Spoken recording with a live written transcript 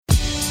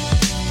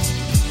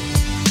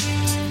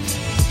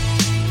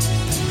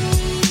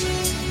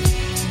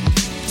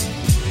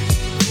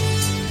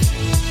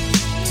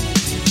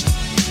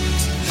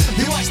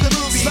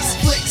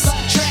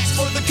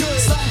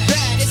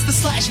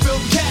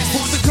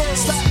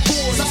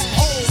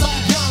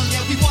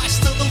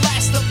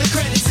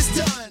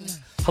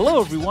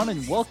Hello, everyone,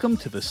 and welcome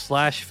to the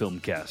Slash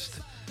Filmcast.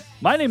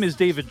 My name is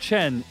David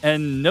Chen,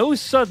 and no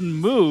sudden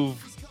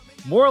move,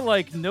 more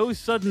like no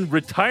sudden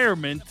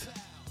retirement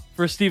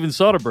for Steven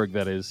Soderbergh,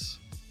 that is.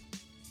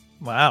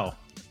 Wow.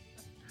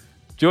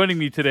 Joining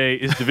me today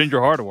is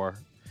Devindra Hardawar.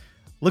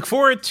 Look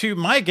forward to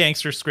my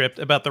gangster script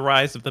about the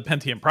rise of the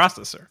Pentium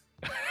processor.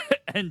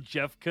 And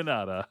Jeff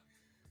Kanata.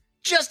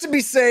 Just to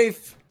be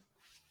safe,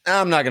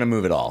 I'm not going to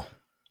move at all.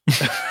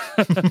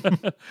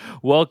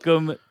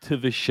 Welcome to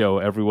the show,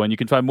 everyone. You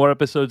can find more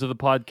episodes of the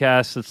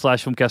podcast at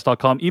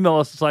slashfilmcast.com. Email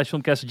us at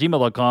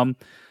slashfilmcast@gmail.com.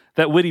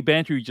 That witty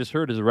banter you just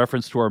heard is a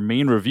reference to our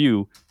main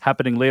review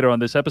happening later on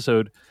this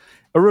episode.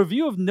 A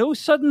review of No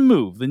Sudden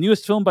Move, the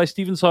newest film by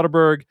Steven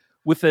Soderbergh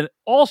with an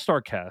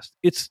all-star cast.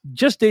 It's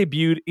just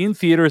debuted in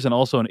theaters and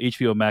also on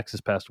HBO Max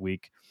this past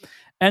week.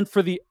 And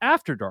for the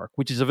After Dark,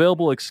 which is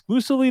available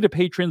exclusively to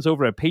patrons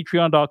over at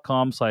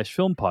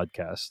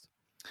patreon.com/filmpodcast,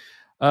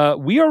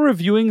 we are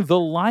reviewing The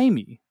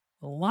Limey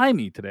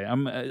today.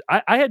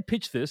 I had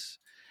pitched this,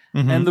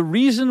 and the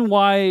reason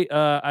why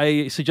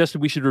I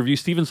suggested we should review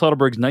Steven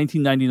Soderbergh's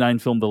 1999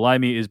 film The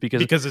Limey is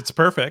because it's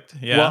perfect.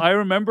 Yeah. Well, I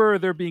remember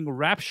there being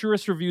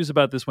rapturous reviews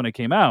about this when it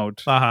came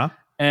out.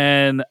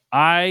 And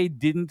I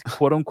didn't,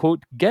 quote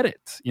unquote, get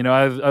it. You know,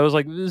 I was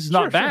like, this is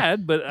not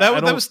bad, but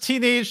that was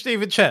teenage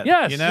David Chen.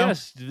 Yes, you know?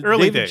 yes.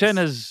 Early David days. Chen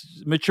has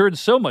matured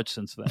so much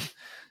since then.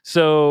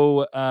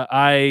 So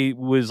I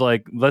was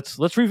like,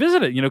 let's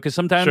revisit it. You know, because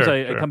sometimes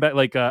I come back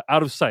like Out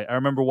of Sight. I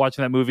remember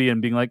watching that movie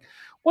and being like,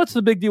 what's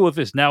the big deal with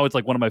this? Now it's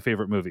like one of my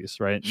favorite movies,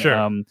 right?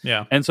 Yeah.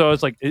 And so I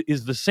was like,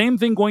 is the same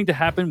thing going to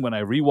happen when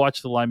I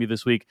rewatch The Limey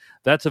this week?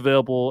 That's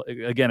available,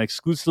 again,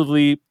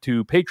 exclusively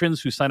to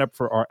patrons who sign up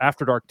for our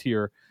After Dark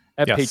tier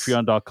at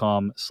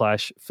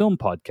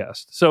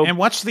patreon.com/filmpodcast. So, and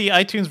watch the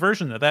iTunes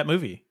version of that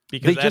movie,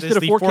 because that is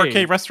the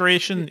 4K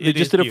restoration. They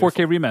just did a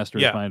 4K remaster,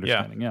 is my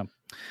understanding. Yeah.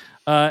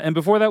 And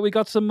before that, we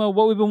got some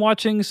what we've been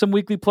watching, some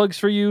weekly plugs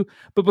for you.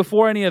 But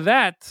before any of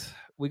that,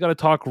 we got to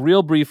talk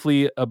real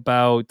briefly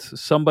about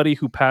somebody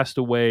who passed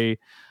away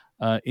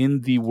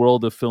in the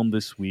world of film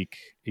this week.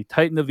 A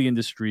titan of the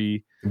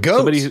industry.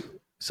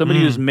 Somebody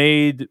who's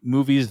made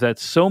movies that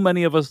so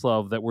many of us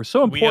love, that were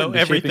so important. We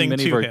owe everything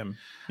to him.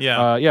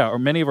 Or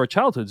many of our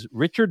childhoods.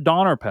 Richard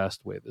Donner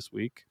passed away this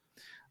week.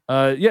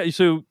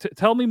 So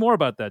tell me more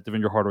about that,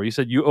 Devindra Hardawar. You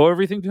said you owe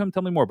everything to him.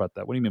 Tell me more about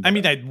that. What do you mean by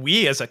that?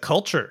 We as a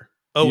culture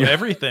owe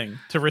everything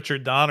to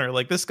Richard Donner.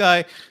 Like, this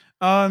guy...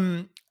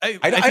 I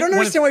don't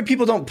understand why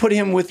people don't put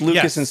him with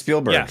Lucas and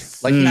Spielberg.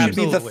 Yes, like, he should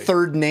be the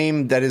third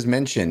name that is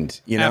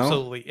mentioned, you know?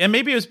 Absolutely. And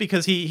maybe it was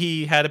because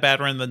he had a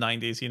bad run in the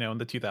 90s, you know, in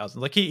the 2000s.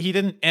 Like, he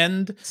didn't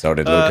end... So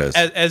did Lucas.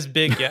 As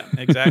big, yeah,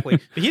 exactly.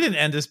 But he didn't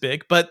end as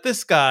big. But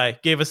this guy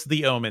gave us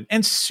The Omen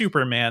and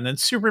Superman. And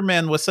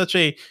Superman was such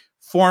a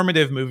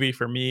formative movie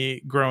for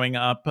me growing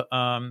up.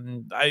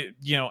 I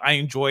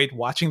enjoyed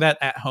watching that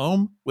at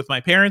home with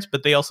my parents,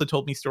 but they also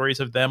told me stories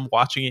of them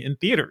watching it in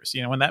theaters,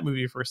 you know, when that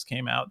movie first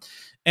came out.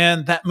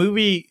 And that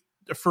movie,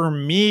 for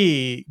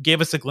me,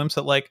 gave us a glimpse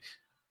at, like,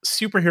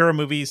 superhero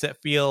movies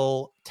that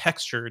feel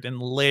textured and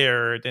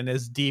layered and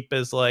as deep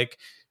as, like,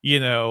 you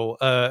know,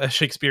 a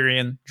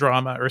Shakespearean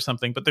drama or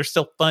something, but they're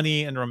still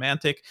funny and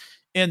romantic.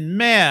 And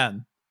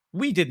man,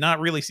 we did not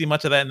really see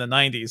much of that in the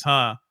 90s,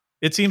 huh?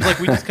 It seems like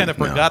we just kind of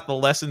forgot the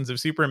lessons of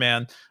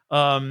Superman.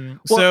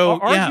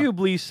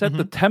 Arguably set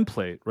the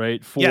template,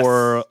 right,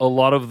 for a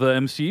lot of the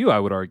MCU, I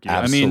would argue.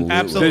 Absolutely.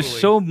 I mean, there's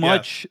so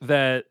much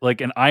that,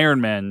 like, an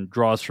Iron Man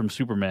draws from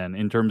Superman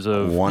in terms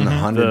of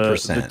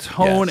 100%. the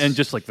tone and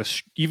just like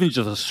even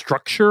just the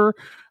structure.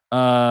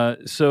 I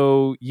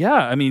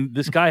mean,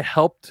 this guy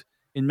helped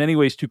in many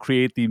ways to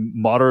create the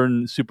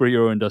modern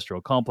superhero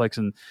industrial complex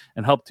and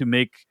helped to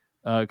make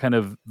kind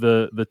of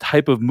the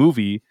type of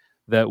movie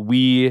that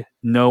we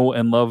know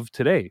and love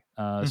today.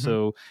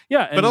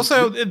 But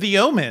also The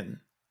Omen.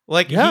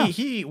 Like,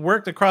 he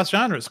worked across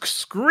genres.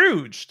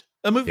 Scrooged,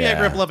 a movie I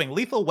grew up loving.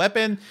 Lethal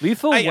Weapon.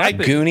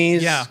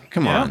 Goonies.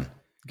 Come on.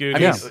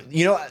 Goonies. I mean,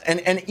 you know,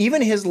 and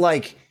even his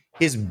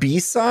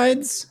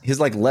B-sides, his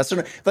like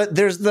lesser, but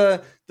there's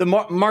the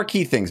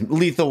marquee things,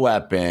 Lethal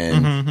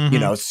Weapon, you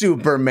know,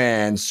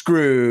 Superman,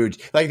 Scrooge,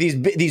 like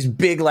these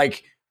big,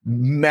 like,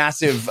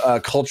 massive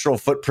cultural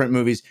footprint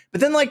movies.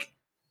 But then, like,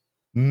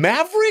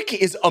 Maverick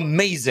is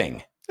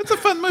amazing. It's a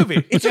fun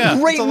movie. It's a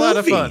great movie. Lot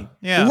of fun.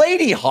 Yeah.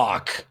 Lady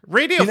Hawk.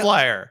 Radio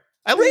Flyer.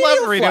 I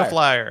love Radio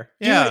Flyer.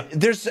 Yeah. Dude,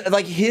 there's,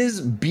 like,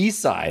 his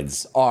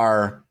B-sides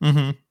are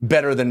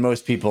better than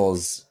most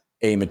people's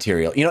A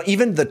material. You know,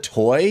 even The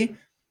Toy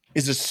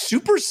is a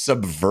super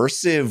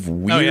subversive,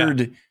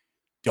 weird,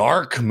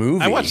 dark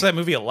movie. I watched that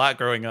movie a lot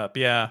growing up.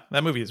 Yeah.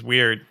 That movie is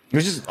weird. It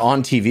was just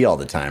on TV all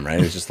the time, right?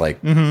 It was just like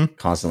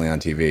constantly on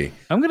TV.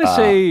 I'm going to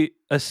say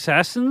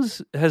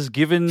Assassins has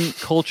given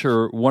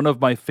culture one of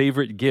my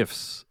favorite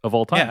gifts of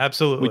all time. Yeah,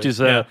 absolutely. Which is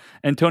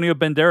Antonio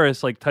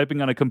Banderas, like, typing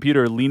on a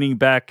computer, leaning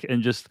back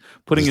and just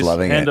putting his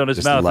hand on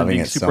his mouth and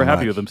being super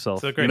happy with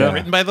himself. So great. You know?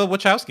 Written by the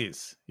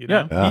Wachowskis. You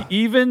know?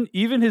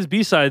 Even his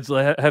B-sides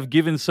have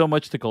given so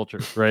much to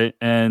culture, right?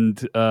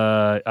 And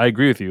I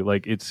agree with you.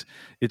 Like, it's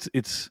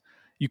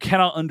you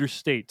cannot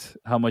understate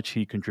how much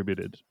he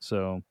contributed.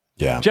 So,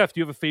 Yeah. Jeff, do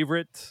you have a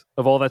favorite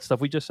of all that stuff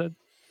we just said?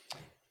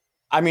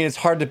 I mean, it's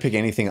hard to pick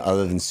anything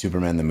other than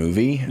Superman the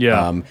movie.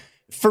 Yeah.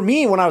 For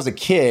me, when I was a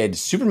kid,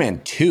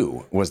 Superman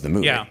 2 was the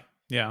movie. Yeah.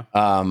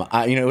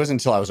 It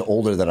wasn't until I was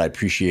older that I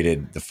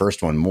appreciated the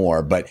first one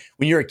more. But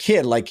when you're a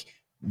kid, like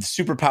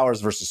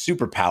superpowers versus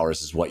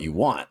superpowers is what you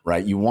want,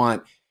 right? You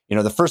want,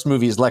 the first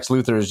movie is Lex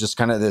Luthor is just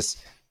kind of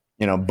this,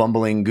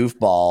 bumbling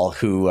goofball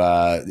who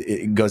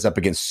goes up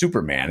against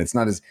Superman. It's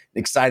not as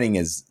exciting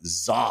as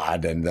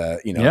Zod and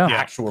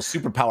actual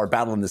superpower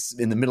battle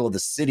in the middle of the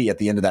city at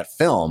the end of that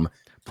film.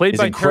 Played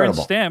by incredible.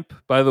 Terrence Stamp,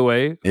 by the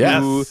way,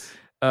 Yes. who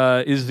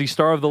is the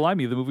star of The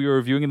Limey, the movie we're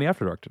reviewing in the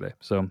After Dark today.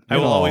 So I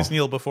will always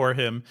kneel before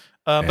him.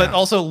 But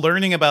also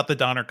learning about the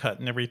Donner cut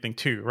and everything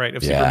too, right?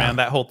 Of Superman,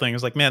 that whole thing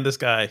is like, man, this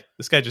guy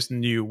just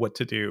knew what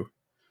to do.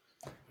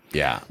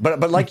 Yeah,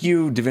 but like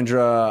you,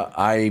 Devindra,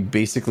 I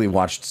basically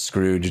watched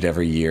Scrooged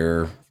every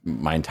year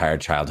my entire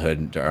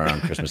childhood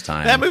around Christmas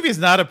time. That movie is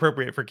not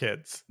appropriate for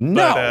kids.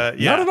 No, but,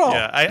 not at all.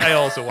 Yeah, I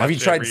also watched Have you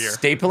tried every year.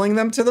 stapling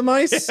them to the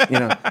mice?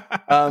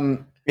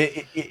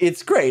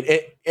 It's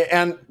great.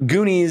 And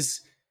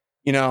Goonies,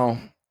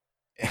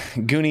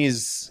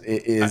 Goonies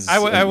is.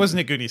 I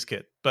wasn't a Goonies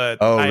kid,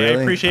 but I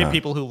really? appreciate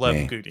people who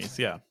love Goonies.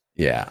 Yeah.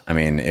 Yeah, I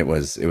mean, it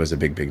was a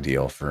big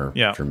deal for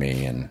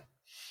me,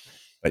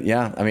 but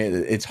yeah, I mean,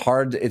 it's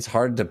hard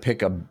to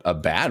pick a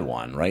bad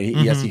one, right?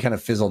 Mm-hmm. Yes, he kind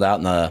of fizzled out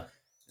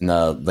in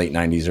the late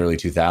 90s, early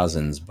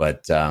 2000s,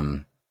 but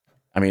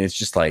I mean, it's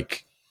just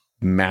like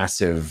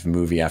massive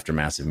movie after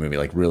massive movie,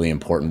 like really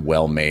important,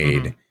 well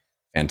made,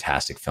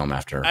 fantastic film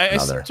after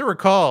another. I to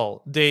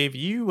recall, Dave,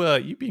 you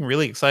being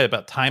really excited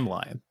about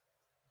Timeline.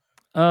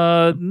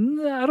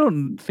 I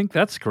don't think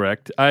that's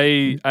correct.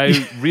 I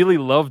really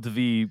loved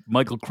the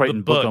Michael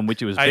Crichton book on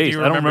which it was based.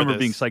 I don't remember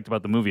being psyched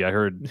about the movie. I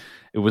heard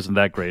it wasn't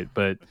that great,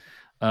 but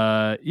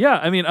I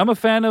mean, I'm a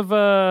fan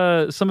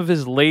of some of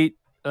his late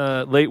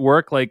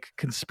work, like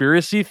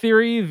Conspiracy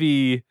Theory,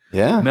 the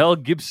Mel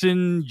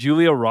Gibson,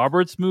 Julia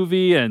Roberts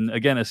movie, and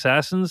again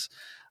Assassins.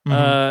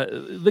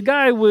 The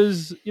guy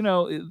was,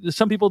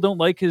 some people don't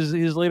like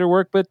his later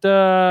work, but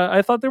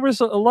I thought there was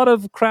a lot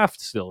of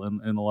craft still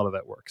in a lot of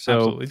that work. So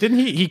absolutely. Didn't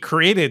he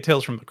created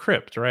Tales from the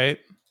Crypt, right?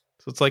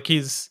 So it's like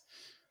there's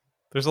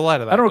a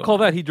lot of that. I don't recall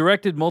that. He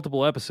directed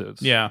multiple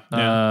episodes. Yeah.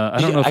 I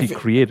don't know if he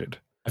created.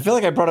 I feel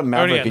like I brought up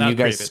Maverick and you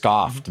guys created.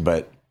 scoffed,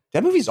 but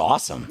that movie's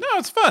awesome. No,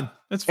 it's fun.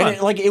 It's fun.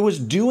 And it was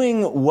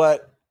doing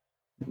what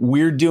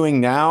we're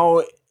doing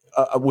now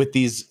with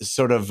these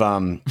sort of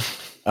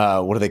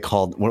what are they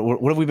called?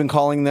 What have we been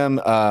calling them?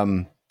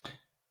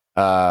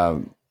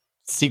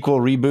 Sequel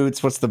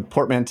reboots. What's the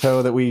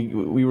portmanteau that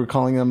we were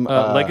calling them?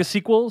 Legacy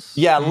sequels?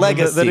 Yeah,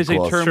 legacy. That is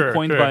a term Sure.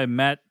 coined by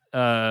Matt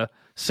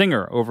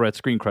Singer over at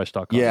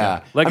ScreenCrush.com.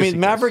 Yeah. I mean,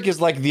 Maverick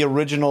is like the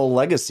original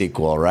legacy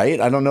sequel, right?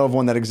 I don't know of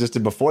one that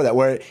existed before that,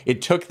 where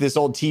it took this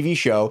old TV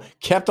show,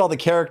 kept all the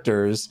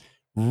characters,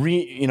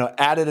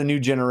 added a new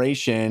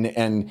generation,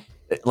 and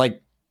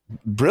like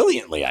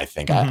brilliantly, I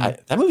think.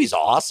 That movie's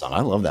awesome.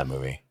 I love that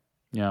movie.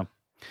 Yeah.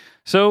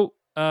 So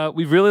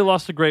we've really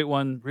lost a great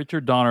one.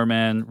 Richard Donner,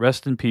 man.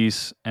 Rest in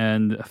peace.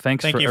 And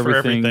thank you for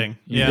everything.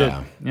 You did.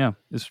 Yeah.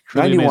 It's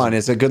truly 91 amazing.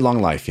 is a good long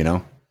life,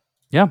 Yeah.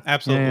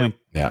 Absolutely.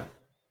 Yeah.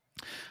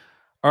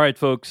 All right,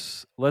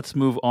 folks. Let's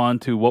move on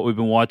to what we've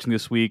been watching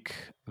this week.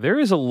 There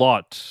is a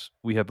lot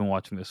we have been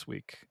watching this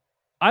week.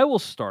 I will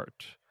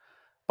start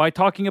by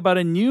talking about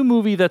a new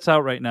movie that's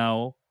out right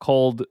now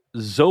called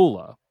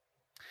Zola.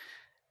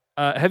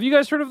 Have you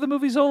guys heard of the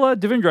movie Zola?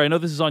 Devindra, I know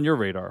this is on your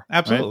radar.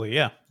 Absolutely, right?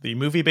 yeah. The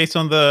movie based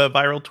on the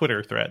viral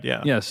Twitter thread,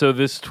 yeah. Yeah, so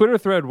this Twitter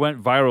thread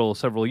went viral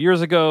several years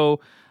ago,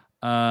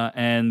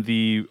 and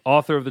the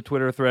author of the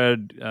Twitter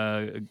thread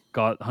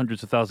got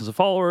hundreds of thousands of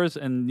followers,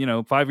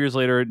 and 5 years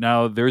later,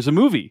 now there's a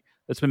movie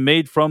that's been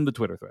made from the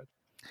Twitter thread.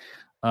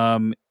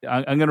 I'm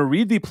going to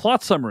read the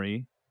plot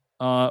summary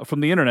from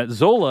the internet.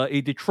 Zola,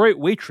 a Detroit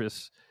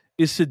waitress,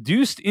 is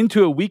seduced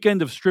into a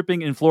weekend of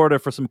stripping in Florida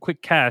for some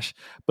quick cash,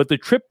 but the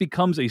trip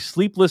becomes a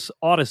sleepless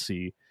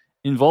odyssey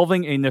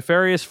involving a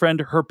nefarious friend,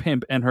 her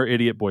pimp, and her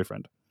idiot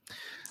boyfriend.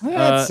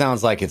 That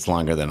sounds like it's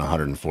longer than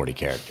 140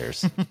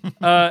 characters.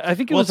 I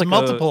think it was like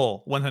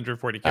multiple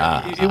 140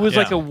 characters. It was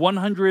like a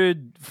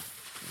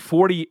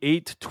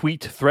 148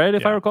 tweet thread,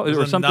 if I recall, it was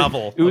or a something.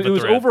 novel It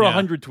was thread, over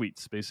 100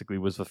 tweets, basically,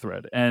 was the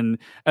thread. And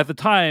at the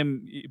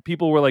time,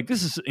 people were like,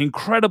 "This is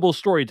incredible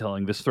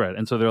storytelling." This thread,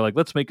 and so they're like,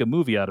 "Let's make a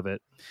movie out of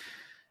it."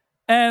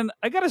 And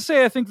I gotta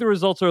say, I think the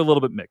results are a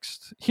little bit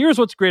mixed. Here's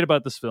what's great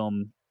about this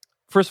film.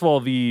 First of all,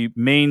 the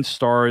main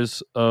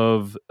stars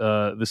of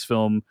this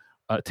film,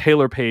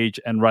 Taylor Page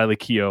and Riley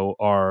Keough,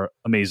 are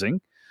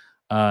amazing.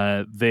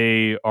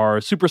 They are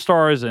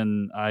superstars,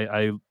 and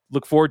I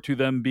look forward to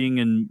them being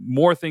in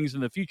more things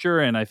in the future,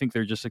 and I think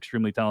they're just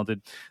extremely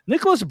talented.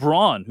 Nicholas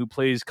Braun, who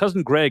plays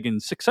Cousin Greg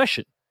in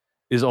Succession,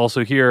 is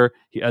also here.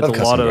 He adds a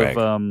lot of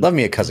love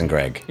me a Cousin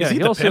Greg. Yeah,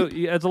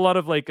 he adds a lot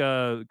of like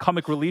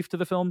comic relief to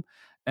the film.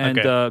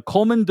 And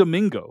Coleman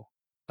Domingo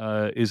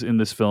is in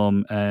this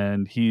film,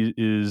 and he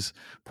is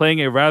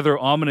playing a rather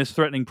ominous,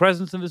 threatening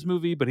presence in this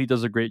movie, but he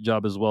does a great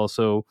job as well.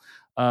 So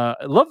I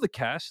love the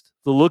cast.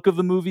 The look of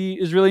the movie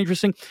is really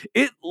interesting.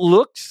 It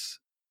looks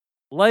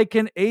like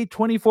an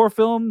A24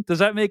 film. Does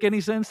that make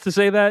any sense to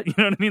say that? You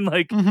know what I mean?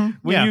 Like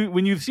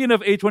when you see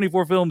enough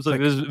A24 films,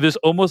 like there's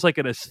almost like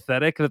an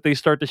aesthetic that they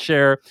start to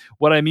share.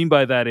 What I mean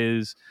by that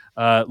is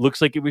looks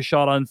like it was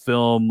shot on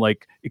film,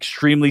 like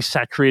extremely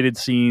saturated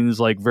scenes,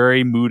 like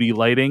very moody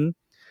lighting.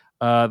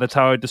 That's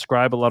how I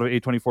describe a lot of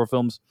A24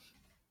 films.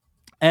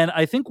 And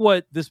I think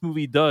what this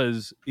movie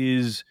does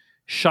is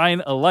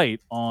shine a light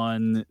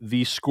on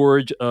the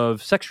scourge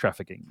of sex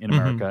trafficking in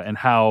America and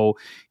how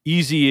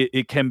easy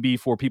it can be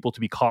for people to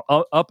be caught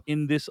up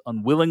in this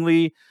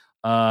unwillingly,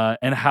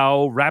 and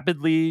how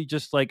rapidly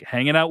just like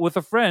hanging out with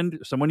a friend,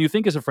 someone you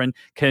think is a friend,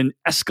 can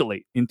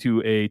escalate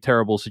into a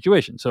terrible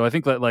situation. So I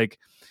think that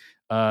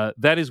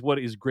that is what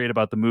is great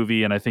about the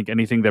movie, and I think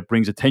anything that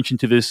brings attention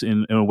to this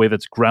in a way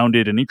that's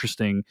grounded and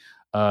interesting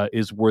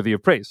is worthy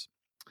of praise.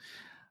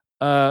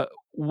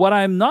 What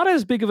I'm not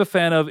as big of a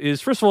fan of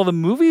is, first of all, the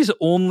movie's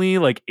only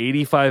like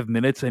 85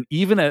 minutes, and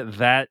even at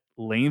that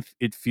length,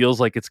 it feels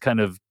like it's kind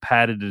of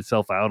padded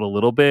itself out a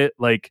little bit.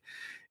 Like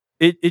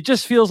it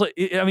just feels like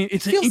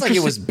it feels like it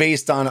was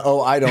based on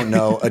I don't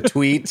know, a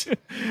tweet,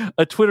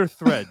 a Twitter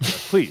thread.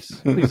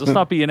 Please, let's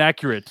not be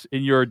inaccurate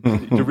in your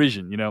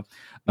derision. You know,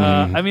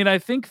 I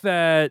think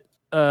that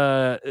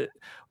the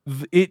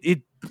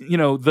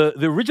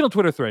original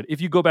Twitter thread,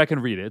 if you go back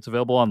and read it, it's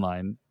available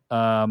online.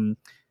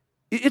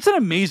 It's an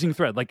amazing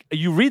thread. Like,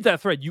 you read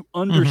that thread, you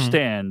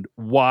understand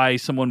why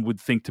someone would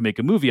think to make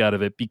a movie out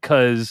of it,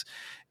 because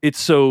it's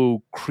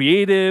so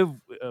creative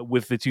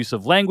with its use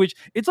of language.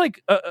 It's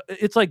like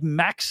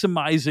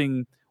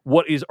maximizing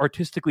what is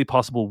artistically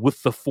possible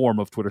with the form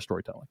of Twitter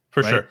storytelling.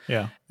 For sure.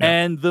 Yeah.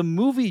 And the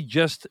movie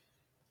just,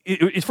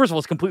 it's first of all,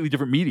 it's a completely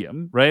different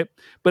medium, right?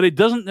 But it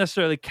doesn't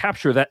necessarily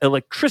capture that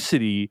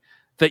electricity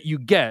that you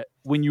get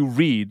when you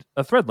read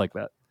a thread like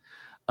that.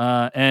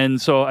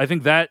 And so I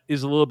think that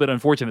is a little bit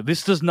unfortunate.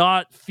 This does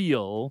not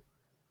feel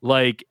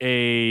like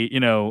a,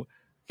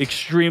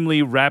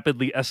 extremely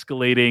rapidly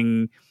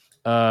escalating,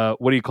 what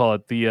do you call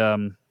it?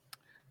 The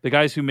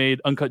guys who made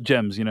Uncut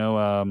Gems,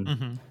 Yeah.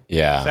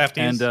 Safdies.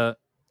 And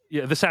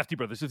the Safdie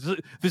brothers.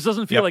 This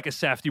doesn't feel like a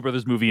Safdie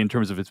brothers movie in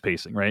terms of its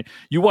pacing, right?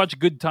 You watch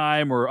Good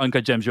Time or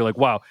Uncut Gems, you're like,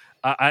 wow,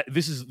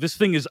 this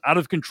thing is out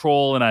of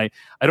control, and I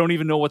don't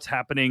even know what's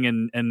happening,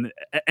 and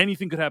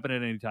anything could happen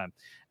at any time.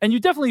 And you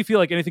definitely feel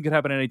like anything could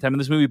happen at any time in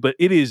this movie, but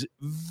it is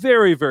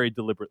very, very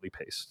deliberately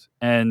paced.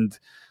 And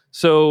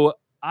so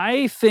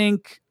I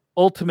think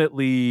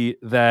ultimately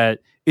that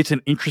it's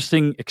an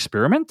interesting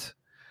experiment.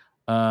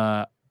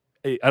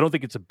 I don't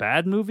think it's a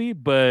bad movie,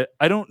 but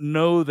I don't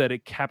know that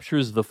it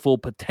captures the full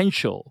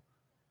potential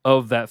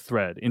of that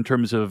thread in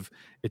terms of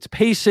its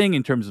pacing,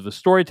 in terms of the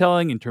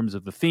storytelling, in terms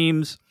of the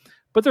themes.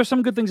 But there's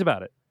some good things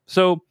about it.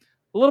 So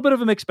a little bit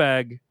of a mixed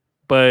bag,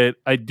 but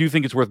I do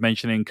think it's worth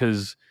mentioning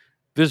because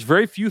there's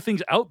very few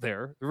things out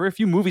there, very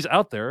few movies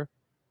out there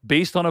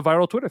based on a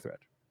viral Twitter thread,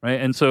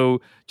 right? And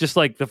so just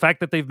like the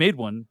fact that they've made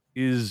one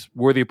is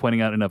worthy of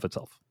pointing out in of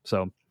itself.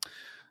 So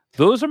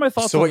those are my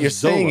thoughts. So on what you're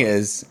Zola. saying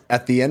is,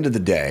 at the end of the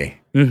day,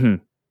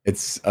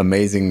 it's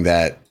amazing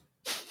that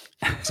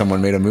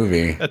someone made a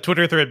movie. A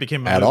Twitter thread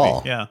became a at movie.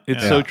 all. Yeah,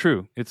 It's so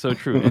true. It's so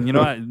true. And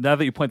now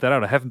that you point that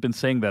out, I haven't been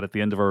saying that at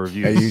the end of our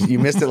review. You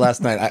missed it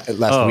last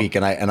week,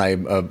 and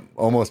I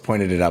almost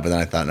pointed it out, but then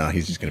I thought, no,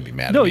 he's just going to be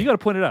mad. No, at me. you got to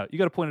point it out. You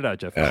got to point it out,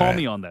 Jeff. Call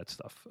me on that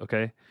stuff,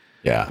 okay?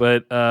 Yeah.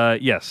 But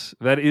yes,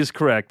 that is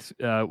correct.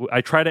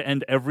 I try to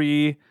end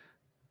every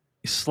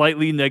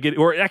slightly negative,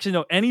 or actually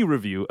no, any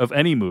review of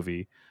any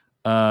movie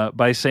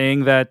by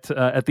saying that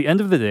at the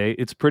end of the day,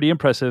 it's pretty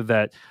impressive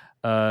that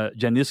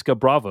Janicza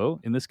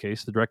Bravo, in this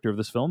case, the director of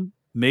this film,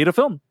 made a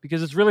film,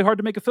 because it's really hard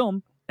to make a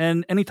film,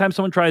 and anytime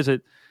someone tries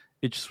it,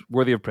 it's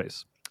worthy of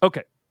praise.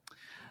 Okay.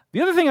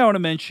 The other thing I want to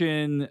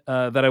mention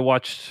that I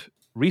watched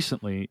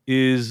recently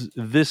is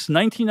this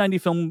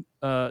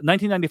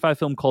 1995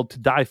 film called To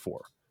Die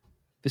For.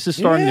 This is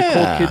starring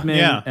Nicole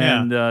Kidman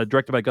and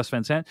directed by Gus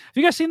Van Sant. Have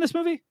you guys seen this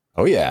movie?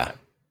 Oh, yeah.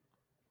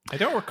 I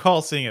don't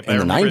recall seeing it, but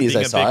In the I remember 90s, it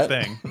being I saw a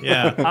big thing.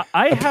 Yeah.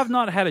 I have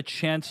not had a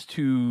chance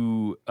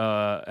to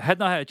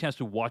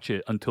watch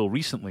it until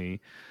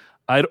recently.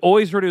 I'd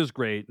always heard it was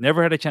great.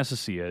 Never had a chance to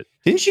see it.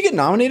 Didn't she get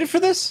nominated for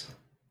this?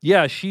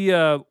 Yeah, she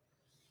was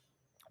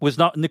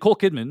not. Nicole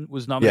Kidman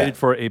was nominated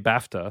for a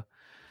BAFTA.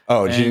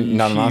 Oh,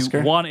 not an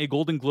Oscar? She won a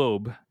Golden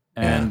Globe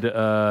and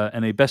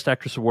a Best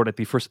Actress award at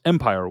the first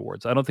Empire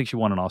Awards. I don't think she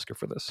won an Oscar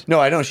for this. No,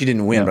 I know she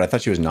didn't win, but I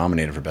thought she was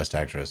nominated for Best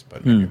Actress.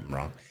 But maybe I'm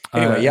wrong.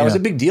 Anyway, it was a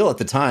big deal at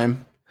the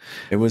time.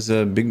 It was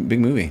a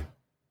big movie.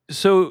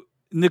 So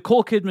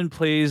Nicole Kidman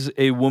plays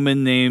a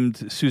woman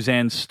named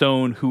Suzanne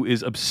Stone who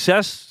is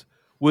obsessed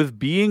with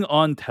being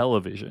on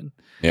television.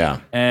 Yeah.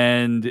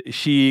 And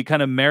she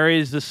kind of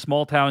marries this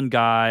small town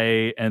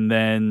guy and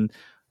then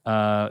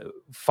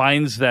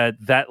finds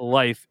that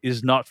life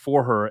is not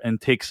for her and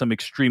takes some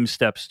extreme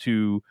steps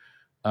to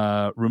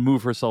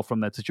remove herself from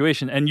that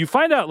situation. And you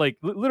find out, like,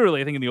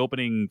 literally, I think in the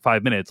opening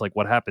 5 minutes, like,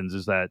 what happens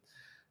is that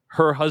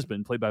her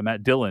husband, played by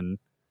Matt Dillon,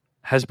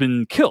 has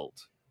been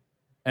killed.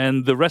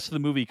 And the rest of the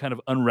movie kind of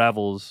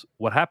unravels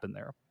what happened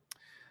there.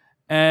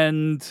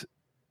 And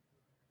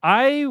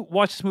I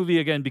watched this movie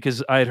again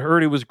because I had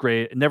heard it was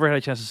great, never had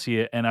a chance to see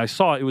it, and I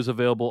saw it was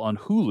available on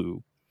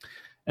Hulu.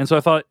 And so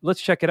I thought,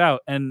 let's check it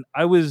out. And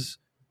I was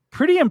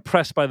pretty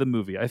impressed by the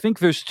movie. I think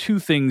there's two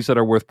things that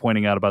are worth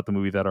pointing out about the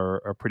movie that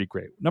are pretty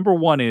great. Number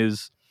one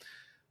is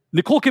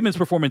Nicole Kidman's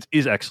performance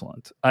is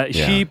excellent.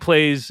 She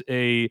plays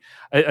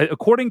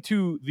according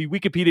to the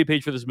Wikipedia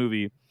page for this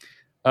movie,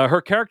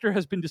 her character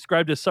has been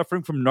described as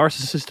suffering from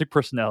narcissistic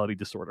personality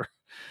disorder.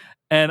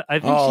 And I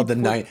think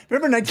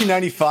remember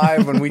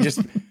 1995 when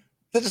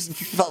that just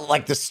felt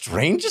like the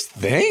strangest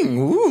thing.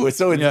 Ooh,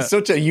 so it's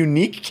such a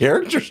unique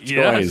character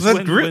choice.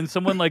 When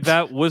someone like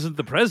that wasn't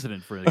the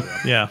president, for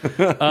example.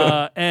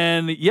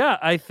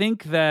 I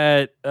think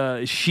that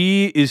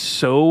she is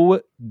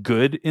so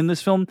good in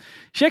this film.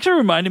 She actually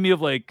reminded me of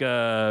like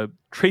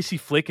Tracy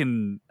Flick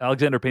in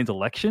Alexander Payne's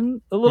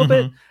Election a little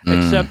bit,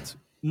 except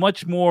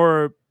much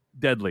more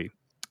deadly,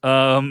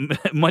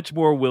 much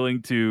more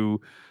willing to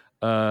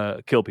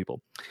kill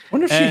people. I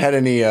wonder if she had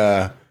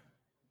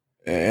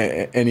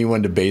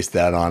anyone to base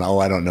that on.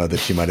 I don't know that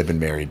she might have been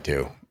married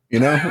to, you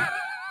know.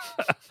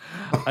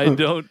 I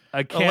can't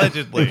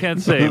allegedly. I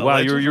can't say. Wow,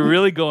 you're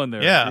really going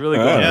there. Yeah, you're really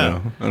going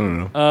there. I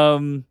don't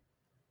know.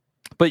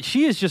 But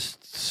she is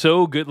just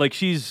so good. Like,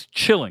 she's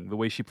chilling the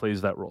way she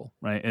plays that role,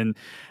 right?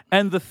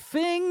 And the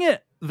thing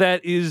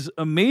that is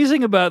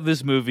amazing about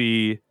this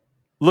movie,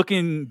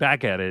 looking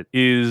back at it,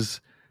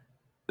 is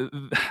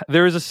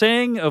there is a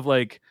saying of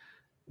like,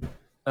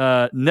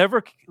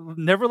 never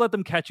let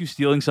them catch you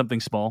stealing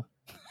something small.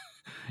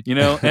 You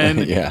know, and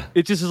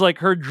it just is like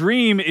her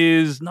dream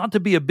is not to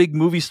be a big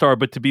movie star,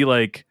 but to be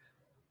like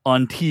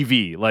on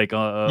TV, like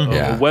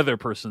a weather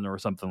person or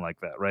something like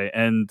that, right?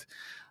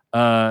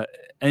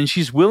 And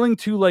she's willing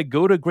to like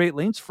go to great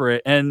lengths for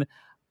it. And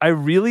I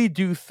really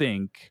do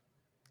think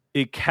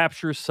it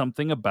captures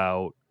something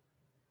about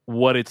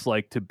what it's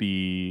like to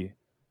be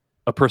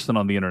a person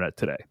on the internet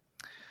today.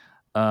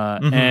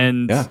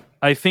 And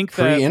I think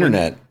that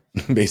pre-internet.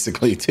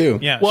 Basically, too.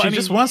 Yeah, well, she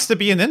just wants to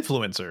be an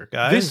influencer,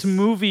 guys. This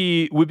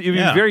movie would be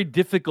very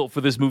difficult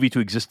for this movie to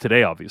exist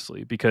today,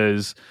 obviously,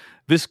 because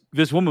this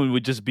woman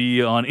would just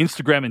be on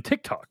Instagram and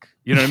TikTok.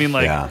 You know what I mean?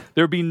 Like,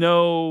 there'd be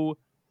no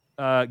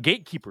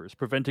gatekeepers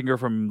preventing her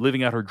from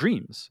living out her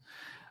dreams.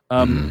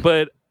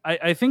 But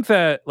I think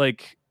that,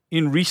 like,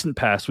 in recent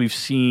past, we've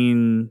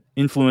seen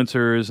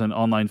influencers and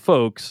online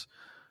folks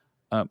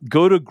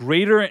go to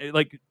greater,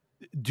 like,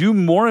 do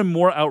more and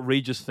more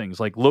outrageous things,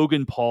 like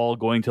Logan Paul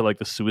going to like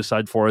the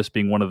suicide forest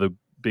being one of the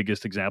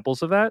biggest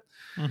examples of that.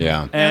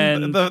 Yeah.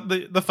 And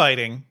the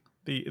fighting,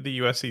 the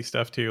UFC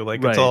stuff too.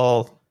 Like, it's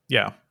all,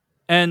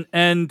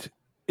 And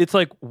it's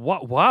like,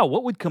 wow,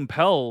 what would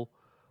compel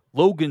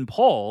Logan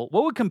Paul?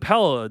 What would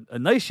compel a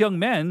nice young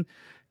man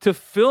to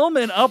film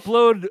and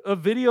upload a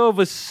video of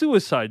a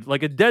suicide,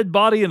 like a dead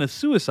body in a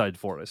suicide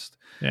forest?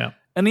 Yeah.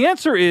 And the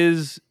answer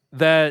is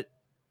that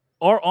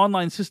our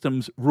online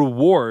systems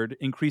reward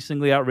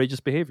increasingly outrageous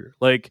behavior.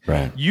 Like,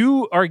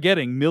 you are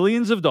getting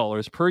millions of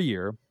dollars per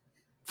year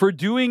for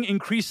doing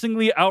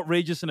increasingly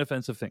outrageous and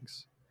offensive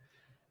things.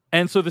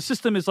 And so the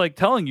system is like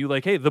telling you,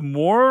 like, hey, the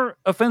more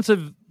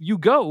offensive you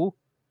go,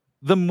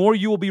 the more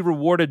you will be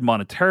rewarded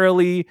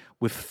monetarily,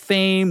 with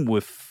fame,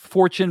 with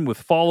fortune, with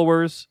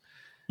followers.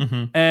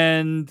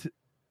 And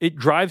it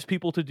drives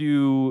people to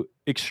do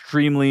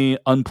extremely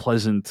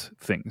unpleasant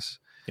things.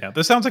 Yeah,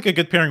 this sounds like a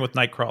good pairing with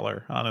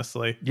Nightcrawler,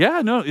 honestly.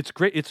 Yeah, no, it's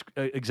great. It's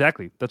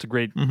exactly. That's a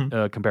great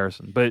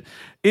comparison. But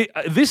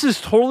this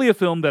is totally a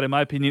film that, in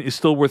my opinion, is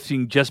still worth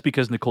seeing just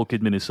because Nicole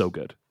Kidman is so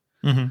good.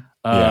 Well,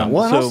 and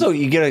also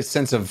you get a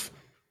sense of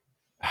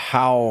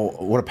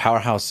what a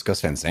powerhouse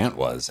Gus Van Sant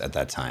was at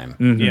that time.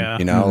 Yeah,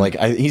 you know, like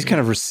he's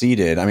kind of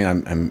receded. I mean,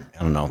 I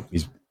don't know.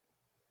 He's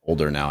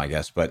older now, I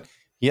guess, but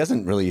he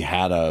hasn't really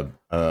had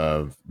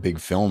a big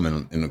film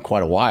in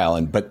quite a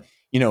while. But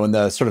you know, in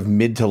the sort of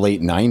mid to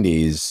late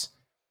 90s,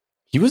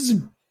 he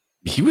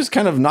was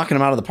kind of knocking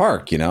him out of the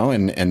park, you know,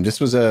 and this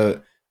was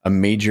a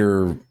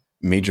major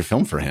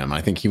film for him.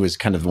 I think he was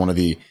kind of one of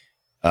the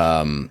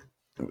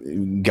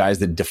guys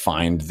that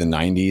defined the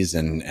 90s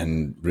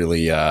and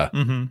really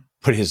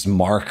put his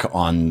mark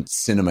on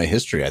cinema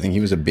history. I think he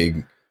was a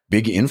big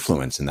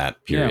influence in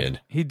that period. Yeah.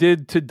 He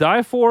did To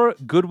Die For,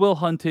 Good Will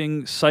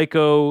Hunting,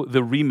 Psycho,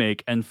 the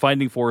remake, and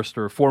Finding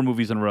Forrester, 4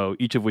 movies in a row,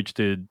 each of which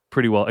did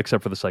pretty well,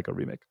 except for the Psycho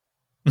remake.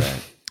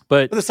 Right.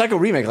 But the Psycho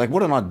remake, like,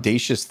 what an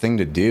audacious thing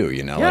to do,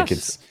 you know? Yes. Like,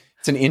 it's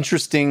an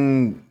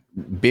interesting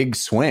big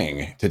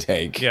swing to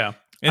take. Yeah.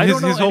 And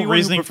his whole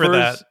reasoning for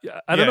that.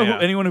 I don't know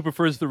anyone who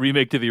prefers the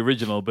remake to the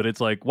original, but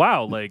it's like,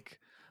 wow, like,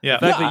 the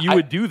fact that you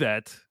would do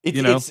that,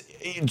 you know?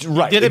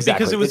 Right, you did it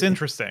because it was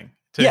interesting.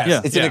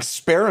 It's an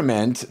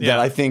experiment that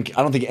I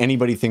don't think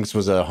anybody thinks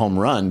was a home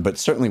run, but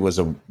certainly was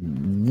a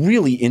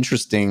really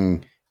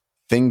interesting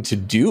thing to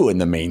do in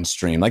the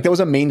mainstream. Like, that was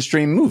a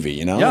mainstream movie,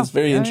 you know? It's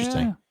very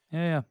interesting.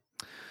 Yeah.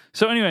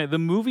 So anyway, the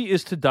movie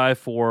is To Die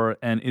For,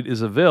 and it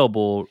is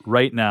available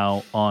right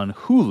now on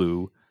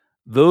Hulu.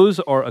 Those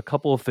are a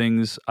couple of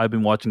things I've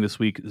been watching this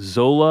week: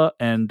 Zola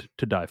and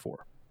To Die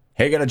For.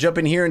 Hey, gotta jump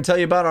in here and tell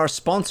you about our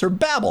sponsor,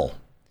 Babbel.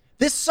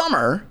 This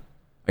summer,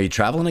 are you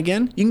traveling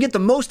again? You can get the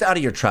most out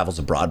of your travels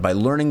abroad by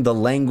learning the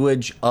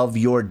language of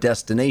your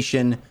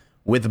destination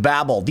with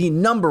Babbel, the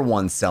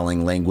 #1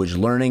 selling language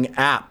learning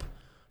app.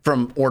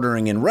 From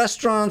ordering in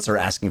restaurants or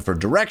asking for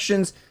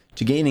directions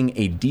to gaining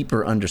a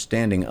deeper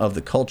understanding of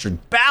the culture,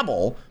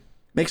 Babbel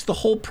makes the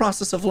whole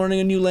process of learning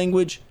a new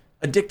language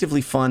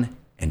addictively fun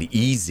and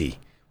easy.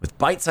 With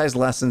bite-sized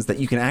lessons that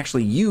you can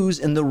actually use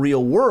in the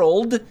real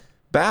world,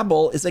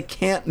 Babbel is a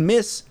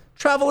can't-miss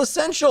travel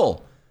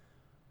essential.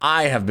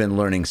 I have been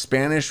learning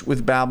Spanish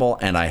with Babbel,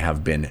 and I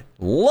have been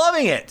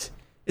loving it.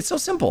 It's so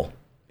simple.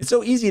 It's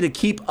so easy to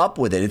keep up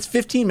with it. It's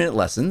 15-minute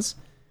lessons,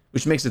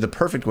 which makes it the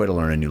perfect way to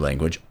learn a new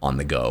language on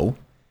the go.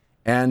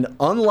 And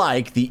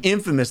unlike the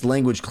infamous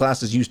language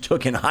classes you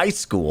took in high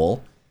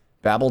school,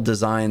 Babbel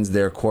designs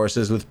their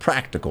courses with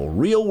practical,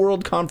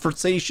 real-world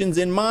conversations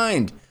in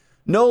mind.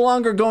 No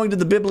longer going to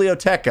the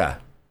biblioteca.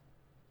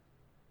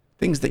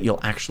 Things that you'll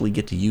actually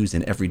get to use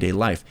in everyday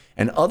life.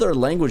 And other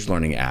language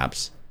learning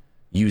apps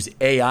use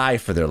AI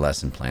for their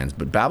lesson plans,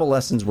 but Babbel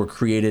lessons were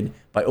created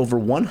by over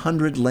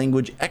 100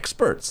 language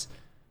experts.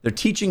 Their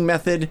teaching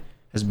method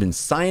has been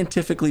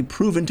scientifically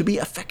proven to be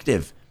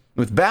effective.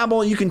 With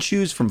Babbel, you can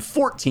choose from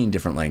 14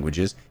 different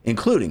languages,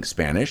 including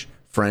Spanish,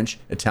 French,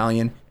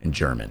 Italian, and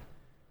German.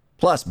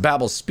 Plus,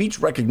 Babbel's speech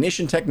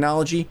recognition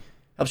technology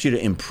helps you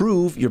to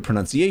improve your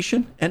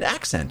pronunciation and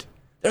accent.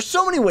 There's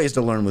so many ways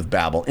to learn with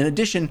Babbel. In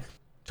addition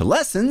to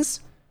lessons,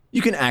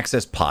 you can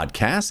access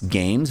podcasts,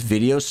 games,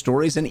 video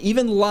stories, and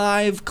even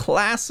live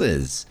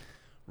classes.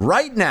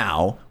 Right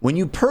now, when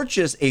you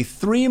purchase a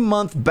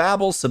 3-month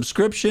Babbel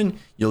subscription,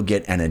 you'll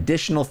get an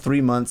additional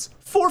 3 months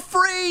for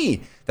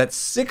free. That's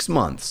 6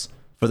 months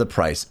for the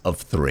price of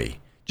 3.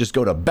 Just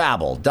go to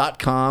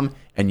Babbel.com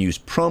and use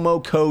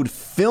promo code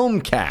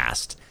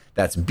FILMCAST.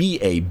 That's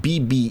BABBEL.com,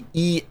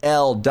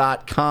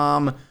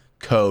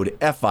 code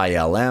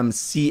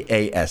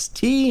FILMCAST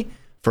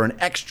for an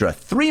extra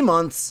 3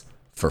 months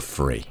for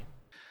free.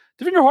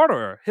 Devendra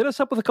Hardawar, hit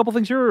us up with a couple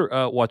things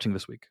you're watching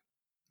this week.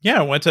 Yeah,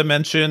 I want to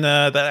mention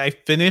that I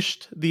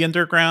finished The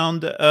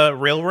Underground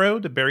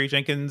Railroad, Barry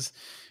Jenkins'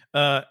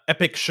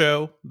 epic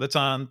show that's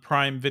on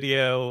Prime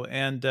Video.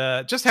 And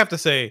just have to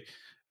say,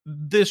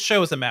 this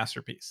show is a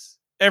masterpiece.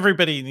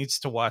 Everybody needs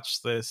to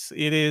watch this.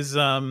 It is,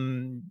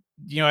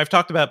 I've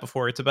talked about it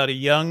before. It's about a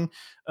young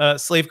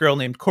slave girl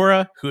named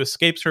Cora who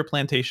escapes her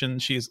plantation.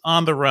 She's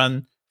on the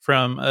run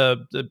from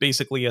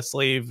basically a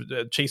slave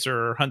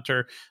chaser or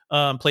hunter,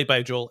 played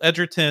by Joel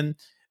Edgerton.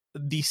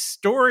 The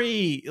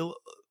story,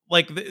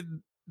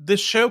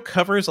 this show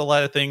covers a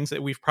lot of things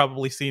that we've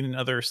probably seen in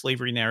other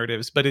slavery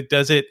narratives, but it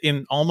does it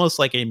in almost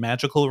like a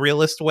magical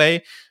realist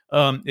way.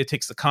 It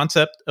takes the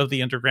concept of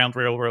the Underground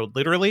Railroad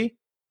literally,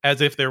 as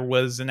if there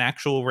was an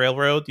actual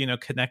railroad,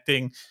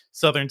 connecting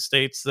southern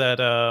states that,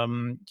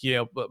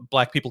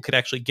 Black people could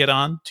actually get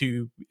on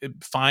to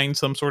find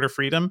some sort of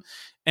freedom.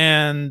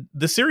 And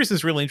the series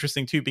is really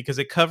interesting too, because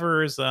it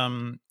covers,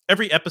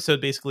 every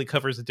episode basically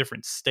covers a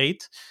different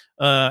state.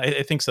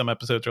 I think some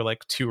episodes are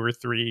like 2 or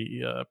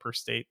 3 per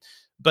state,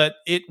 but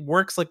it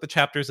works like the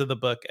chapters of the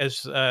book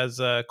as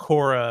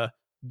Cora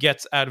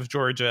gets out of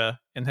Georgia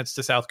and heads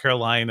to South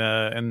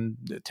Carolina and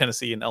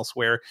Tennessee and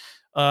elsewhere.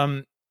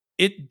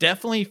 It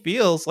definitely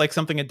feels like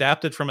something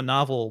adapted from a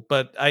novel,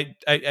 but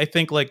I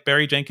think like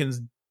Barry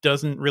Jenkins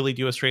doesn't really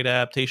do a straight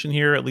adaptation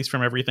here, at least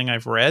from everything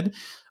I've read.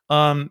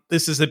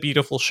 This is a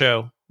beautiful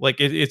show. Like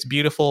it's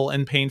beautiful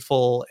and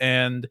painful,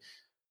 and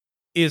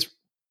is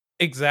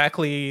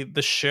exactly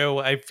the show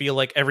I feel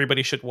like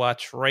everybody should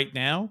watch right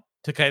now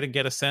to kind of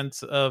get a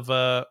sense of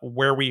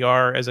where we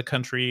are as a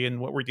country and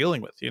what we're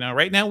dealing with.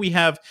 Right now we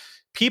have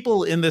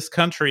people in this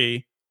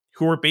country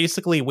who are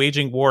basically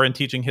waging war and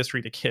teaching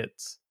history to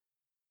kids.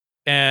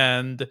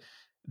 And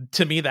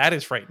to me, that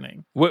is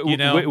frightening.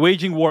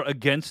 Waging war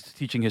against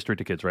teaching history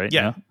to kids, right?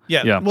 Yeah.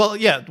 Well,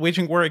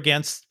 waging war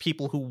against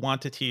people who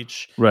want to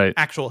teach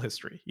actual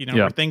history,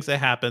 or things that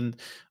happened.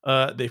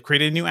 They've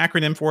created a new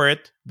acronym for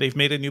it. They've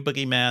made a new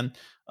boogeyman.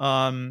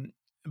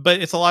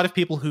 But it's a lot of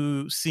people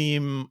who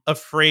seem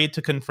afraid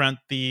to confront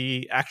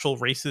the actual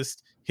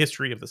racist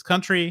history of this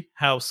country,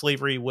 how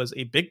slavery was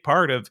a big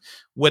part of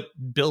what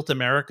built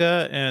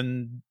America,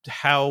 and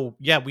how,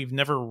 we've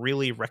never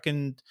really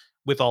reckoned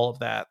with all of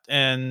that.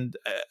 And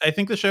I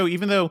think the show,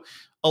 even though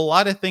a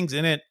lot of things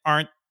in it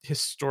aren't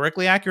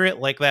historically accurate,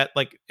 like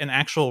an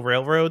actual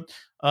railroad,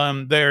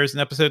 there's an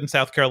episode in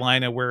South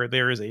Carolina where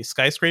there is a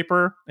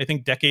skyscraper, I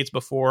think decades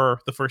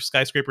before the first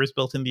skyscraper is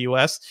built in the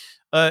US.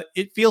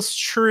 It feels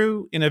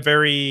true in a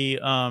very,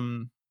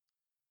 I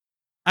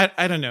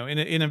don't know,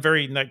 in a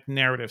very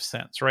narrative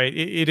sense, right?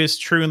 It is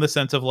true in the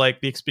sense of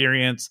like the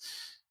experience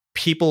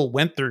people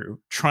went through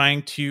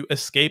trying to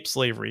escape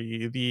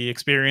slavery, the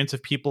experience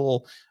of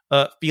people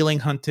feeling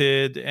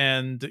hunted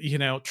and,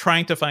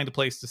 trying to find a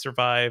place to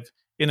survive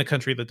in a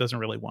country that doesn't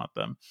really want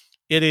them.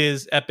 It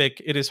is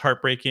epic. It is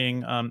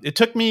heartbreaking. It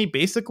took me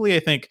basically, I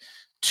think,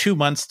 2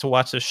 months to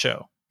watch this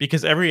show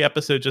because every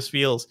episode just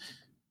feels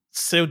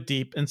so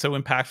deep and so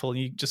impactful. And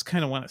you just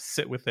kind of want to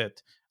sit with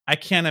it. I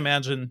can't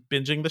imagine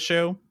binging the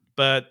show,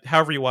 but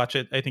however you watch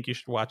it, I think you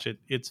should watch it.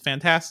 It's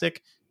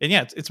fantastic. And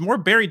yeah, it's more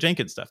Barry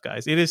Jenkins stuff,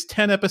 guys. It is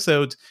 10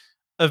 episodes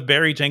of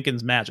Barry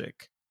Jenkins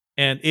magic,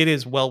 and it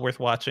is well worth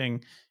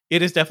watching.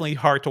 It is definitely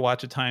hard to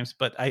watch at times,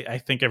 but I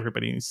think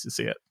everybody needs to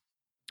see it.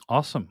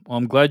 Awesome. Well,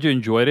 I'm glad you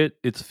enjoyed it.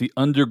 It's The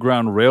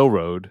Underground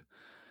Railroad,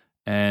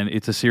 and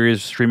it's a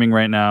series streaming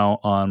right now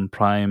on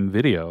Prime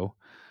Video.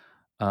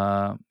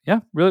 Yeah,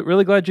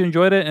 really glad you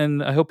enjoyed it,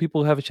 and I hope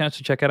people have a chance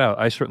to check it out.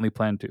 I certainly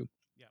plan to.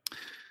 Yeah.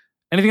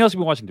 Anything else you've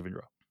been watching,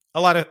 Devindra?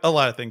 A lot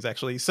of things,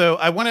 actually. So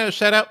I want to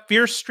shout out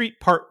Fear Street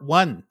Part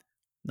 1.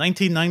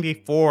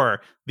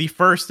 1994, the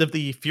first of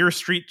the Fear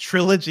Street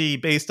trilogy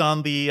based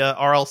on the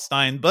R.L.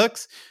 Stine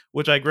books,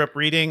 which I grew up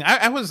reading.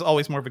 I was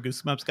always more of a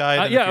Goosebumps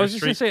guy. Yeah, I was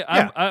just going to say,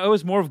 I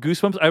was more of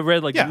Goosebumps. I've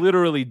read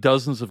literally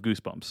dozens of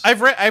Goosebumps. I've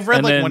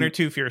read like one or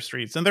two Fear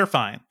Streets, and they're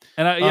fine.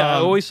 And I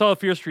always saw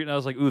Fear Street, and I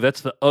was like, ooh,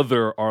 that's the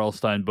other R.L.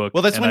 Stine book.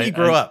 Well, that's when you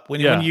grow up.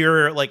 When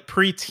you're like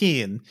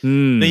preteen,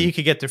 then you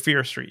could get to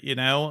Fear Street, you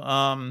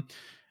know?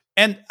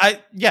 And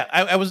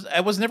I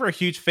was never a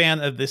huge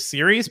fan of this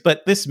series,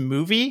 but this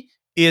movie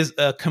is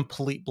a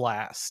complete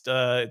blast.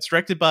 It's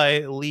directed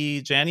by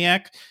Lee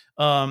Janiak,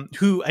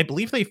 who I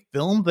believe they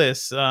filmed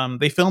this.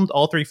 They filmed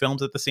all three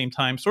films at the same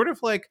time, sort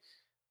of like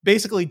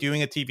basically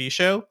doing a TV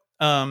show,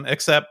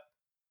 except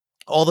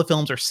all the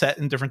films are set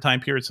in different time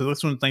periods. So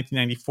this one's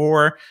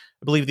 1994.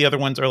 I believe the other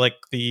ones are like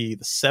the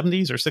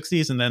 70s or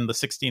 60s and then the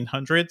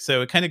 1600s.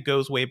 So it kind of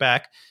goes way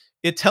back.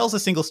 It tells a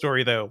single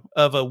story, though,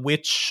 of a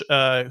witch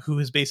who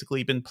has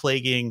basically been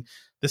plaguing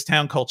this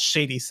town called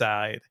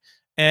Shadyside.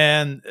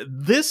 And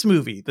this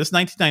movie, this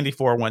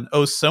 1994 one,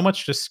 owes so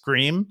much to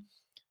Scream.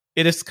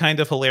 It is kind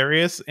of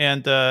hilarious.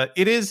 And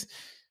it is,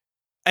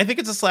 I think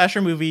it's a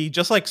slasher movie,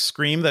 just like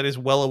Scream, that is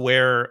well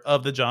aware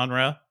of the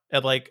genre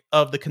and like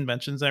of the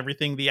conventions and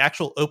everything. The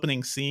actual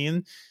opening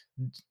scene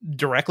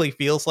directly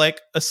feels like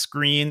a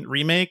Scream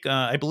remake.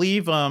 I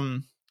believe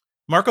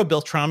Marco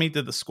Beltrami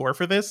did the score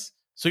for this.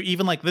 So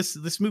even like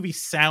this movie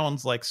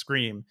sounds like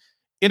Scream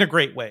in a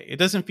great way. It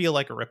doesn't feel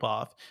like a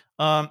ripoff.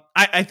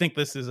 I think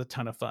this is a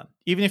ton of fun.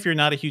 Even if you're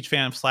not a huge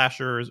fan of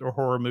slashers or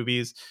horror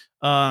movies,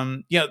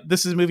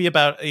 this is a movie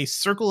about a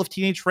circle of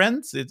teenage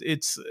friends.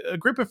 It's a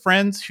group of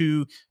friends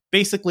who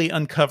basically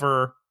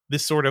uncover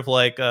this sort of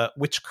like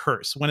witch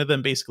curse. One of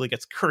them basically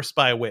gets cursed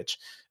by a witch,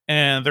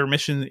 and their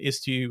mission is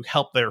to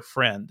help their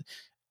friend.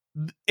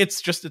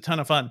 It's just a ton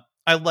of fun.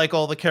 I like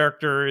all the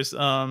characters.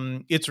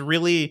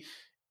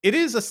 It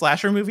is a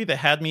slasher movie that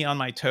had me on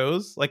my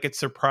toes. Like, it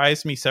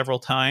surprised me several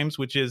times,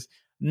 which is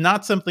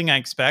not something I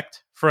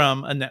expect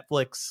from a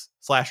Netflix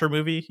slasher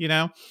movie, you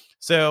know?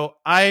 So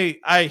I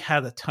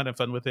had a ton of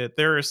fun with it.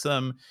 There are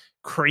some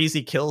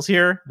crazy kills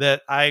here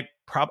that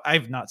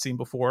I've not seen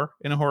before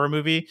in a horror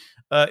movie.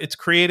 It's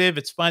creative,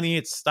 it's funny,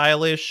 it's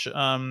stylish.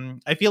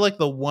 I feel like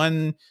the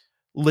one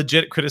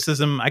legit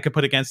criticism I could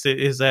put against it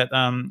is that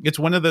it's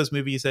one of those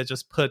movies that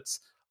just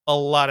puts a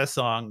lot of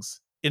songs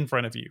in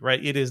front of you,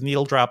 right? It is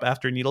needle drop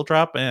after needle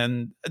drop,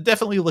 and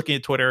definitely looking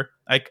at Twitter,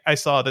 I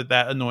saw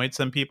that annoyed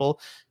some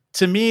people.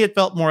 To me, it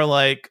felt more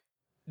like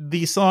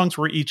these songs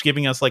were each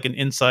giving us like an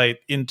insight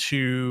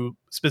into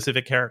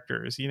specific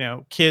characters, you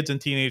know, kids and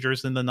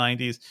teenagers in the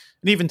 90s,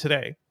 and even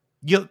today.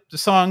 The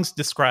songs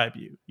describe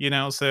you, you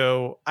know,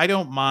 so I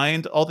don't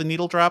mind all the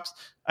needle drops.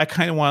 I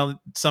kind of want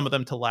some of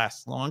them to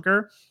last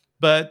longer,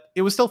 but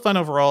it was still fun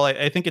overall.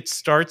 I think it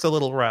starts a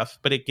little rough,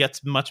 but it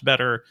gets much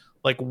better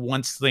like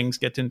once things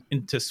get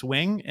into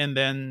swing. And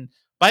then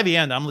by the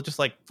end, I'm just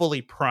like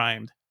fully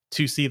primed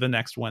to see the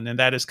next one. And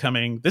that is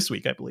coming this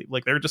week, I believe.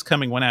 Like, they're just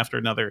coming one after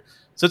another.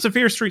 So it's a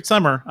Fear Street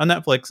summer on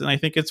Netflix, and I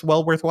think it's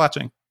well worth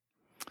watching.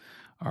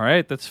 All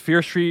right. That's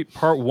Fear Street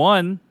Part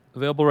 1,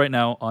 available right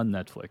now on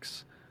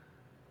Netflix.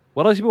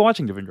 What else have you been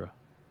watching, Devindra?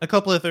 A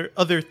couple of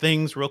other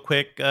things real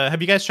quick.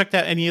 Have you guys checked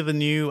out any of the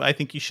new I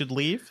Think You Should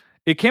Leave?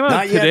 It came out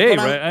Not today, yet,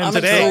 right? I'm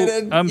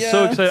excited. I'm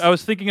so excited. I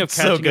was thinking of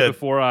catching it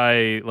before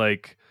I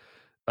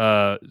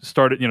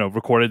started,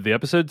 recorded the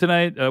episode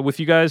tonight with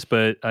you guys,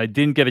 but I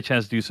didn't get a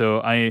chance to do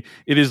so.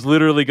 It is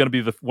literally going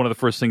to be one of the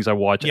first things I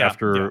watch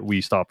after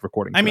we stop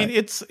recording tonight. I mean,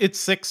 it's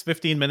 6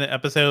 15-minute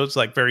episodes,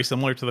 like very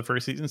similar to the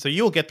first season, so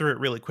you'll get through it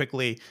really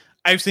quickly.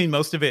 I've seen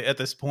most of it at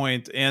this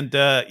point, and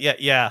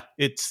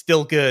it's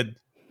still good.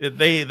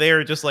 They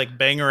are just like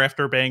banger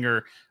after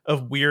banger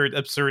of weird,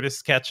 absurdist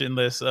sketch in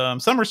this.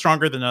 Some are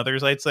stronger than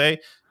others, I'd say.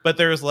 But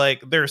there's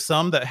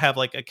some that have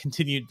like a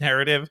continued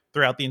narrative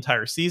throughout the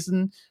entire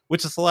season,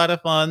 which is a lot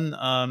of fun.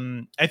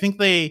 I think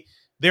they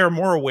are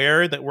more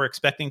aware that we're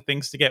expecting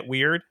things to get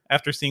weird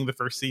after seeing the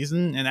first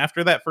season. And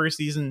after that first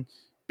season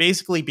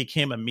basically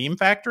became a meme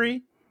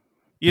factory,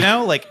 you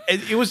know, like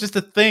it was just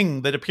a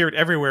thing that appeared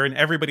everywhere and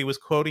everybody was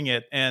quoting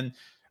it. And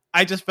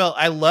I just felt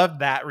I loved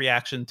that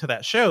reaction to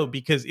that show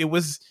because it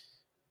was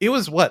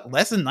what,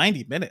 less than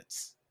 90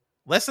 minutes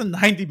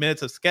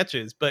of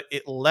sketches, but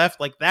it left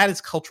like that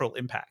is cultural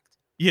impact.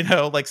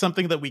 like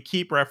something that we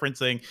keep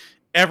referencing.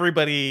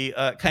 Everybody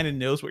kind of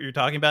knows what you're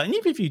talking about. And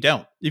even if you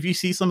don't, if you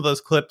see some of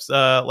those clips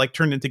like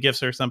turned into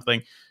GIFs or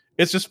something,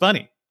 it's just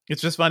funny.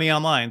 It's just funny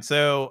online.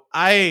 So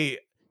I'm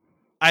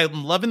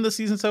loving the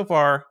season so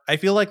far. I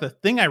feel like the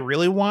thing I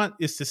really want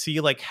is to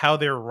see like how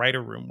their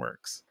writer room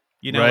works.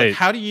 Right. Like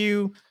how do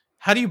you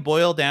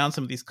boil down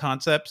some of these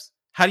concepts?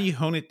 How do you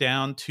hone it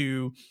down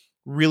to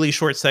really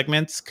short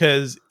segments?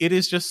 Because it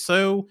is just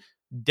so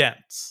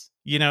dense.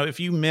 If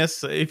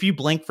you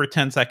blink for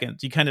 10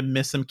 seconds, you kind of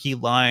miss some key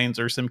lines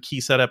or some key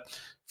setup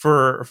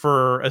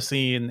for a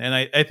scene. And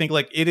I think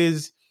like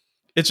it's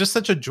just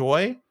such a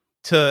joy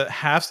to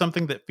have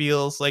something that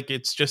feels like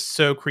it's just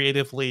so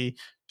creatively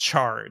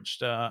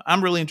charged.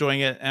 I'm really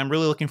enjoying it, and I'm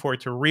really looking forward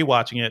to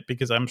rewatching it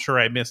because I'm sure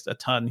I missed a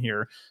ton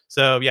here.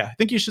 So yeah, I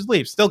think you should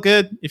leave. Still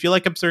good. If you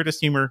like absurdist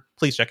humor,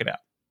 please check it out.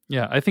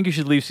 Yeah, I think you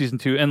should leave season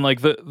 2. And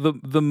like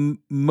the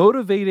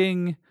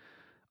motivating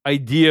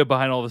idea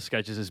behind all the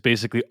sketches is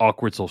basically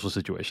awkward social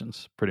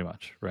situations, pretty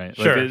much, right?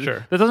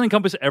 Sure. That doesn't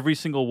encompass every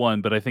single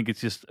one, but I think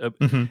it's just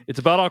it's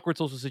about awkward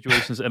social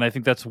situations, and I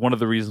think that's one of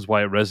the reasons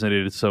why it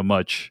resonated so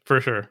much. For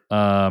sure.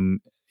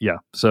 Yeah.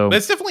 So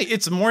but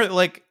it's more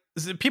like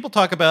people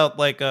talk about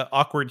like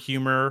awkward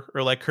humor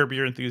or like Curb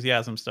Your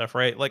Enthusiasm stuff,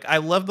 right? Like I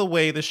love the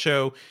way the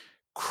show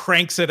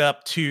cranks it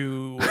up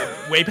to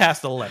way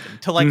past 11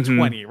 to like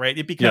 20, right?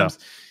 It becomes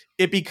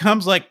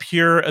like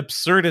pure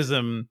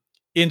absurdism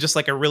in just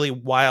like a really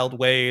wild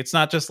way. It's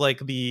not just like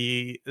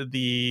the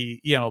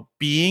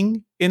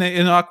being in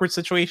an awkward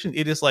situation.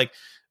 It is like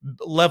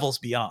levels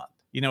beyond,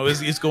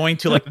 is going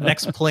to like the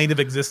next plane of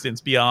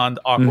existence beyond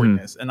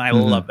awkwardness. And I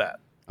love that.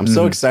 I'm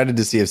so excited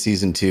to see if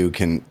season 2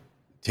 can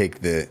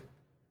take the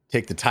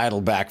title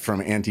back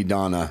from Auntie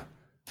Donna.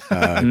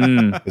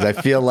 Because I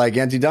feel like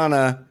Auntie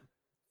Donna,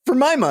 for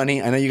my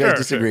money, I know you guys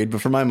disagreed,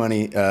 but for my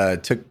money,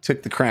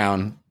 took the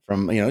crown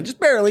from, just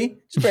barely,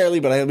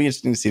 but it'll be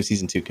interesting to see if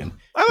season 2 can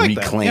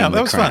reclaim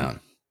the crown. Fun.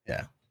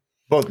 Yeah.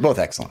 Both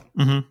excellent.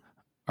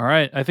 All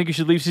right. I think you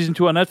should leave season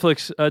 2 on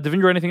Netflix.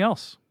 Devindra, anything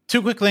else?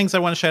 2 quick things I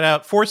want to shout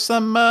out for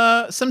some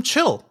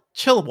chill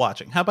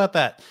watching. How about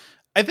that?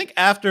 I think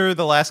after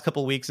the last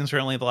couple of weeks and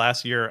certainly the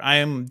last year, I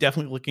am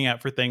definitely looking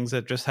out for things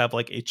that just have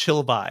like a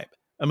chill vibe,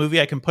 a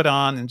movie I can put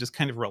on and just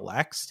kind of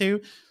relax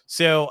to.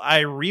 So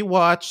I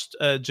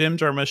rewatched Jim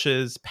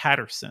Jarmusch's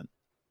Patterson.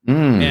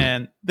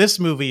 And this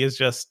movie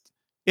is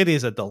it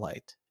is a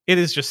delight. It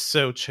is just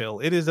so chill.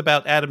 It is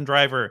about Adam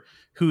Driver,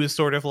 who is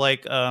sort of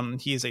like,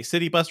 he's a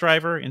city bus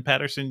driver in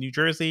Patterson, New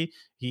Jersey.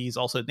 He's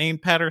also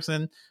named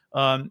Patterson.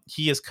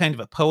 He is kind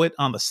of a poet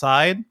on the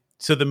side.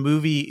 So the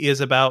movie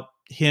is about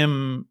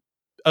him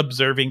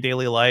observing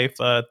daily life,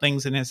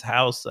 things in his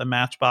house, a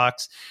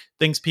matchbox,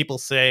 things people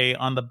say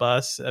on the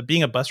bus.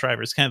 Being a bus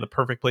driver is kind of the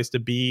perfect place to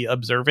be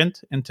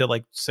observant and to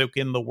like soak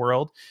in the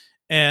world.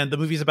 And the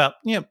movie's about,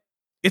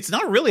 it's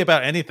not really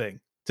about anything,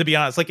 to be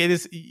honest. Like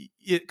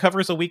it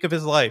covers a week of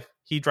his life.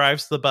 He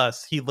drives the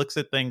bus, he looks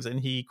at things, and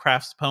he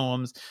crafts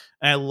poems.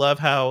 And I love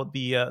how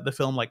the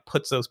film like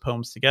puts those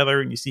poems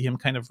together, and you see him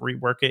kind of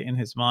rework it in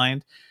his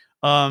mind.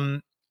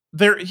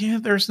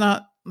 There's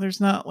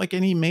not like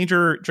any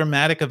major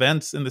dramatic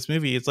events in this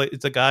movie. It's like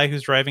it's a guy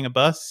who's driving a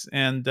bus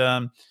and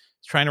is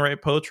trying to write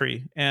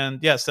poetry,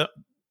 and so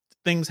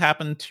things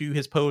happen to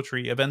his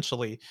poetry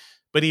eventually.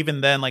 But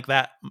even then, like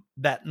that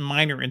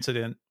minor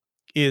incident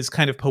is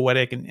kind of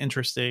poetic and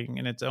interesting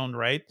in its own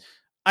right.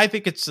 I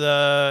think it's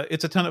a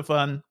ton of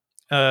fun.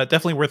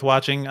 Definitely worth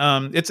watching.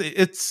 It's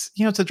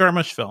a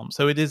Jarmusch film,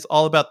 so it is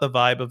all about the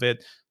vibe of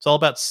it. It's all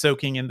about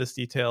soaking in this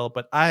detail.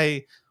 But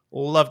I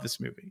love this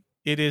movie.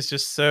 It is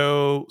just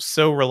so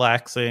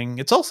relaxing.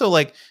 It's also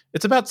like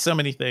it's about so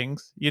many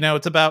things.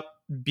 It's about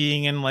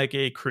being in like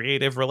a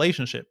creative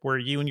relationship where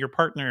you and your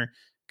partner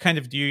kind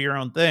of do your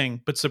own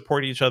thing but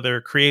support each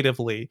other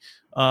creatively.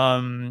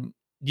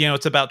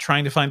 It's about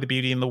trying to find the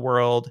beauty in the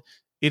world.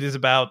 It is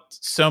about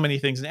so many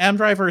things. And Adam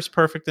Driver is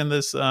perfect in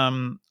this.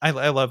 I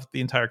love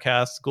the entire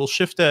cast.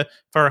 Golshifteh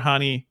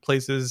Farahani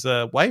plays his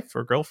wife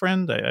or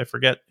girlfriend. I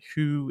forget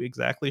who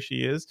exactly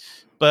she is.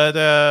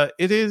 But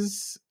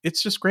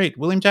it's just great.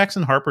 William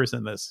Jackson Harper's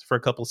in this for a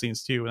couple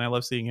scenes too. And I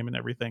love seeing him in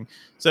everything.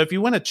 So if you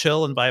want to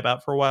chill and vibe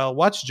out for a while,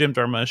 watch Jim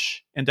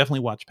Jarmusch and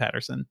definitely watch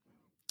Patterson.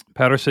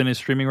 Patterson is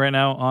streaming right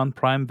now on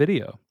Prime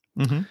Video.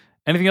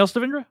 Anything else,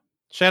 Devindra?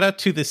 Shout out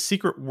to The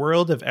Secret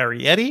World of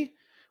Arrietty,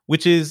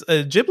 which is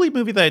a Ghibli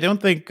movie that I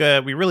don't think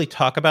we really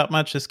talk about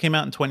much. This came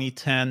out in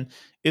 2010.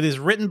 It is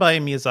written by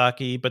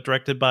Miyazaki, but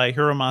directed by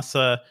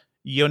Hiromasa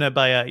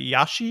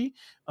Yonebayashi.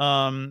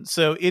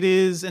 So it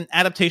is an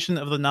adaptation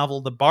of the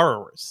novel The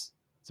Borrowers.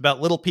 It's about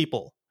little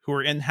people who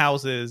are in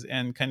houses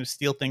and kind of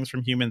steal things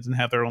from humans and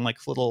have their own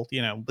like little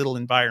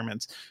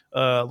environments,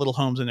 little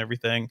homes and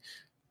everything.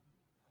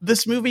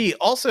 This movie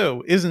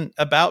also isn't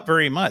about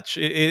very much.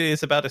 It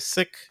is about a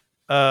sick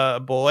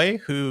boy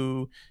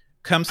who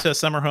comes to a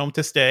summer home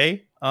to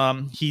stay.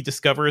 He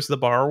discovers the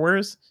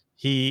borrowers.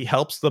 He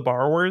helps the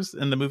borrowers,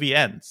 and the movie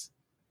ends.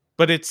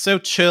 But it's so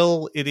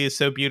chill. It is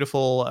so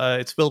beautiful.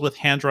 It's filled with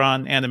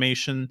hand-drawn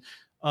animation.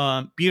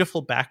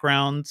 Beautiful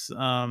backgrounds.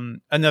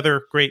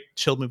 Another great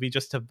chill movie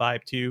just to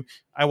vibe to.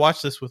 I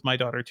watched this with my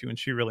daughter too, and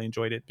she really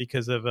enjoyed it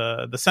because of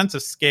the sense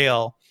of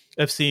scale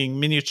of seeing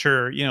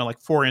miniature, like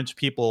 4-inch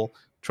people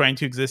trying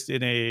to exist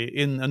in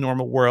a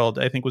normal world.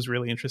 I think was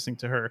really interesting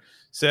to her.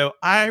 So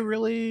I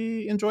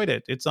really enjoyed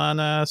it. It's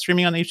on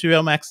streaming on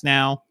HBO Max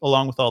now,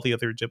 along with all the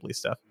other Ghibli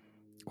stuff.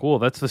 Cool.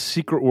 That's The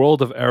Secret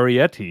World of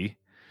Arrietty,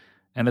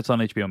 and it's on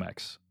HBO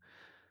Max.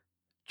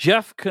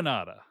 Jeff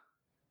Kanata,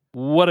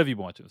 what have you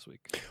been watching this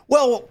week?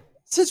 Well,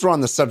 since we're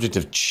on the subject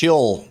of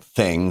chill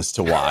things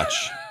to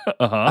watch,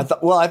 I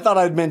thought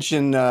I'd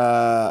mention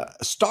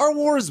Star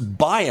Wars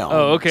Biomes.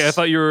 Oh, okay. I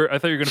thought you were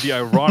going to be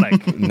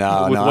ironic.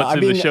 No, with what's in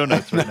the show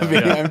notes right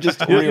now. I'm just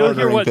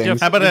reordering things.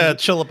 How about a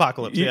chill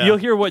apocalypse? You'll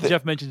hear what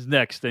Jeff mentions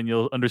next, and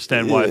you'll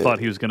understand why I thought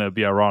he was going to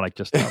be ironic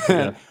just now.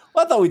 Yeah.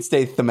 Well, I thought we'd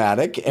stay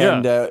thematic.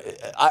 And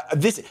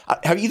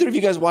have either of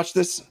you guys watched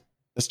this?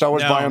 The Star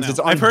Wars Biomes? No. It's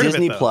on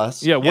Disney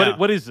Plus. Yeah.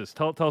 What is this?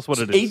 Tell us what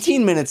it is.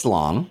 18 minutes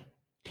long.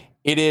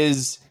 It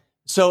is.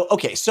 So,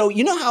 okay. So,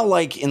 you know how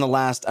like in the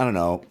last, I don't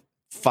know,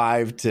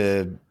 5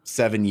 to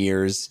 7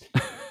 years,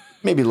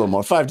 maybe a little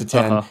more, 5 to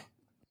 10,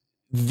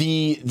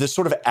 the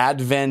sort of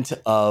advent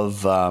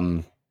of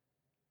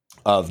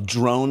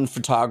drone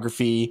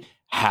photography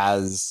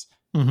has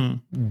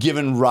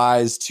given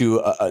rise to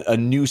a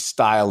new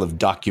style of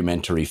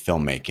documentary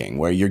filmmaking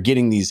where you're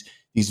getting these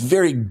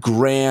very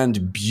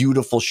grand,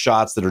 beautiful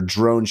shots that are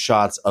drone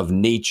shots of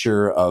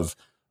nature, of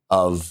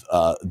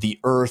the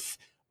earth,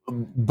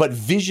 but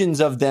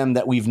visions of them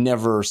that we've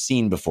never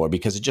seen before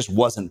because it just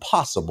wasn't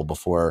possible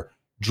before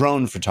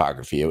drone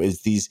photography. It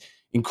was these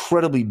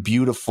incredibly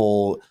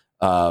beautiful,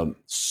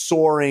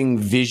 soaring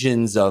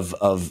visions of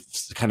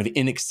kind of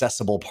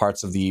inaccessible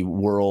parts of the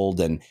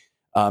world. And,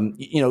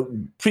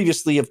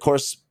 previously, of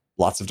course,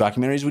 lots of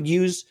documentaries would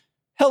use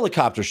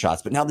helicopter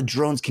shots, but now the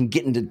drones can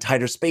get into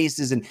tighter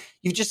spaces. And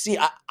you just see,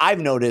 I've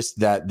noticed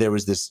that there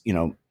was this,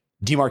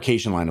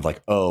 demarcation line of like,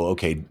 oh,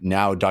 okay,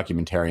 now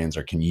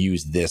documentarians can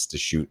use this to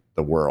shoot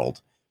the world.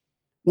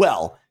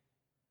 Well,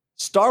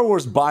 Star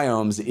Wars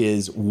Biomes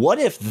is what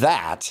if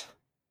that,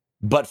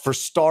 but for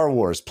Star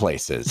Wars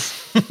places.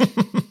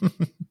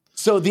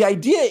 So the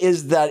idea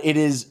is that it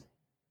is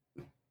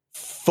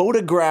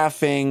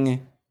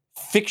photographing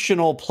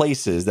fictional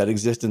places that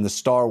exist in the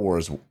Star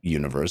Wars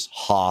universe,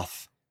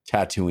 Hoth,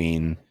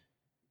 Tatooine,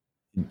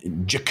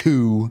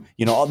 Jakku,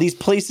 all these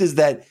places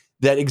that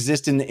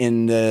exist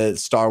in the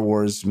Star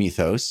Wars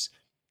mythos,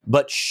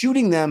 but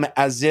shooting them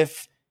as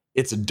if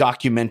it's a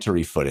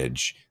documentary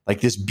footage,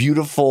 like this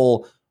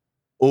beautiful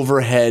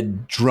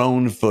overhead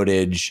drone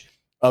footage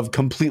of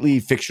completely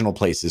fictional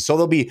places. So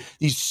there'll be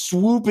these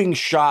swooping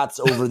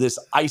shots over this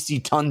icy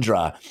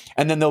tundra,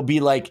 and then there'll be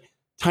like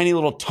tiny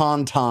little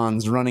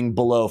tauntauns running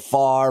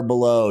far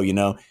below,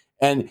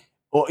 and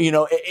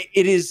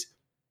it is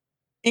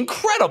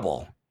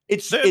incredible.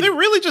 They're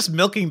really just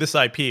milking this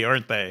IP,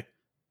 aren't they?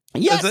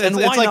 Yes, it's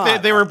why like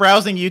not? They were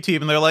browsing YouTube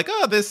and they're like,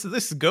 oh, this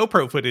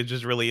GoPro footage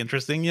is really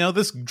interesting.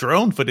 This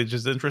drone footage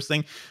is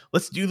interesting.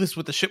 Let's do this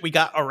with the shit we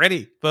got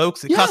already,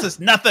 folks. It costs us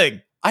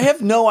nothing. I have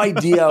no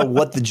idea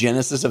what the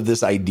genesis of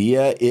this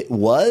idea it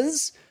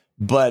was,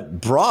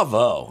 but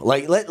bravo.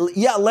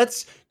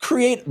 Let's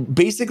create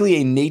basically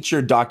a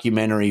nature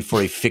documentary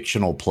for a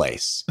fictional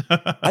place.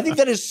 I think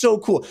that is so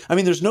cool. I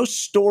mean, there's no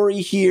story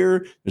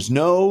here. There's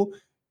no,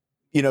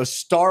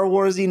 Star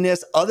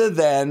Warsiness other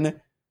than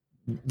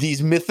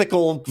these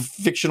mythical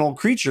fictional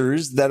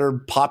creatures that are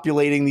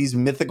populating these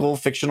mythical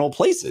fictional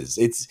places.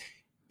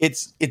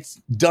 It's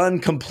done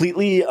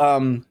completely,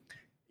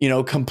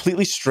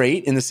 completely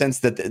straight in the sense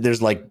that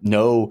there's like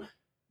no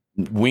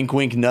wink,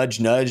 wink, nudge,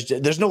 nudge.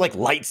 There's no like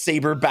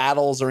lightsaber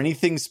battles or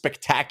anything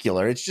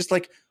spectacular. It's just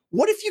like,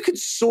 what if you could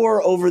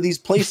soar over these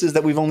places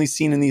that we've only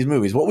seen in these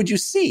movies? What would you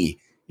see?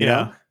 You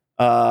know?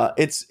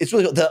 It's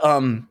really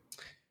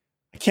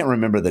I can't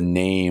remember the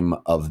name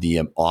of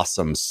the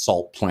awesome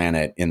salt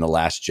planet in The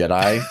Last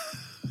Jedi,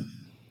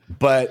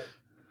 but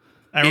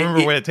I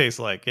remember what it tastes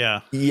like.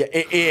 Yeah.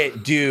 Yeah.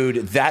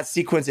 Dude, that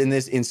sequence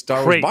in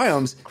Star Wars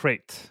Biomes.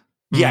 Crate.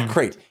 Yeah.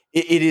 Crate.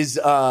 It is,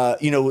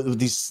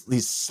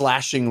 these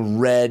slashing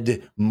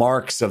red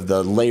marks of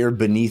the layer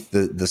beneath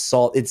the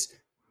salt.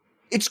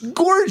 It's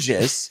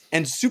gorgeous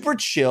and super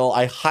chill.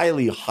 I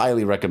highly,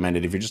 highly recommend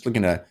it if you're just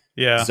looking to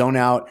zone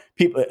out.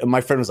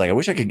 My friend was like, I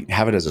wish I could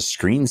have it as a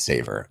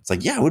screensaver. It's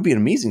like, yeah, it would be an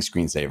amazing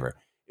screensaver.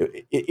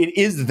 It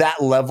is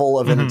that level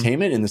of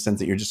entertainment in the sense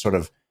that you're just sort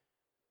of,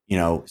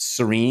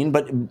 serene,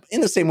 but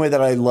in the same way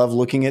that I love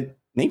looking at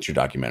nature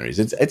documentaries.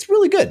 It's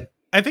really good.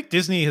 I think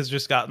Disney has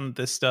just gotten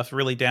this stuff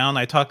really down.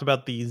 I talked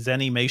about the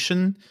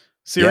Zenimation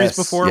series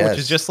before, which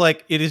is just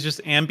like, it is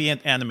just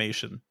ambient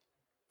animation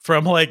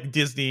from like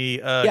Disney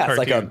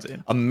cartoons. It's like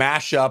a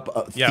mashup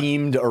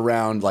themed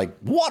around like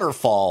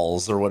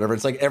waterfalls or whatever.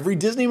 It's like every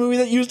Disney movie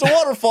that used a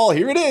waterfall,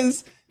 here it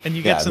is. And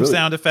you get some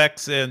sound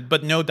effects,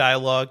 but no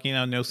dialogue,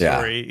 no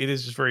story. Yeah. It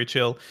is just very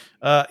chill.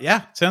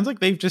 Sounds like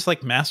they've just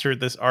like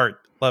mastered this art.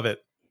 Love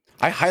it.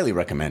 I highly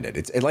recommend it.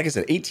 It's like I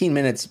said, 18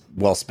 minutes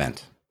well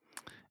spent.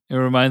 It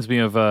reminds me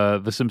of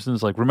The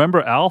Simpsons. Like,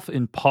 remember Alf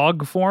in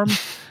Pog form?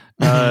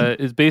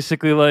 Is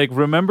basically like,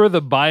 remember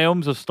the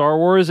biomes of Star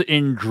Wars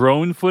in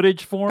drone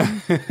footage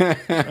form?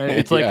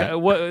 It's like,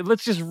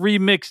 let's just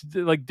remix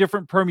like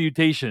different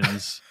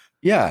permutations.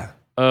 Yeah.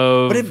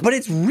 But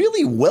it's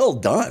really well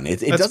done.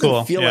 It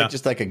doesn't feel like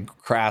just like a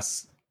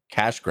crass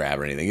cash grab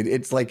or anything.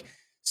 It's like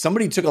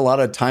somebody took a lot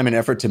of time and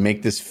effort to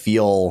make this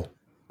feel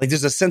like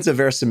there's a sense of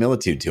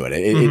verisimilitude to it.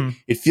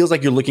 It feels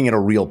like you're looking at a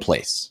real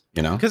place,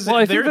 you know? Because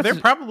they're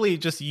probably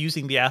just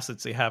using the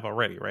assets they have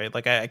already, right?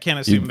 Like I can't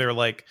assume they're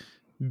like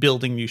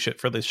building new shit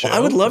for this show. Well,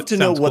 I would love to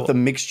know what the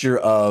mixture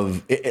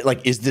of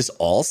like, is this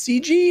all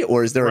CG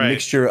or is there a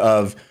mixture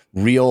of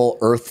real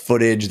Earth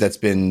footage that's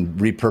been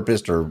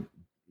repurposed or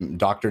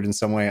doctored in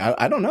some way?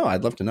 I don't know.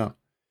 I'd love to know.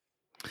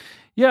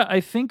 Yeah,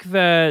 I think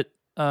that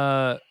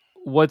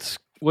what's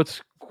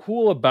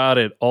cool about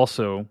it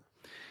also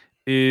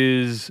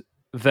is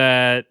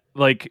that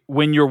like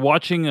when you're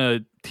watching a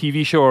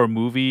TV show or a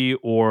movie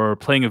or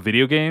playing a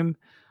video game,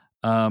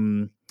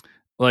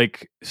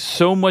 like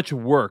so much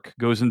work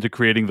goes into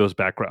creating those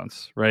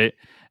backgrounds, right?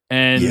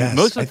 And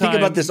most of the time, I think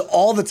about this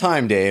all the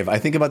time, Dave. I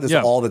think about this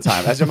all the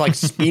time. As I'm like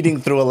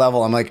speeding through a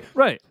level, I'm like,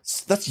 right,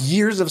 that's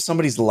years of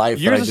somebody's life.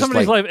 Years of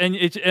somebody's life, and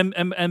it's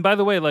and by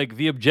the way, like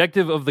the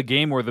objective of the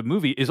game or the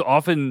movie is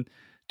often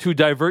to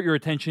divert your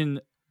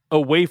attention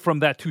away from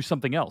that to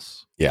something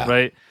else. Yeah,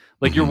 right.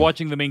 Like you're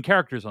watching the main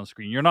characters on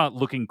screen. You're not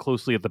looking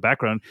closely at the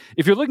background.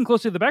 If you're looking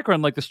closely at the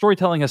background, like the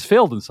storytelling has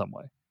failed in some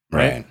way,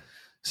 right?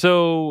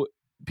 So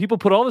people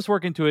put all this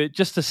work into it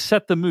just to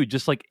set the mood,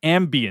 just like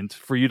ambient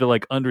for you to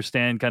like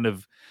understand kind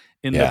of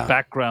in the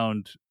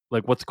background,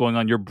 like what's going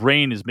on. Your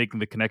brain is making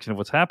the connection of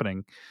what's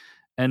happening.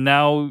 And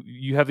now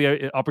you have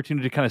the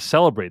opportunity to kind of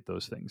celebrate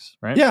those things,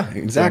 right? Yeah,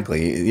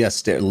 exactly. So,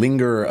 yes,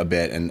 linger a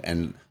bit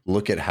and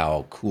look at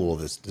how cool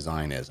this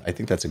design is. I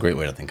think that's a great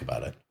way to think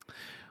about it.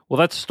 Well,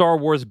 that's Star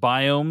Wars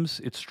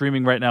Biomes. It's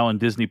streaming right now on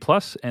Disney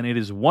Plus, and it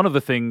is one of the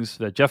things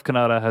that Jeff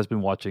Cannata has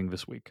been watching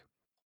this week.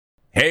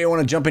 Hey, I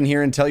want to jump in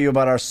here and tell you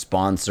about our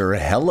sponsor,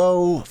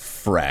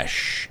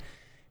 HelloFresh.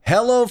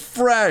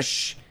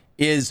 HelloFresh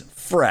is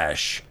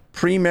fresh,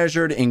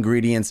 pre-measured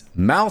ingredients,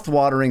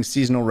 mouth-watering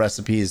seasonal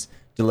recipes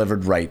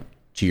delivered right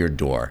to your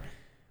door.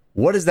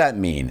 What does that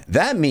mean?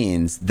 That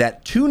means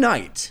that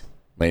tonight,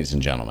 ladies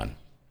and gentlemen,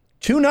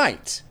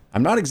 tonight,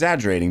 I'm not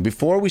exaggerating,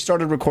 before we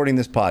started recording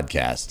this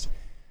podcast,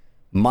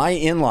 my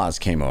in-laws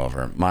came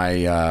over,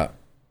 my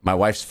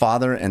wife's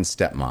father and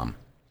stepmom.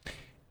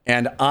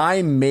 And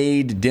I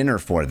made dinner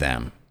for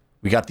them.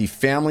 We got the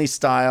family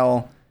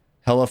style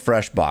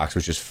HelloFresh box,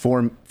 which is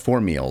four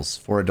meals,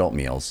 4 adult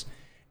meals.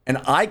 And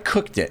I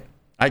cooked it.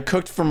 I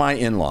cooked for my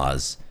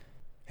in-laws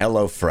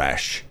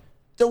HelloFresh.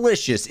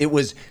 Delicious. It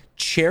was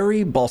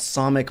cherry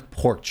balsamic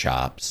pork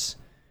chops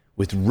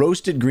with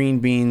roasted green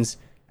beans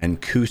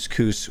and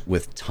couscous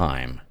with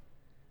thyme.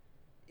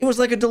 It was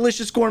like a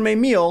delicious gourmet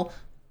meal.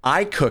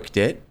 I cooked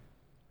it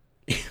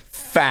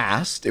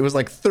fast. It was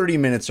like 30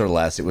 minutes or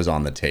less. It was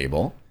on the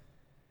table.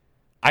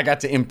 I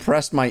got to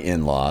impress my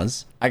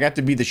in-laws. I got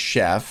to be the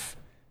chef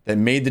that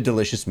made the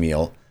delicious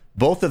meal.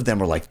 Both of them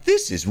were like,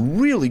 "This is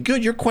really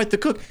good. You're quite the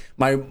cook."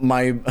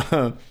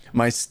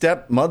 My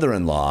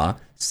stepmother-in-law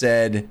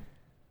said,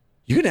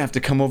 "You're going to have to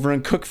come over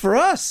and cook for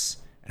us."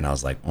 And I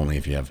was like, "Only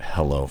if you have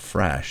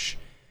HelloFresh."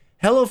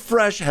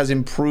 HelloFresh has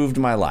improved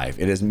my life.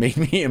 It has made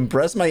me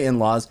impress my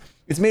in-laws.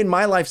 It's made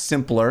my life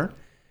simpler.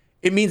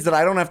 It means that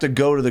I don't have to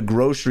go to the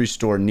grocery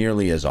store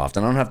nearly as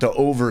often. I don't have to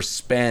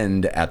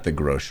overspend at the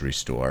grocery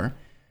store.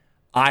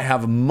 I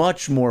have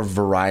much more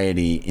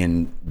variety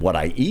in what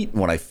I eat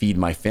and what I feed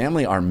my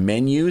family. Our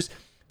menus,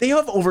 they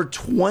have over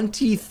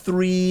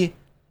 23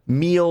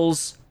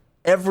 meals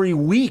every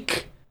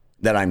week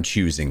that I'm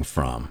choosing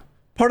from.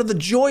 Part of the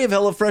joy of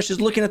HelloFresh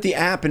is looking at the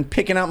app and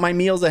picking out my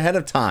meals ahead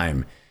of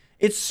time.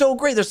 It's so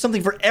great. There's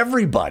something for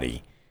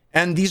everybody.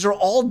 And these are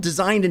all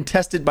designed and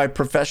tested by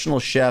professional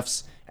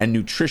chefs and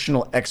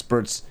nutritional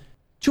experts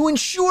to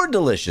ensure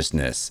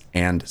deliciousness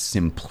and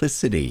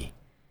simplicity.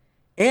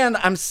 And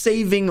I'm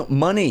saving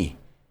money.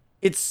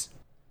 It's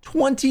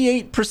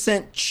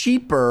 28%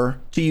 cheaper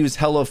to use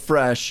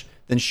HelloFresh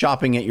than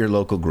shopping at your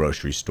local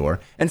grocery store,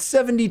 and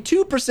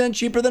 72%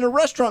 cheaper than a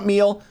restaurant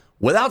meal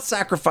without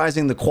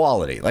sacrificing the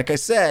quality. Like I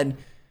said,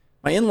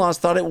 my in-laws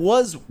thought it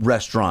was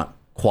restaurant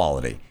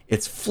quality.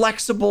 It's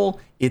flexible,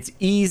 it's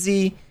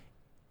easy.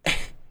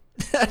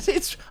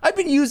 I've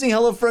been using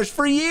HelloFresh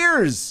for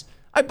years.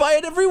 I buy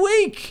it every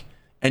week.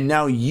 And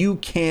now you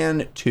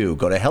can too.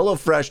 Go to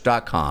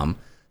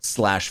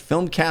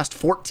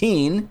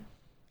HelloFresh.com/filmcast14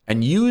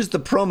 and use the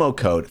promo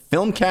code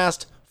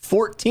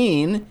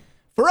filmcast14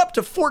 for up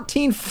to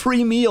 14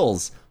 free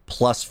meals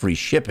plus free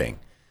shipping.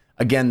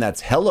 Again,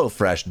 that's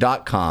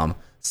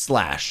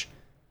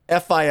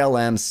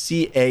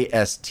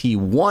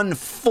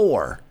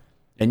HelloFresh.com/FILMCAST14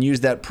 and use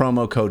that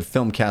promo code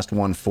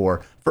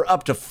filmcast14 for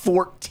up to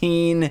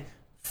 14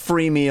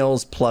 free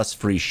meals plus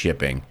free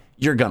shipping.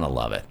 You're going to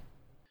love it.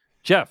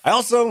 Jeff. I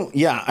also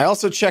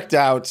checked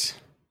out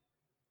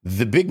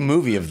the big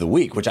movie of the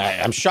week, which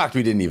I'm shocked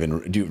we didn't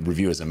even do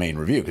review as a main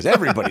review because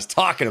everybody's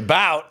talking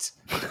about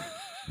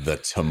The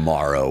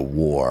Tomorrow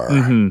War.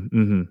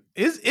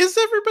 Is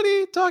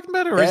everybody talking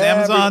about it, or is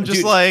Amazon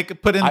just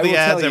like putting the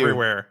ads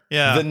everywhere?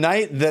 Yeah. The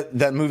night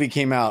that movie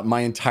came out, my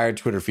entire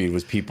Twitter feed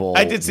was people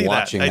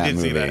watching that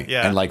movie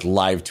and like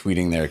live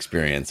tweeting their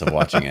experience of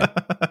watching it.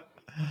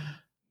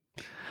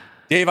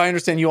 Dave, I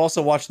understand you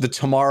also watched The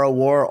Tomorrow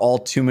War, all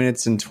 2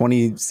 hours and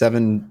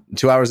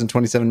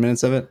 27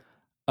 minutes of it.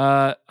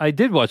 I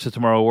did watch The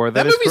Tomorrow War.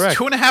 That movie's correct.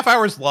 2.5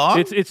 hours long.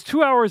 It's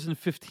 2 hours and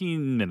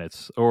 15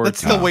 minutes, or that's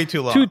still way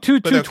too long.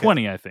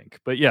 2:20, I think.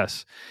 But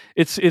yes,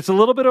 it's a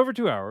little bit over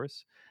 2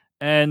 hours.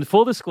 And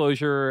full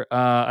disclosure,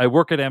 I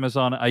work at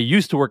Amazon. I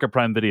used to work at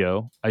Prime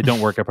Video. I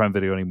don't work at Prime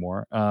Video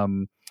anymore.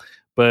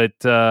 But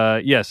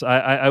yes,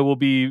 I will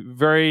be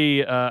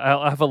very.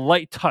 I'll have a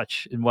light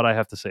touch in what I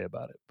have to say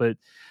about it. But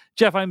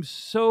Jeff, I'm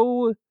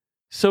so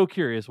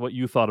curious what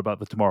you thought about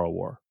The Tomorrow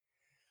War.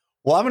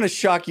 Well, I'm going to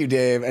shock you,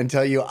 Dave, and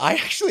tell you I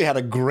actually had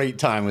a great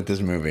time with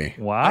this movie.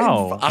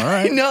 Wow.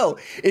 I know.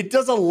 It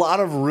does a lot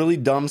of really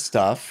dumb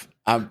stuff.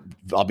 I'll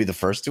be the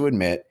first to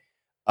admit.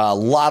 A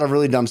lot of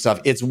really dumb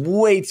stuff. It's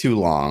way too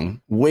long.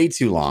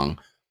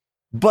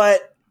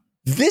 But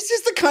this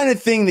is the kind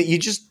of thing that you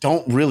just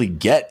don't really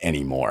get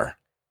anymore.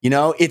 You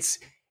know, it's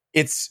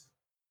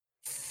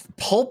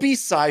pulpy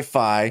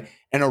sci-fi,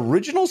 an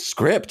original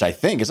script, I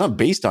think. It's not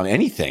based on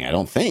anything, I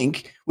don't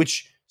think,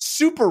 which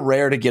super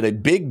rare to get a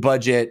big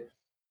budget,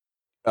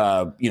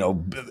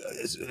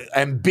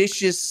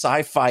 ambitious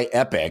sci-fi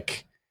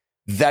epic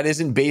that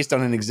isn't based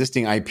on an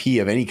existing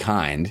IP of any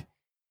kind.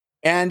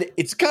 And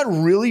it's got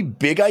really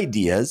big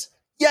ideas.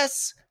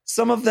 Yes,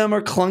 some of them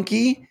are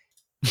clunky.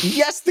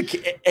 Yes,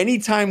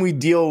 anytime we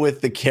deal with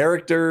the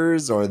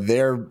characters or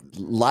their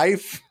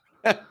life,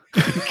 it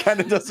kind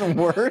of doesn't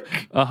work.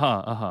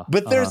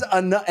 But there's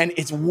enough, and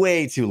it's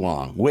way too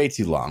long.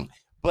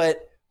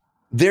 But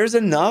there's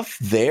enough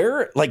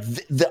there. Like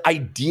the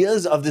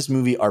ideas of this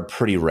movie are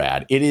pretty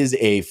rad. It is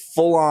a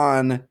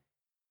full-on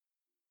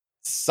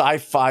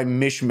sci-fi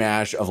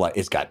mishmash of like,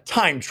 it's got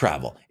time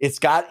travel, it's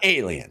got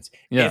aliens,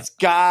 it's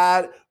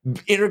got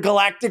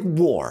intergalactic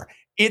war,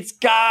 it's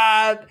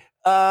got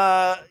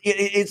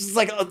it's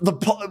like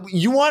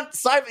you want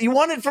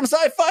it from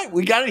sci-fi,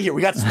 we got it here.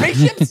 We got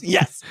spaceships,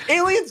 yes.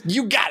 Aliens,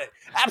 you got it,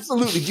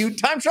 absolutely. Dude,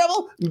 time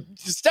travel,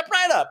 step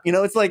right up. You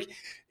know, it's like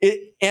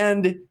it.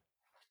 And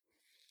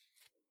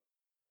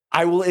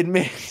I will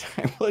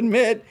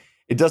admit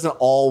it doesn't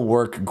all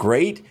work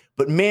great,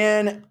 but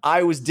man,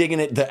 I was digging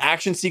it. The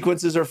action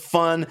sequences are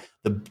fun.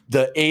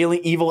 The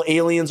evil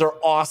aliens are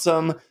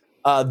awesome.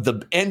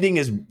 The ending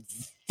is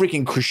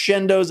freaking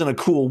crescendos in a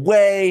cool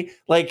way.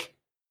 Like,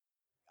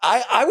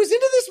 I was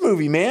into this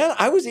movie, man.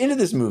 I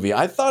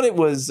thought it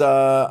was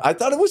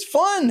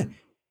fun.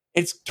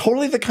 It's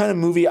totally the kind of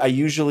movie I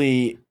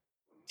usually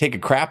take a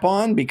crap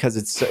on because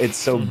it's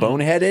so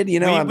boneheaded.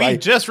 You know, we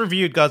just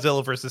reviewed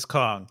Godzilla versus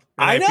Kong.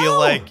 And I feel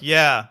like,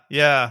 yeah,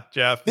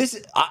 Jeff.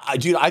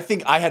 Dude, I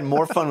think I had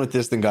more fun with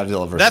this than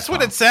Godzilla versus That's Kong.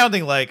 what it's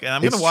sounding like, and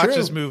I'm going to watch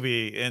this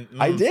movie. And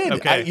I did.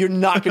 Okay. You're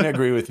not going to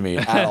agree with me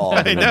at all.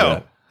 I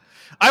know.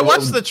 I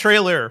watched the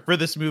trailer for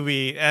this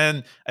movie,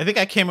 and I think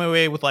I came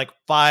away with like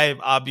 5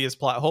 obvious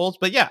plot holes.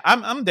 But yeah,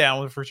 I'm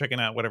down for checking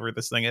out whatever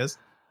this thing is.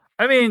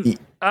 I mean,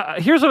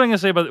 here's what I'm going to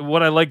say about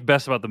what I like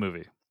best about the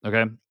movie.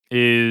 Okay,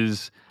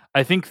 is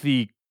I think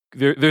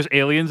there's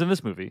aliens in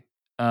this movie.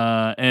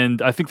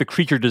 And I think the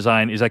creature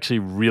design is actually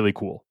really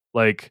cool.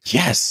 Like,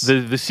 yes,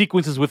 the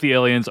sequences with the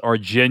aliens are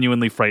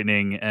genuinely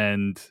frightening,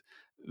 and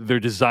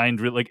they're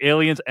designed like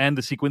aliens, and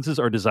the sequences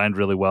are designed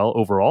really well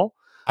overall.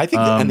 I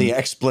think, and the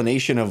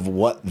explanation of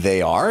what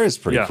they are is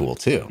pretty cool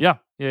too. Yeah.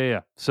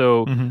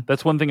 So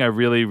that's one thing I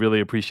really,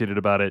 really appreciated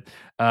about it.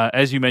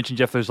 As you mentioned,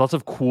 Jeff, there's lots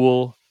of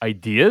cool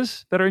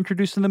ideas that are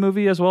introduced in the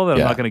movie as well that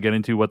I'm not going to get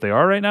into what they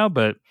are right now,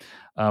 but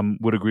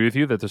would agree with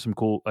you that there's some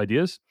cool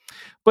ideas.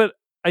 But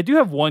I do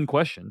have one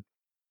question,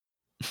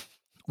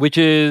 which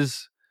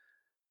is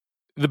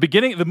the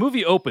beginning. The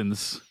movie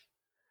opens,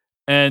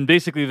 and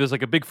basically there's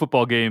like a big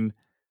football game.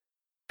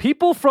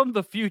 People from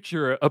the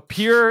future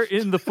appear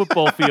in the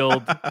football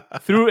field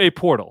through a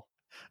portal,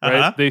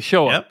 right? They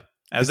show up.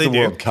 As it's they do.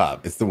 World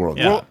Cup. It's the World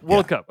Cup.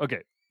 World Cup.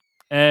 Okay.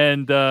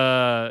 And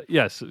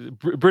yes,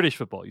 British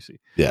football, you see.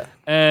 Yeah.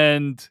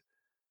 And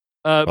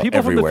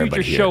people from the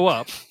future show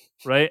up,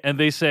 right? And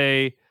they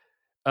say,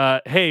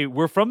 hey,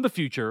 we're from the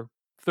future,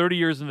 30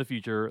 years in the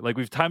future. Like,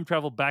 we've time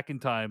traveled back in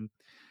time.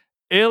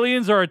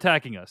 Aliens are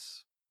attacking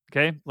us.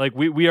 Okay? Like,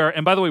 we are,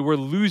 and by the way, we're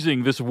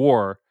losing this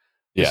war.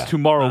 This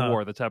Tomorrow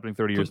War that's happening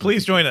 30 years.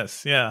 Please join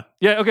us. Yeah.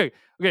 Yeah. Okay.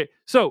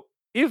 So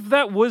if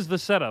that was the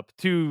setup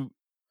to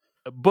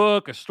a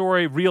book, a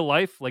story, real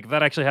life, like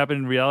that actually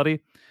happened in reality,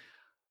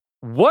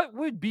 what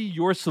would be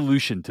your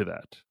solution to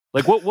that?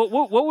 Like,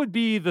 what would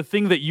be the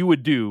thing that you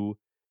would do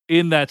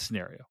in that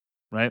scenario?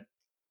 Right,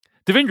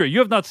 Devindra, you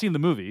have not seen the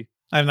movie.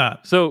 I've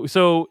not.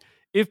 So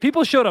if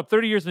people showed up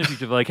 30 years in the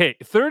future, they're like, hey,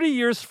 30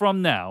 years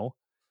from now,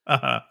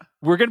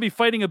 we're going to be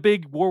fighting a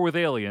big war with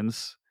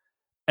aliens.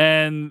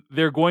 and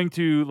they're going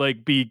to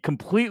like be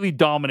completely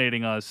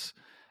dominating us,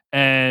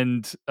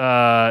 and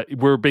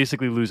we're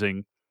basically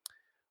losing.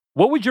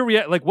 What would your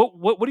react? Like,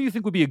 what do you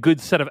think would be a good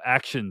set of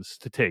actions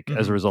to take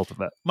as a result of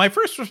that? My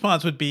first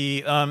response would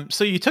be,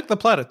 so you took the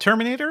plot of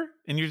Terminator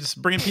and you're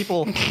just bringing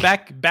people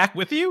back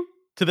with you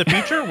to the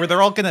future where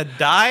they're all going to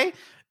die.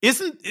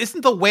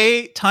 Isn't the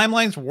way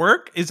timelines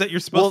work is that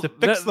you're supposed to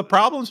fix the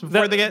problems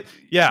before they get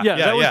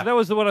that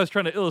was the one I was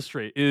trying to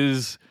illustrate.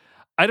 Is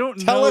I don't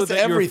tell know us that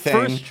everything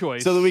your first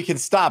choice so that we can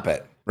stop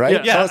it,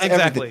 right? Yeah, Tell us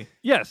exactly. everything.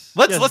 Yes.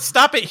 Let's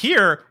stop it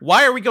here.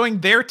 Why are we going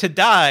there to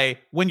die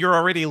when you're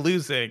already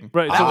losing?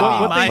 Right. That So would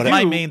what be they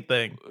my do- main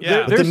thing.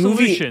 Their Yeah. the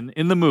movie- solution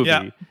in the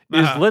movie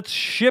is let's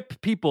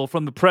ship people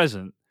from the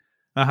present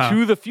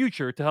to the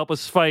future to help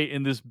us fight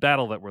in this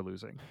battle that we're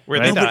losing. Where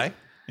right? they die.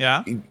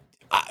 Yeah.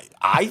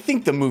 I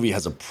think the movie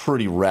has a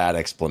pretty rad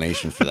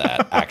explanation for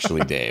that,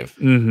 actually, Dave.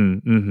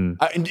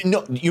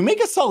 No, you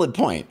make a solid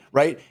point,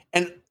 right?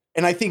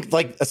 And I think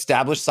like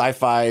established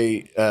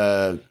sci-fi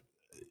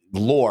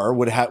lore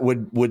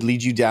would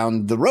lead you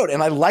down the road.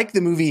 And I like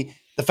the movie,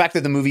 the fact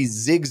that the movie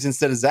zigs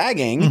instead of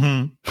zagging.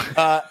 In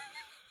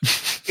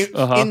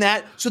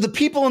that, so the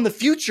people in the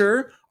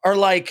future are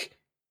like,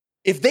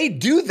 if they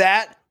do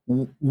that,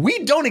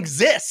 we don't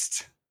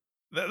exist.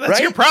 That's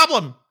right? your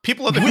problem.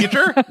 People of the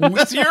future,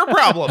 that's your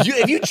problem.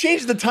 If you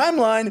change the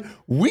timeline,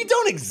 we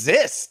don't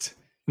exist.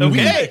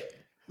 Okay.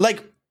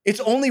 It's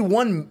only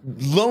one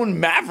lone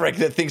maverick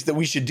that thinks that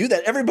we should do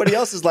that. Everybody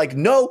else is like,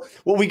 no,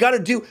 what we got to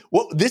do.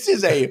 Well, this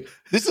is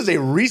a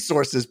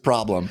resources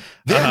problem.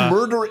 They're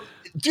murdering.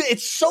 Dude,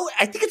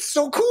 I think it's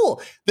so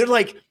cool.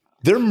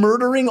 They're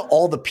murdering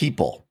all the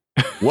people.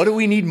 What do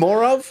we need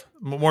more of?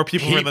 More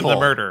people than the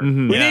murder.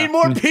 We need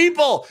more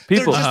people.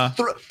 People.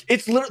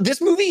 It's this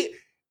movie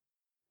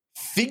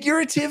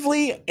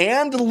figuratively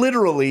and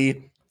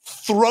literally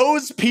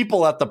throws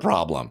people at the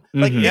problem.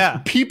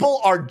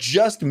 People are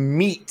just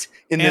meat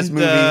in this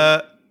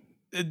movie.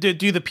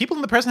 Do the people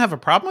in the present have a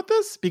problem with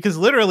this? Because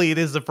literally, it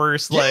is the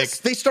first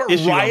they start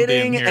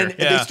rioting and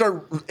they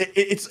start.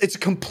 It's a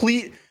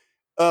complete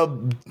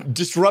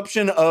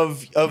disruption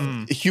of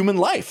human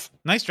life.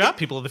 Nice job,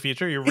 people of the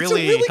future. You're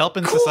really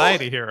helping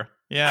society here.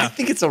 Yeah, I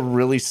think it's a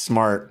really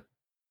smart.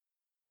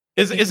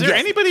 Is there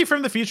anybody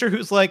from the future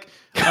who's like,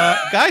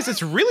 guys,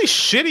 it's really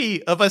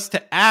shitty of us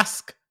to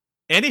ask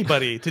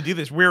anybody to do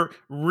this. We're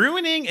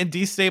ruining and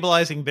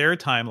destabilizing their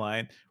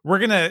timeline. We're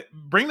going to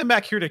bring them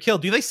back here to kill.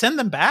 Do they send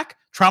them back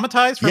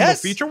traumatized from the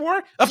future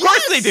war? Of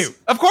course they do.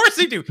 Of course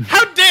they do.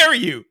 How dare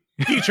you,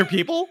 future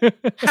people?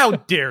 How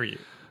dare you?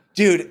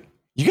 Dude,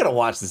 you got to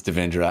watch this,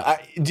 Devendra.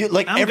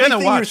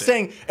 Everything you're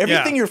saying,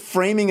 everything you're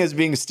framing as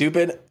being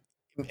stupid,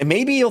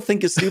 maybe you'll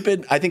think is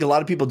stupid. I think a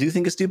lot of people do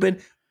think is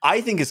stupid. I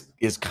think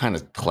is kind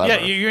of clever.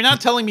 Yeah, you're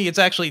not telling me it's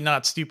actually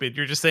not stupid.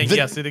 You're just saying,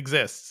 yes, it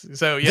exists.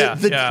 So,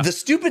 the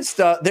stupid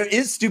stuff, there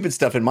is stupid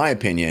stuff in my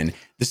opinion.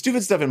 The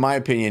stupid stuff in my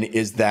opinion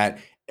is that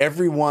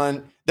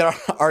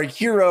our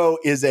hero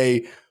is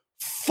a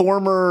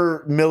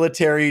former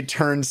military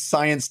turned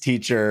science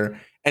teacher,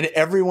 and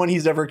everyone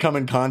he's ever come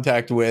in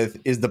contact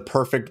with is the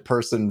perfect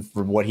person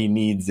for what he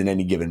needs in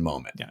any given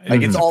moment. Yeah,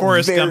 it's all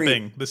Forrest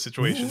Gumping the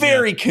situation.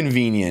 Very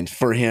convenient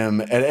for him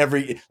at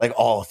every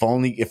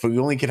if we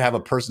only could have a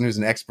person who's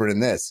an expert in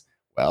this.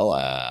 Well,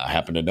 I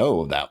happen to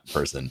know that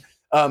person.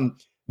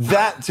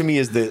 That to me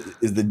is the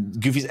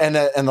goofiest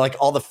and like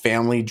all the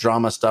family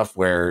drama stuff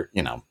where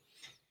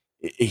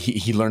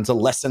he learns a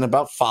lesson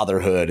about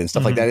fatherhood and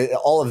stuff like that.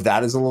 All of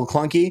that is a little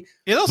clunky.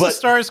 It also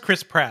stars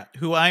Chris Pratt,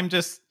 who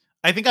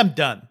I think I'm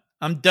done.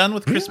 I'm done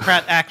with Chris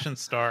Pratt action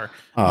star,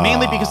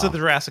 mainly because of the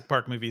Jurassic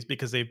Park movies,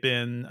 because they've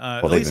been,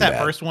 at least that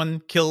first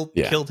one killed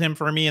him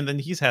for me. And then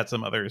he's had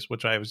some others,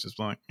 which I was just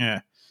like,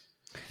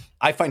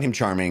 I find him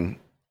charming.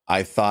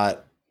 I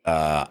thought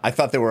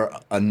there were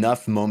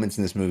enough moments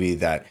in this movie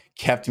that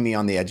kept me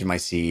on the edge of my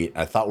seat.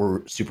 I thought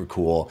were super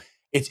cool.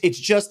 It's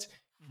just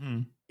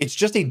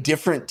a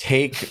different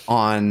take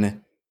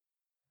on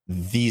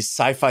these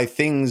sci-fi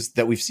things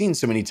that we've seen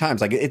so many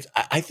times. I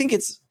think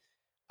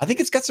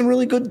it's got some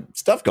really good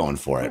stuff going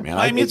for it, man.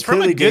 I mean, it's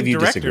from a good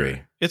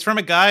director. It's from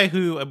a guy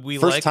who we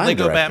like,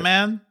 Lego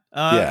Batman.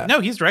 No,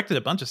 he's directed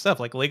a bunch of stuff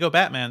like Lego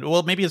Batman.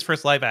 Well, maybe his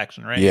first live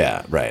action, right?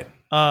 Yeah, right.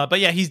 But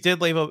yeah, he's did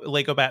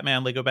Lego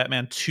Batman, Lego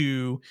Batman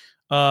 2.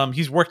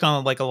 He's worked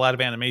on like a lot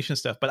of animation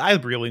stuff, but I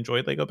really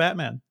enjoyed Lego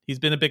Batman. He's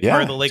been a big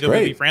part of the Lego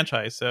movie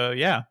franchise. So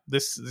yeah,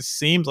 this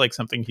seems like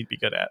something he'd be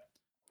good at.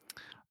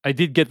 I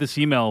did get this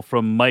email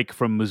from Mike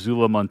from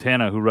Missoula,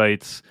 Montana, who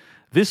writes,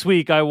 "This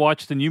week I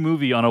watched a new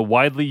movie on a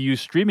widely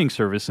used streaming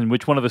service in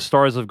which one of the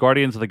stars of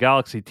Guardians of the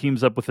Galaxy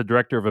teams up with the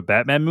director of a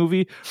Batman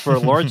movie for a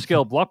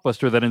large-scale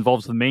blockbuster that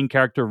involves the main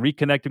character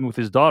reconnecting with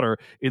his daughter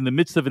in the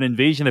midst of an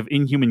invasion of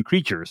inhuman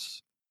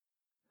creatures."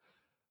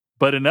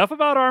 But enough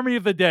about Army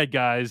of the Dead,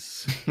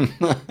 guys.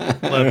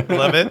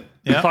 Love it.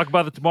 Yeah. Let's talk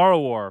about the Tomorrow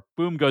War.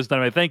 Boom Goes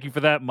Dynamite. Thank you for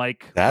that,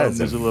 Mike. That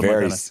is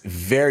a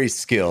very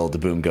skilled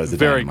Boom Goes the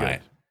Very Dynamite.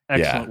 good.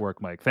 Excellent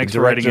work, Mike. Thanks the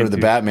for writing director into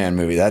of the Batman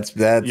movie. That's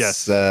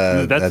yes. That's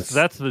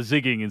the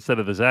zigging instead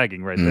of the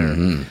zagging right there.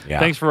 Yeah.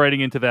 Thanks for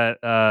writing into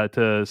that to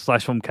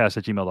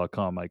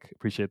 /filmcast@gmail.com, Mike.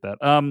 Appreciate that.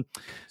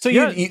 So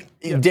you,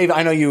 Dave,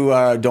 I know you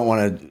don't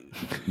want to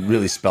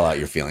really spell out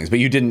your feelings, but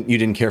you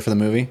didn't care for the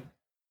movie.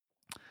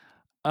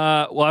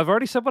 Well, I've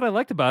already said what I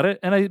liked about it,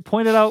 and I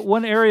pointed out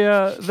one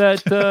area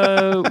that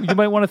you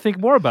might want to think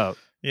more about.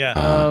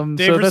 Yeah,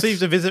 Dave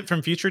received a visit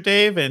from future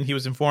Dave, and he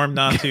was informed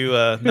not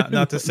to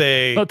not to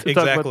say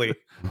exactly.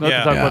 To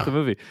talk about the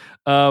movie.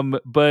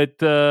 But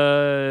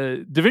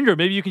Devindra,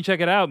 maybe you can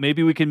check it out.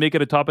 Maybe we can make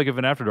it a topic of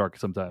an After Dark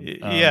sometime.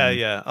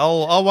 Yeah.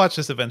 I'll watch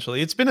this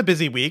eventually. It's been a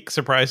busy week,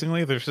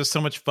 surprisingly. There's just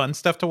so much fun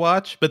stuff to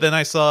watch. But then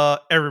I saw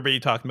everybody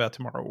talking about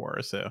Tomorrow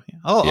War, so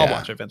I'll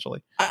watch it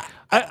eventually.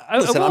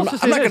 Listen, I'm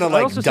not going to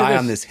like die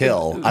on this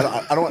hill.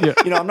 I don't.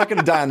 I'm not going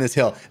to die on this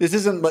hill. This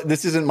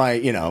isn't my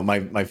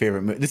my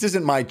favorite movie. This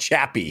isn't my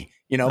Chappie.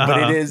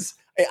 But it is.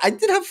 I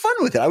did have fun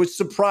with it. I was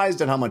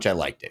surprised at how much I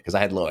liked it because I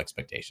had low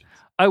expectations.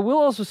 I will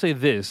also say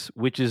this,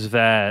 which is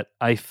that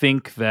I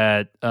think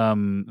that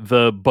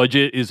the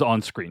budget is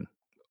on screen.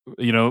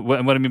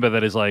 What I mean by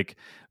that is like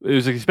it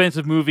was an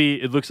expensive movie.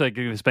 It looks like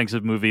an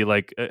expensive movie.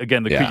 Like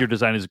again, the creature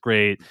design is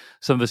great.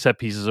 Some of the set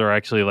pieces are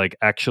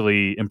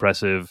actually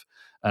impressive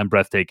and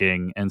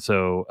breathtaking. And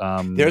so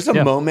there's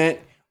a moment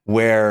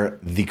where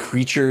the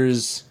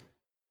creatures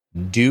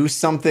do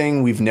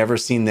something we've never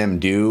seen them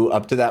do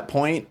up to that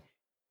point.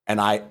 And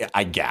I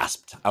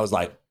gasped. I was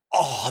like,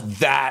 "Oh,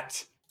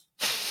 that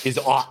is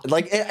awesome!"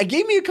 Like, it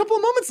gave me a couple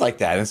of moments like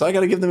that, and so I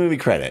got to give the movie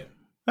credit.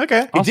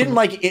 Okay, awesome.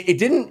 It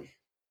didn't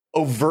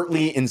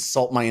overtly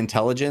insult my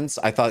intelligence.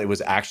 I thought it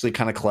was actually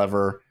kind of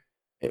clever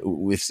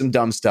with some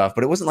dumb stuff,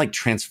 but it wasn't like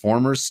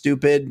Transformers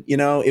stupid.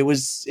 It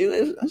was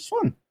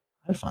fun.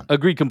 I had fun.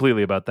 Agreed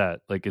completely about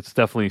that. Like, it's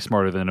definitely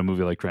smarter than a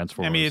movie like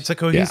Transformers. I mean, it's a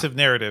cohesive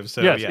narrative.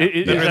 So yes,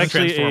 it's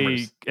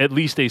actually at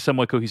least a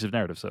somewhat cohesive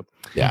narrative. So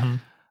yeah. Mm-hmm.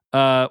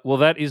 Well,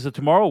 that is the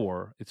Tomorrow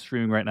War. It's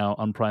streaming right now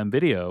on Prime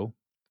Video.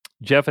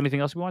 Jeff, anything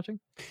else you've been watching?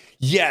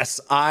 Yes,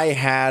 I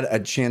had a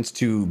chance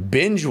to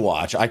binge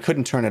watch. I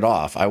couldn't turn it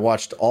off. I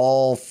watched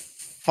all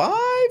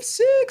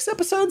 5-6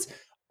 episodes,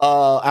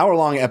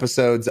 hour-long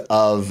episodes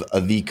of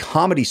the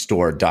Comedy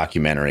Store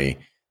documentary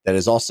that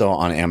is also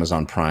on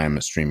Amazon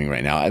Prime streaming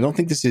right now. I don't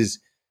think this is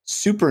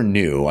super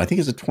new. I think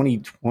it's a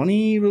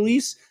 2020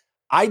 release.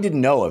 I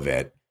didn't know of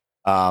it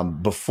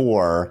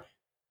before.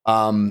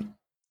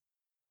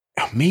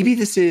 Maybe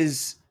this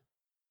is.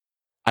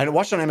 I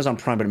watched it on Amazon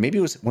Prime, but maybe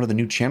it was one of the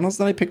new channels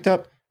that I picked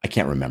up. I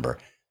can't remember.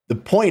 The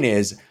point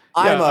is,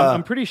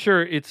 I'm pretty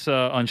sure it's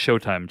on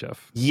Showtime,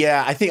 Jeff.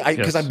 Yeah, I think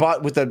because I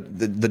bought with the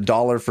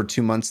 $1 for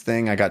 2 months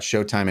thing. I got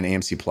Showtime and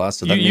AMC Plus.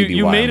 So that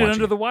you made it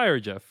under the wire,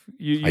 Jeff.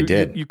 I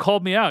did. You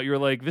called me out. You were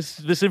like,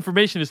 "This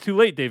information is too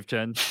late, Dave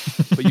Chen,"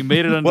 but you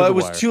made it under. Well, the it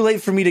was wire. too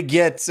late for me to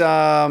get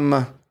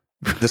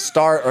the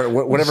Star or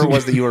whatever it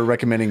was that you were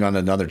recommending on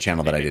another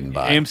channel that I didn't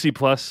buy. AMC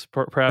Plus,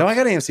 perhaps. No, I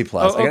got AMC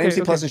Plus. I got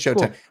AMC Plus and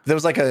Showtime. Cool. There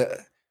was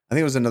I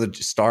think it was another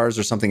Stars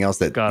or something else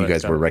that you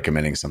guys were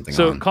recommending something on.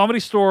 So Comedy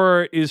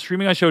Store is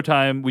streaming on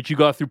Showtime, which you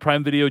got through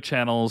Prime Video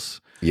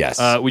channels.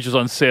 Yes. Which is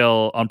on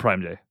sale on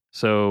Prime Day.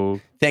 So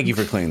thank you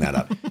for clearing that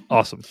up.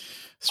 Awesome.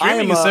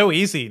 Streaming is so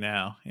easy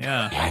now.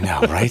 Yeah. I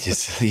know, right?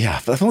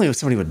 If only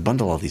somebody would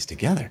bundle all these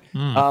together.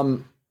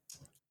 I'm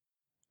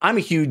a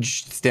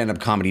huge stand-up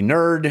comedy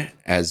nerd,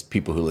 as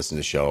people who listen to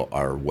the show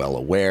are well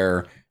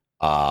aware.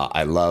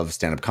 I love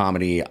stand-up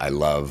comedy. I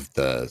love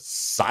the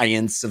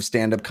science of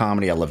stand-up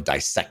comedy. I love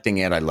dissecting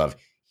it. I love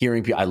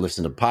hearing people. I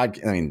listen to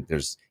podcasts. I mean,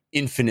 there's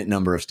infinite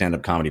number of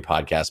stand-up comedy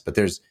podcasts, but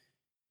there's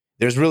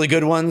really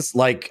good ones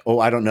like,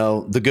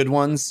 The Good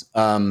Ones,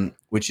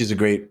 which is a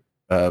great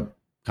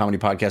comedy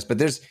podcast.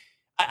 But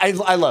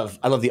I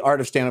love the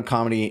art of stand-up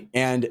comedy,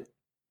 and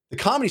the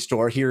Comedy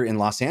Store here in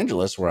Los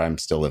Angeles, where I'm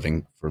still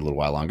living for a little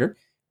while longer,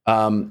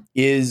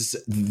 is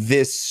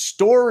this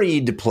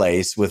storied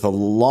place with a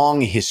long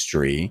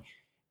history.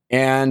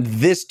 And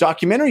this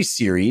documentary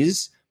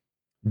series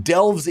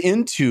delves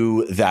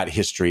into that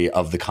history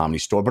of the Comedy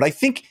Store. But I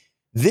think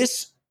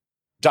this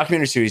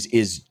documentary series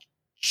is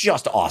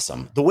just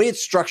awesome. The way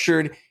it's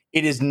structured,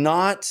 it is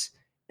not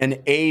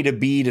an A to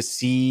B to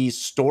C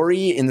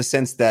story in the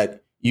sense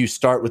that you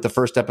start with the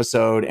first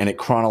episode and it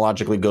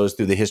chronologically goes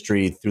through the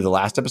history through the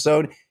last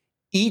episode.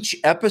 Each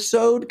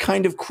episode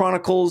kind of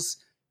chronicles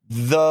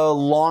the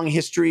long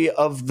history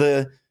of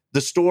the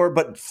store,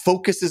 but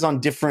focuses on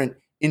different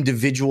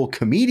individual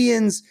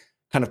comedians,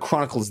 kind of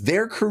chronicles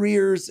their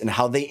careers and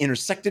how they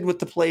intersected with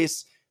the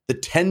place, the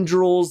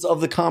tendrils of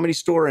the Comedy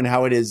Store, and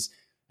how it has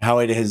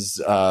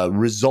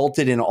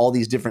resulted in all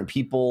these different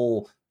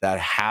people that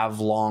have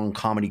long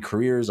comedy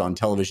careers on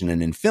television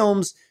and in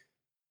films.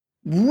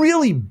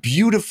 Really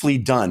beautifully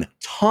done.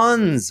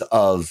 Tons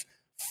of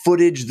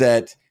footage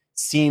that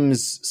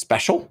seems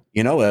special,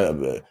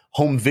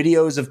 home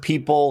videos of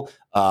people,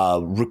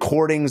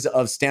 recordings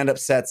of stand-up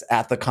sets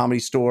at the Comedy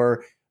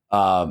Store.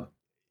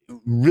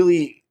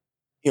 Really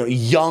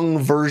young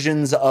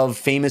versions of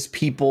famous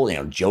people,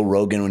 Joe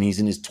Rogan when he's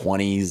in his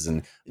 20s,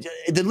 and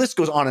the list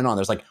goes on and on.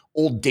 There's like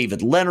old David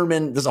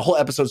Letterman. There's a whole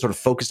episode sort of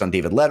focused on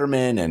David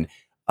Letterman, and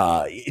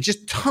it's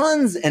just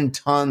tons and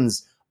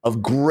tons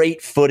of great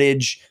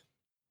footage,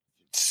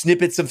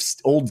 snippets of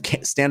old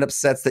stand-up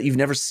sets that you've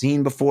never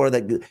seen before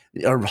that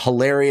are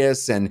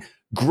hilarious, and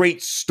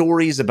great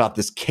stories about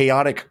this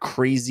chaotic,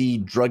 crazy,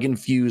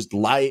 drug-infused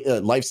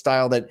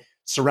lifestyle that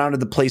surrounded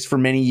the place for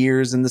many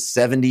years in the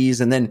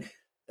 70s, and then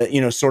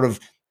sort of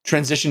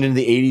transitioned into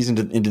the 80s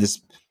into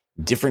this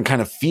different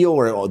kind of feel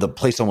where the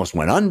place almost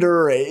went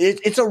under.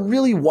 It's a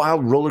really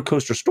wild roller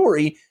coaster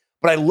story,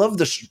 but I love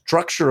the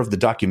structure of the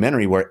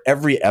documentary where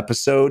every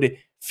episode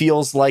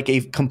feels like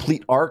a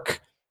complete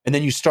arc, and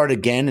then you start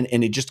again,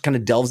 and it just kind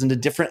of delves into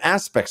different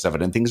aspects of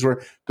it, and things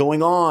were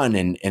going on,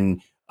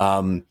 and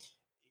I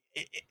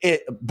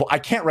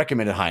can't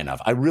recommend it high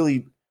enough. I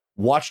really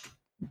watched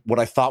what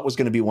I thought was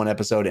going to be one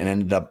episode and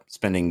ended up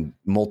spending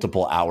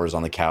multiple hours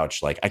on the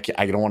couch. Like,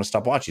 I don't want to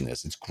stop watching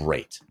this. It's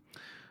great.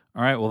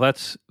 All right. Well,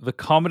 that's the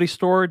Comedy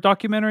Store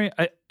documentary.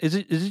 Is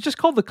it just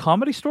called The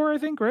Comedy Store, I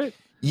think, right?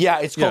 Yeah,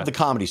 it's called The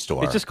Comedy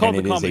Store. It's just called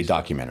The Comedy Store. It is a Store.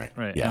 documentary.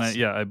 Right. Yes.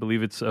 And I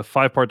believe it's a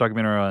 5-part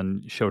documentary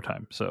on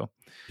Showtime. So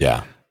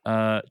yeah,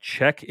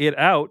 check it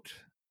out.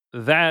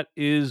 That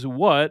is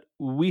what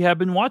we have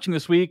been watching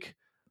this week.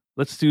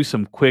 Let's do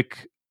some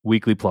quick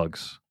weekly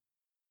plugs.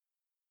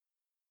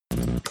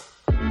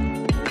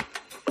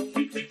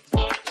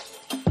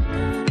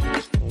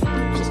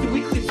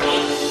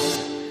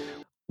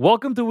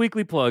 Welcome to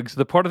Weekly Plugs,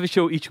 the part of the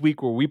show each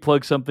week where we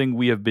plug something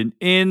we have been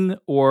in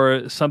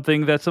or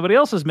something that somebody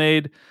else has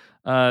made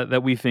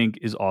that we think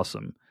is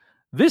awesome.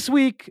 This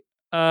week,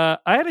 I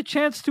had a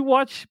chance to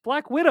watch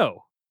Black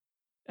Widow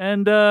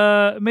and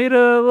made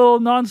a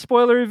little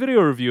non-spoilery video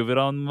review of it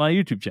on my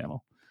YouTube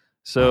channel.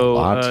 So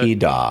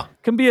La-ti-da.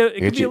 It can be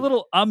a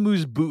little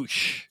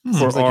amuse-bouche.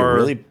 Seems like you're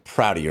really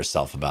proud of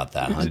yourself about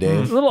that, huh,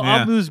 Dave? A little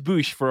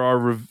amuse-bouche for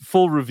our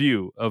full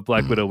review of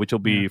Black Widow, which will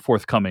be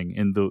forthcoming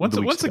in the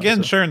once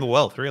again, sharing the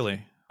wealth,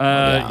 really.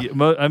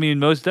 I mean,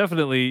 most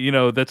definitely,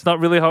 that's not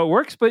really how it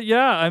works, but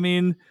yeah, I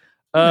mean,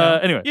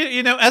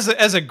 anyway.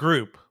 As a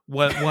group,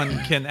 what one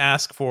can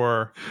ask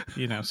for,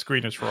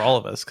 screeners for all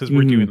of us, because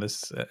we're doing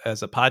this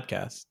as a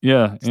podcast.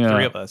 Yeah, it's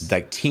three of us,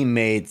 like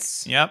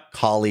teammates,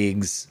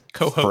 colleagues,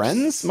 co-hosts,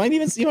 friends. You might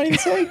even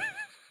say.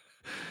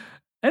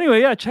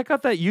 Anyway, yeah, check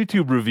out that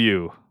YouTube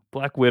review,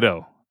 Black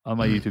Widow, on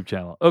my YouTube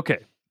channel. Okay,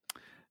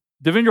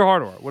 Devindra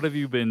Hardwar, what have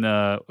you been?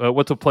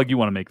 What's a plug you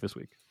want to make this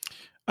week?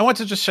 I want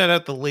to just shout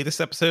out the latest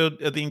episode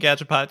of the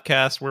Engadget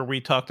podcast where we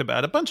talked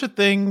about a bunch of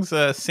things,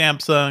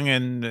 Samsung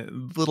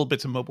and little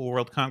bits of Mobile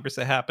World Congress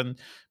that happened.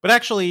 But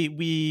actually,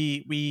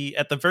 we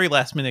at the very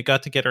last minute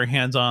got to get our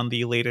hands on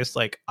the latest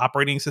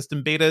operating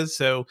system betas.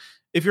 So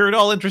if you're at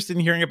all interested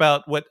in hearing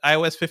about what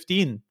iOS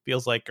 15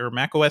 feels like, or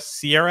macOS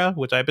Sierra,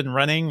 which I've been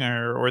running,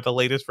 or the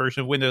latest version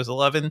of Windows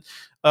 11,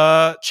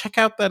 check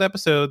out that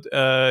episode.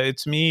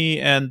 It's me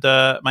and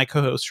my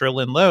co-host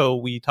Sherlyn Lowe.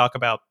 We talk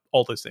about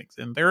all those things,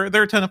 and they're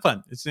a ton of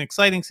fun. It's an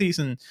exciting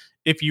season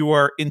if you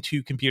are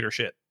into computer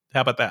shit.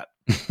 How about that?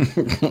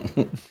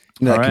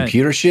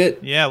 Computer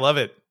shit? Yeah, I love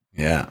it.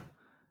 Yeah.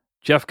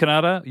 Jeff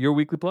Kanata, your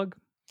weekly plug?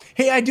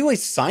 Hey, I do a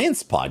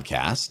science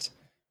podcast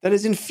that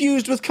is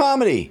infused with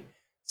comedy.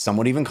 Some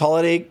would even call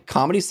it a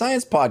comedy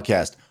science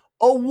podcast.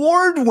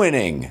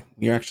 Award-winning.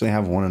 You actually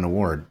have won an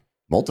award.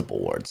 Multiple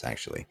awards,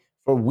 actually.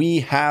 For We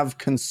Have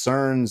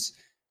Concerns,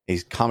 a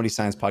comedy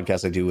science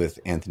podcast I do with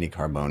Anthony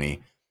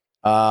Carboni.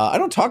 I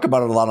don't talk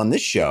about it a lot on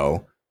this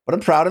show, but I'm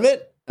proud of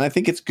it, and I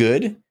think it's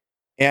good.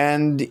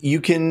 And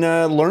you can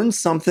learn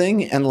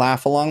something and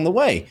laugh along the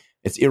way.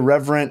 It's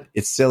irreverent,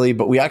 it's silly,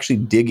 but we actually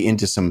dig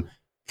into some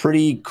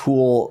pretty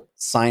cool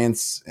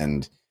science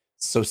and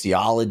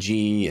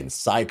sociology and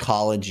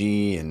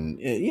psychology and,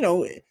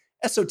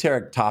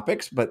 esoteric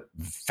topics, but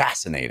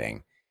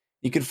fascinating.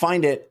 You can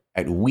find it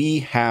at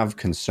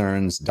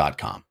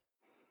wehaveconcerns.com.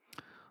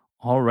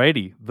 All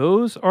righty.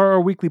 Those are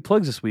our weekly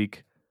plugs this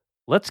week.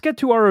 Let's get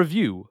to our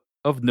review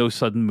of No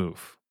Sudden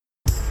Move.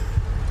 You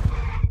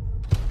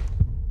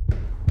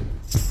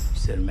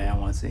said a man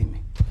want to see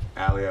me.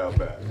 Alley out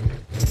back.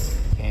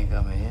 Can't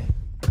come in here.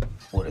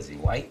 What is he,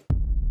 white?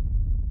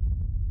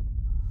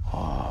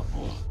 Oh,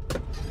 boy.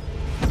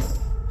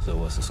 So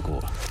what's the score?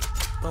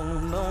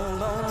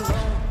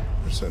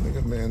 We're sending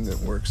a man that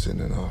works in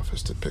an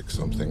office to pick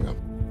something up.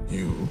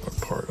 You are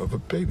part of a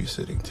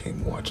babysitting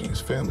team watching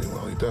his family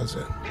while he does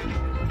it.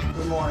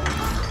 Good morning.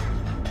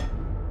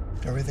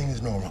 Everything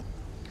is normal,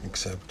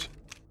 except...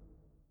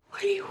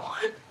 What do you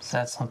want? Is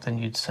that something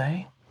you'd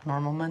say?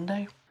 Normal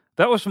Monday?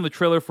 That was from the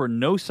trailer for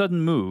No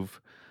Sudden Move,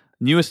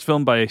 newest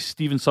film by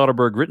Steven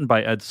Soderbergh, written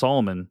by Ed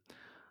Solomon.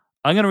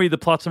 I'm going to read the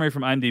plot summary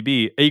from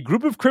IMDb. A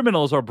group of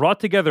criminals are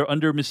brought together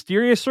under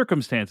mysterious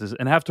circumstances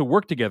and have to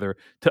work together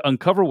to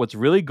uncover what's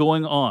really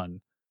going on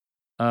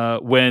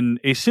when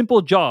a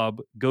simple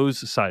job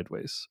goes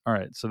sideways. All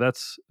right, so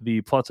that's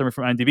the plot summary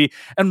from IMDb.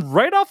 And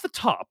right off the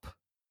top,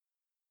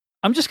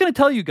 I'm just going to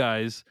tell you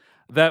guys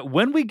that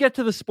when we get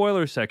to the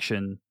spoiler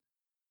section,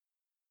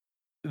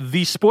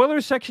 the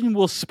spoiler section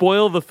will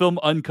spoil the film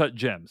Uncut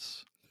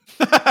Gems.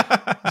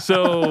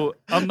 So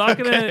I'm not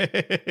gonna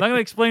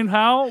explain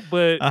how,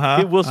 but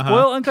it will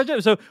spoil Uncut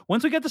Gems. So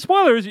once we get the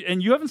spoilers,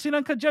 and you haven't seen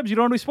Uncut Gems, you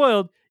don't want to be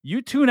spoiled.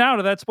 You tune out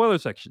of that spoiler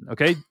section,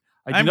 okay?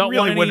 I'm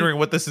really wondering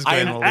what this is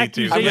going to lead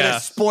to. I'm going to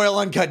spoil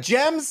Uncut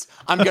Gems.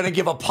 I'm going to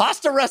give a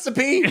pasta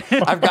recipe.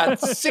 I've got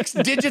 6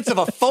 digits of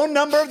a phone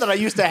number that I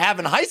used to have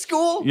in high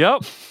school.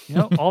 Yep,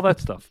 all that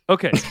stuff.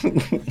 Okay,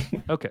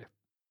 okay.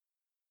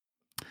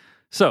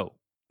 So,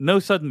 No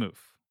Sudden Move,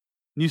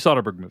 new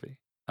Soderbergh movie.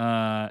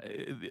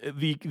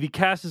 The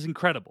cast is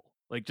incredible,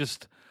 like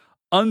just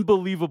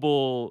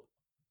unbelievable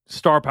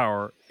star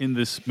power in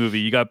this movie.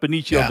 You got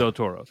Benicio del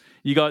Toro,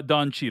 you got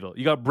Don Cheadle,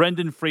 you got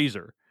Brendan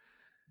Fraser.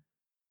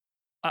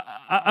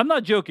 I'm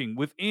not joking.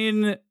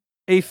 Within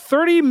a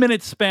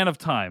 30-minute span of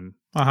time,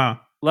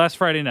 last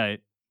Friday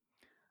night,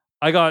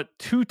 I got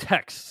 2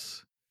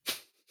 texts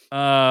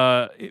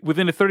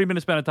within a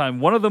 30-minute span of time.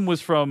 One of them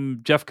was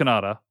from Jeff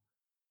Kanata,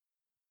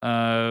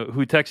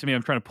 who texted me.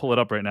 I'm trying to pull it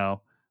up right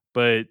now,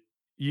 but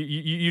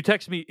you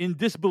text me in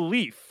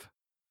disbelief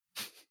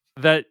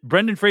that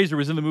Brendan Fraser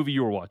was in the movie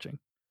you were watching,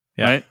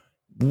 right?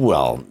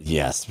 Well,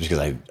 yes,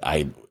 because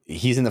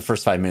he's in the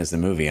first 5 minutes of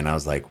the movie, and I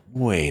was like,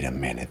 wait a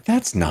minute,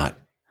 that's not.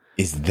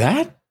 Is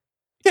that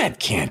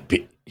can't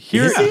be.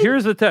 Here's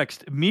the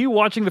text. Me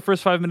watching the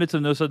first 5 minutes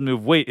of No Sudden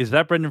Move. Wait, is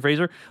that Brendan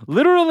Fraser?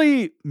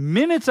 Literally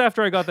minutes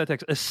after I got that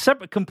text,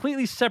 a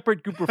completely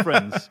separate group of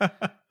friends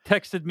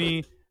texted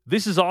me,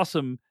 "This is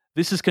awesome.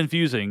 This is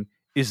confusing.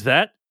 Is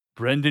that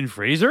Brendan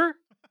Fraser?"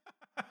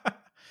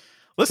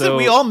 Listen,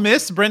 we all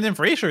miss Brendan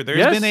Fraser.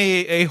 There's been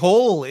a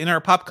hole in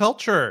our pop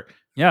culture.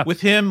 Yeah,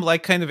 with him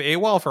like kind of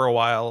AWOL for a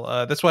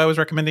while. That's why I was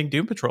recommending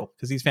Doom Patrol,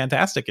 because he's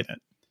fantastic in it.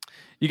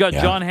 You got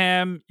John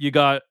Hamm, you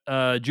got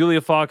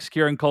Julia Fox,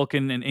 Kieran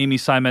Culkin, and Amy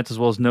Seimetz, as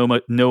well as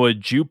Noah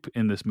Jupe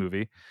in this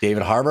movie.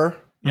 David Harbour.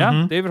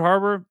 Yeah, David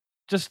Harbour.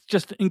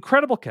 Just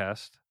incredible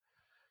cast.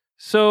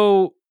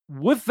 So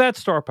with that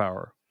star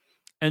power,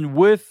 and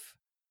with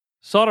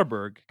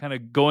Soderbergh kind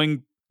of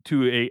going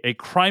to a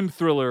crime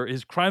thriller,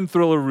 his crime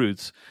thriller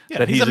roots.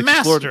 Yeah, he's a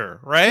master,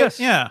 right? Yes.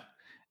 Yeah.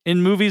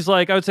 In movies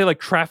I would say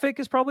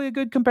Traffic is probably a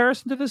good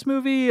comparison to this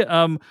movie.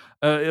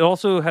 It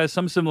also has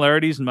some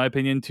similarities, in my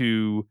opinion,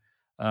 to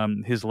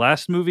his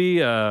last movie,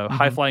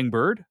 High Flying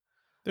Bird.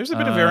 There's a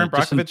bit of Aaron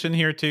Brockovich in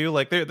here too.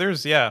 Like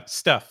there's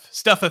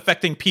stuff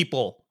affecting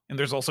people, and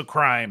there's also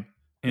crime.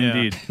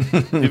 Indeed.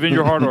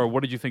 Devendra Hardawar,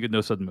 what did you think of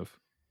No Sudden Move?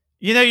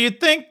 You'd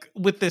think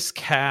with this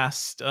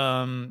cast,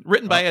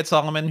 written by Ed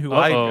Solomon, who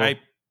I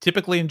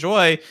typically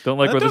enjoy. Don't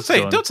like where this is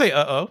going. Don't say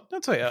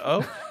Don't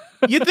say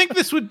You'd think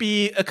this would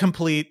be a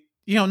complete,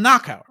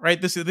 knockout, right?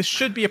 This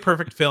should be a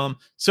perfect film.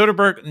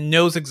 Soderbergh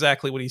knows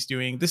exactly what he's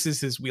doing. This is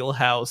his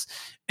wheelhouse,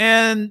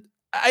 and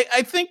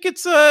I think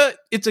it's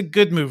a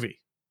good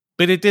movie,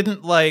 but it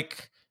didn't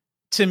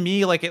to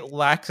me, it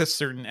lacks a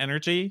certain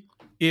energy.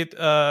 It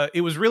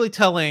was really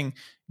telling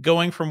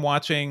going from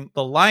watching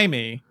The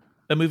Limey,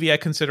 a movie I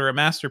consider a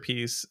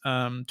masterpiece,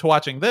 to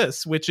watching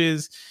this, which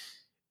is,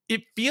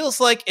 it feels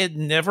like it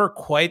never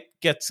quite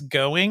gets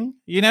going.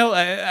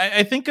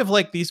 I think of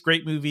these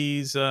great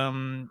movies.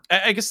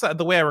 I guess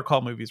the way I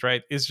recall movies,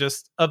 right, is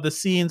just of the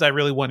scenes I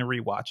really want to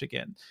rewatch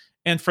again.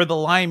 And for The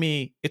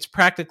Limey, it's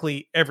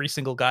practically every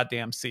single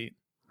goddamn scene.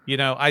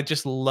 I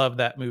just love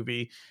that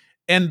movie.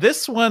 And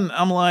this one,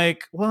 I'm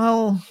like,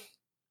 well,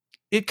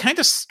 it kind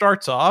of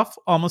starts off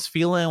almost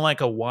feeling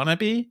like a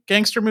wannabe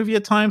gangster movie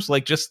at times,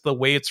 just the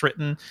way it's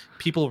written,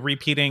 people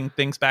repeating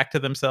things back to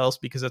themselves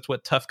because that's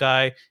what tough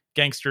guy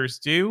gangsters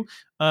do.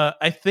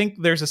 I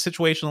think there's a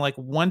situation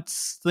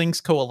once things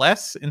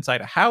coalesce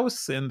inside a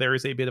house and there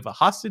is a bit of a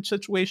hostage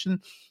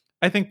situation,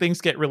 I think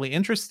things get really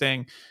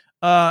interesting.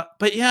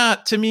 But yeah,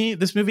 to me,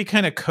 this movie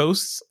kind of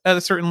coasts at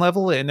a certain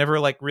level. It never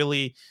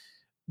really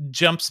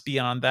jumps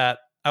beyond that.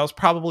 I was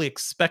probably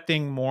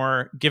expecting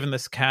more given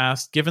this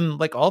cast, given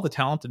all the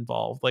talent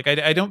involved.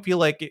 I don't feel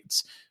like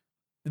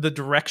the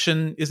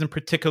direction isn't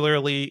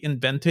particularly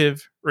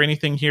inventive or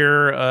anything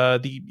here.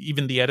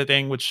 Even the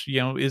editing, which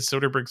is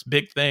Soderbergh's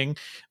big thing.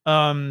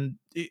 None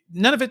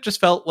of it just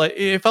felt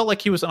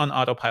like he was on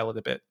autopilot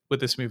a bit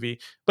with this movie,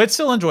 but it's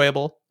still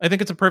enjoyable. I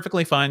think it's a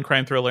perfectly fine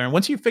crime thriller. And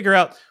once you figure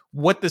out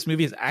what this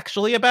movie is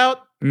actually about,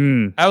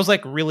 I was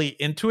really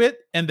into it.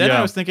 And then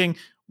I was thinking,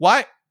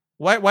 why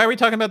are we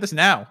talking about this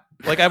now?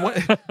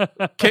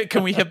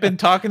 Can we have been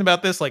talking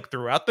about this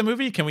throughout the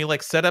movie? Can we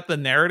set up the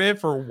narrative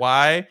for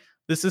why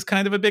this is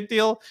kind of a big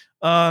deal,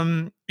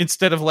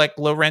 instead of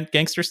low rent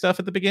gangster stuff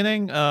at the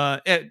beginning?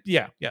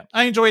 Yeah,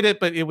 I enjoyed it,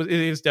 but it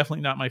is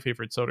definitely not my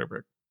favorite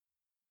Soderbergh.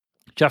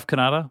 Jeff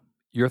Kanata,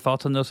 your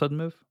thoughts on No Sudden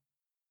Move?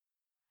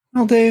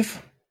 Well,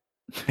 Dave,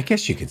 I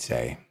guess you could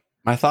say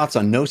my thoughts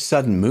on No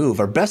Sudden Move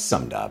are best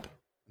summed up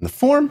in the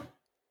form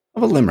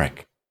of a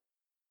limerick.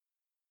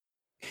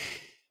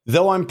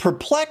 Though I'm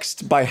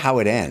perplexed by how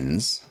it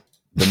ends,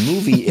 the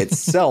movie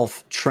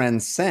itself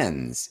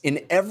transcends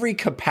in every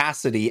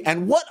capacity.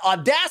 And what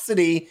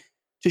audacity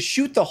to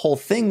shoot the whole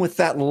thing with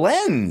that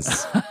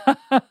lens.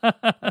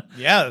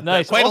 Yeah,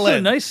 Nice. quite Also,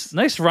 a lens.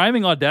 nice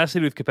rhyming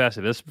audacity with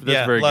capacity. That's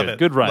Yeah, very love good. it.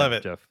 Good rhyme, Love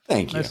it. Jeff.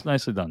 Thank you.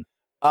 Nicely done.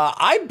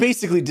 I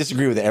basically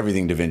disagree with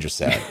everything Devendra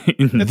said.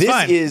 It's This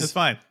fine. is It's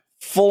fine.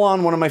 full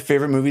on one of my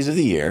favorite movies of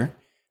the year.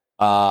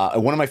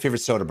 One of my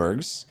favorite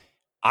Soderberghs.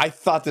 I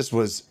thought this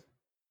was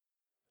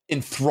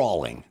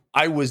enthralling.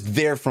 I was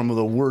there from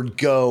the word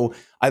go.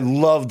 I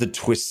love the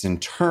twists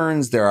and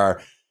turns. There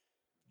are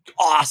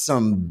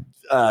awesome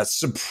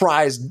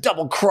surprise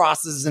double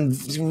crosses and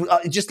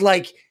just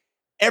like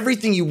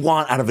everything you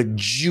want out of a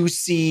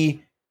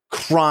juicy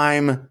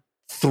crime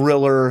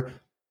thriller.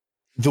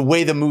 The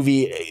way the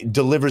movie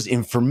delivers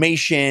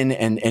information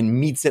and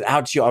meets it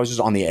out to you, I was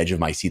just on the edge of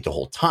my seat the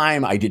whole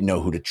time. I didn't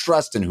know who to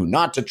trust and who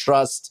not to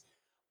trust.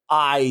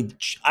 I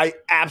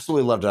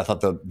absolutely loved it. I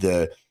thought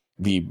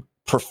the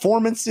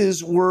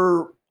performances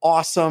were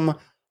awesome.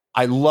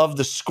 I loved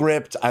the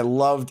script. I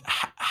loved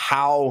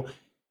how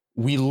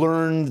we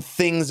learned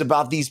things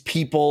about these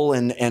people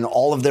and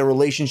all of their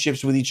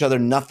relationships with each other.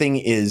 Nothing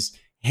is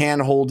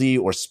handholdy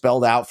or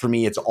spelled out for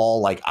me. It's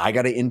all like, I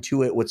got to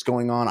intuit what's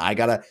going on. I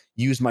got to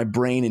use my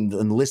brain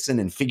and listen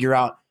and figure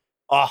out,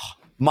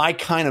 my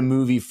kind of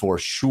movie for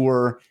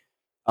sure.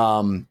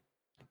 And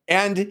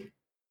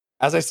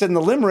as I said in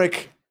the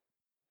limerick,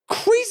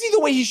 crazy the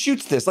way he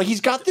shoots this. Like,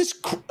 he's got this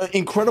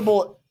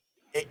incredible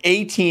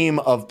A team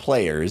of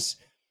players,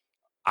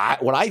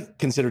 what I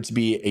consider to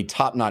be a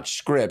top-notch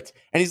script.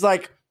 And he's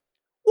like,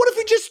 what if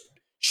we just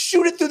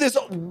shoot it through this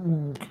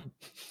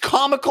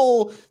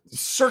comical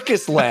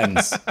circus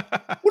lens?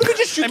 What if we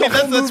just shoot the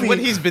whole that's movie? what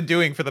he's been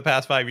doing for the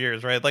past 5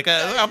 years, right? Like,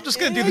 I'm just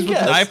going to do this with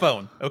an guess.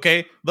 iPhone,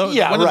 okay? One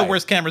of the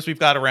worst cameras we've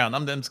got around.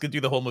 I'm just going to do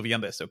the whole movie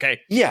on this,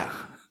 okay? Yeah.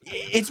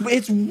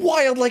 It's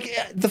wild. Like,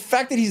 the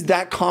fact that he's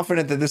that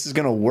confident that this is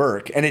going to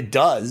work, and it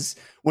does,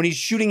 when he's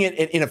shooting it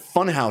in a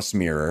funhouse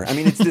mirror. I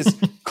mean, it's this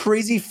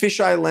crazy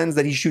fisheye lens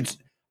that he shoots,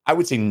 I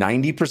would say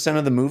 90%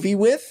 of the movie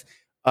with.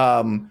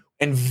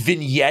 And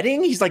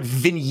vignetting, he's like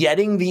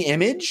vignetting the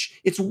image.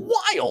 It's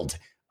wild.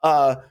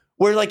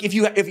 Where like if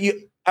you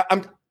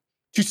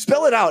to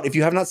spell it out, if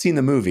you have not seen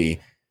the movie,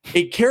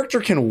 a character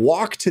can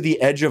walk to the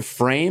edge of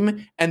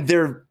frame and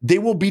they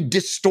will be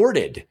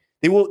distorted.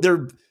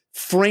 Their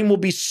frame will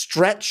be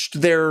stretched.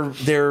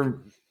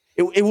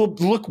 It will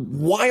look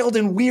wild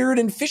and weird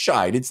and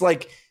fish-eyed. It's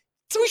like,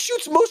 so he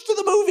shoots most of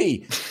the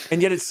movie,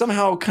 and yet it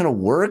somehow kind of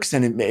works,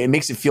 and it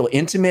makes it feel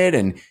intimate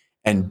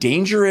and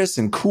dangerous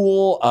and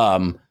cool.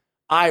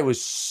 I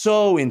was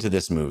so into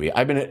this movie.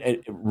 I've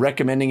been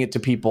recommending it to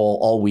people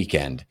all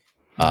weekend.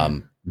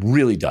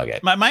 Really dug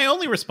it. My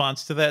only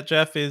response to that,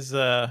 Jeff, is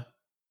her?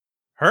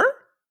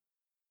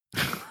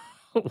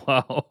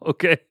 Wow.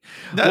 Okay.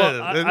 No,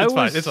 I it's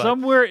fine. was It's fine.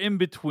 somewhere in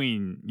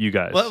between you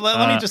guys.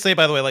 Let me just say,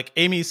 by the way, like,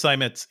 Amy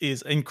Seimetz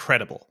is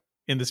incredible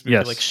in this movie.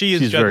 Yes, Like, she is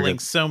she's very juggling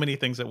good. so many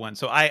things at once.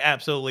 So I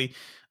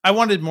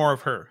wanted more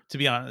of her, to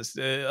be honest,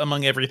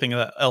 among everything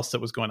else that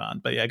was going on.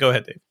 But yeah, go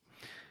ahead, Dave.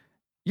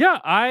 Yeah,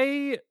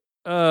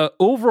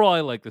 overall,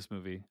 I like this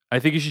movie. I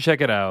think you should check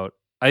it out.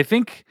 I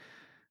think,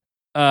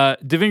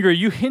 Devendra,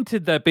 you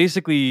hinted that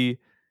basically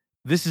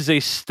this is a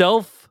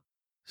stealth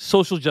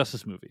social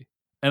justice movie.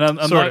 And I'm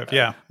not going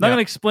to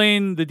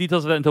explain the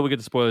details of that until we get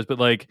to spoilers, but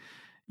like,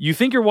 you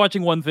think you're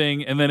watching one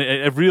thing, and then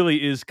it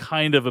really is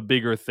kind of a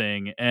bigger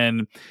thing.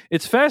 And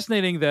it's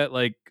fascinating that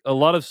like a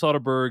lot of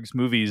Soderbergh's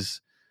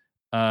movies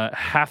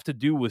have to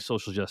do with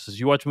social justice.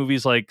 You watch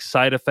movies like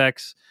Side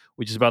Effects,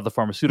 which is about the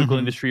pharmaceutical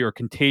industry, or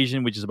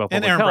Contagion, which is about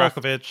public Aaron health.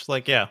 Brockovich,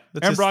 like, yeah,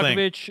 that's Aaron his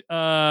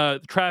Brockovich,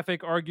 thing.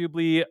 Traffic,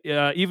 arguably,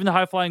 even The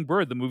High Flying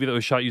Bird, the movie that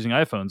was shot using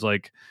iPhones.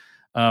 Like,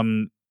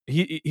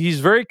 he's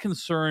very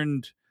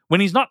concerned when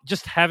he's not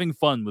just having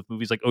fun with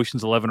movies like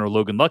Ocean's 11 or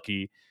Logan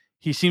Lucky.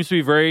 He seems to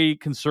be very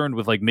concerned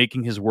with like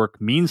making his work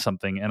mean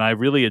something, and I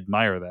really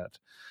admire that.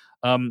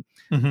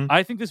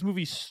 I think this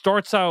movie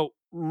starts out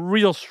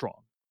real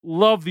strong.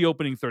 Love the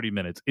opening 30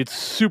 minutes. It's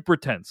super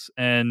tense,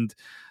 and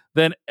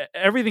then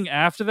everything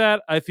after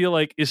that, I feel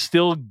like, is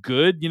still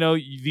good. You know,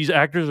 these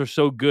actors are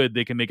so good,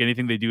 they can make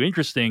anything they do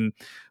interesting,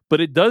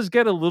 but it does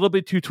get a little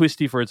bit too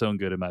twisty for its own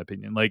good, in my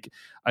opinion.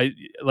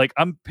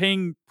 I'm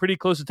paying pretty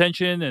close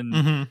attention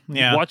and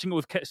watching it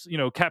with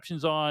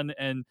captions on,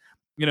 and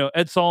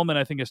Ed Solomon,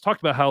 I think, has talked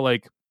about how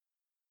like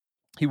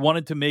he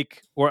wanted to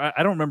make, or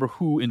I don't remember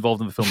who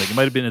involved in the filmmaking. It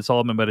might have been Ed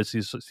Solomon, but it's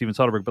Steven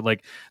Soderbergh. But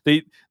like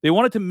they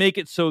wanted to make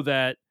it so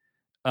that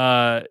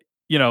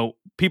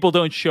people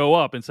don't show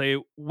up and say,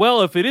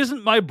 well, if it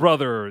isn't my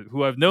brother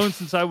who I've known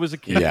since I was a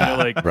kid,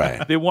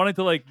 right. They wanted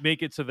to like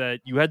make it so that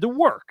you had to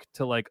work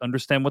to like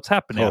understand what's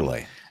happening.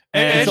 Totally.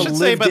 And I should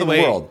say, by the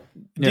way, Yeah.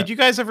 did you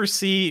guys ever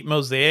see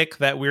Mosaic,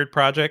 that weird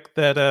project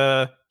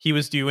that he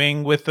was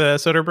doing with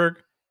Soderbergh?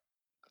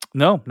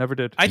 No, never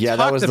did.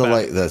 That was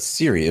the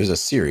series. It was a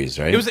series,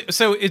 right?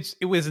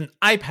 It was an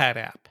iPad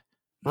app,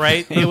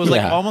 right? It was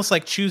like almost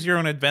like Choose Your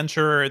Own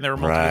Adventure, and there were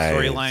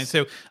multiple storylines.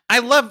 So I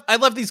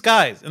love these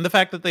guys, and the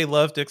fact that they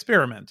love to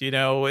experiment.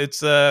 It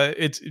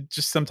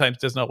just sometimes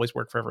doesn't always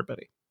work for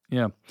everybody.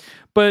 Yeah.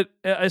 But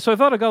so I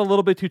thought it got a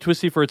little bit too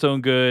twisty for its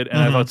own good. And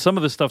I thought some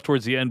of the stuff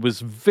towards the end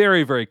was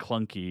very, very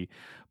clunky.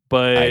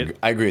 But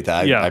I agree with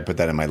that. Yeah. I put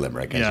that in my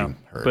limerick, as you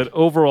heard. But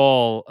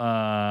overall,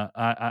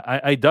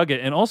 I dug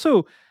it. And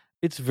also,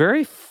 it's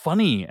very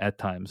funny at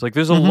times. Like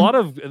there's a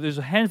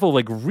handful of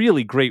like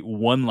really great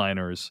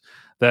one-liners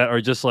that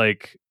are just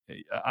like,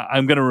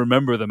 I'm going to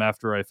remember them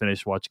after I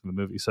finish watching the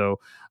movie. So,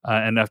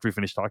 and after we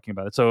finish talking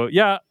about it. So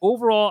yeah,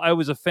 overall, I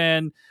was a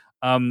fan.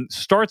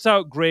 Starts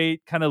out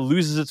great, kind of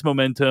loses its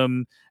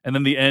momentum, and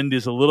then the end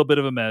is a little bit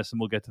of a mess, and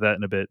we'll get to that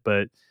in a bit.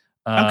 But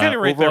I'm kind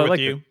of right there with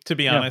like you, to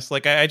be honest.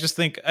 Like I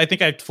think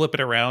I'd flip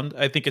it around.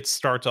 I think it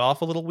starts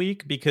off a little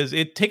weak because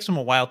it takes them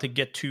a while to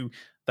get to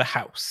the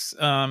house.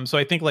 So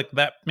I think like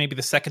that maybe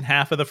the second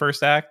half of the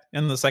first act,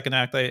 and the second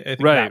act I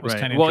think that was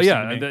kind of well,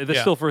 interesting to me. That's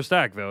still first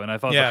act though, and I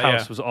thought the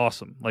house was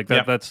awesome. Like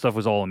that stuff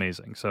was all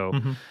amazing. So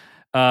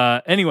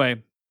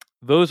anyway,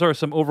 those are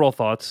some overall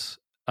thoughts.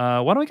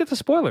 Why don't we get to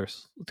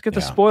spoilers? Let's get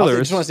to spoilers. I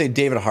just want to say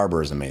David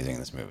Harbour is amazing in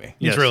this movie.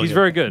 He's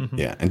very good.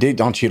 Yeah, and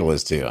Don Cheadle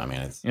is too. I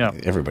mean,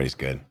 everybody's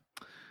good.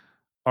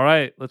 All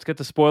right, let's get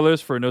to spoilers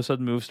for No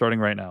Sudden Move starting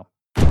right now.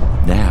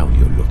 Now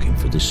you're looking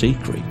for the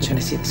secret. You're going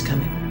to see this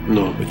coming?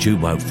 No, But you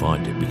won't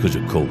find it because,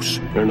 of course,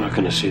 you're not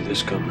going to see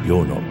this coming.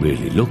 you're not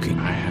really looking.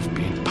 I have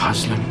been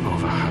puzzling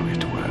over how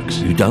it works.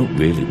 You don't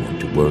really want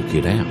to work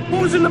it out.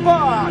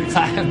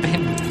 I have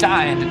been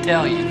dying to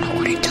tell you. I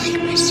want to tell you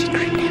my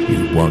secret now.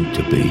 You want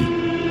to be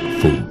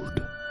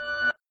fooled.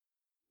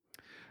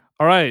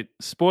 All right,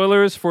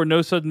 spoilers for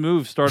No Sudden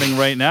Move starting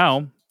right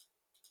now.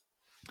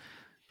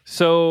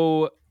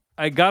 So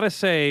I gotta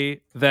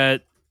say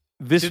that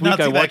this Did week not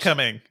see I that watched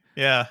coming.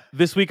 Yeah.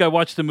 This week I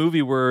watched a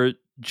movie where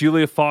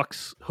Julia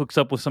Fox hooks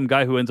up with some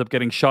guy who ends up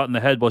getting shot in the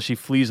head while she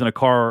flees in a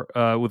car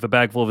with a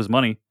bag full of his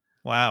money.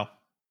 Wow.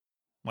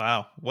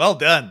 Well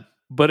done.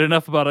 But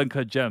enough about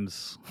Uncut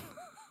Gems.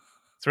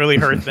 It's really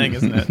her thing,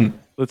 isn't it?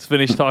 Let's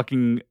finish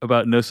talking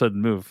about No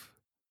Sudden Move.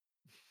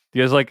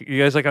 You guys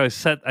like how I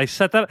set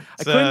that?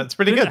 It's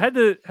pretty good.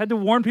 I had to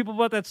warn people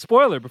about that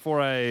spoiler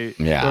before I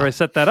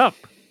set that up.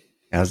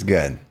 That was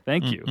good.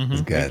 Thank you.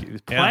 It's good. Thank you.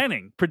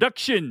 Planning,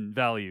 production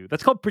value.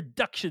 That's called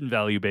production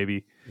value,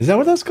 baby. Is that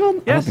what that's called?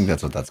 Yes. I don't think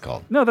that's what that's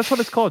called. No, that's what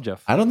it's called,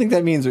 Jeff. I don't think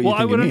that means what you think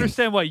I would it means.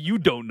 understand why you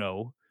don't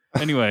know.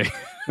 Anyway,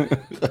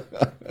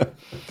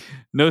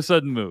 No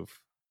Sudden Move.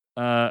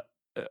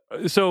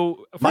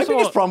 So my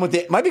biggest problem with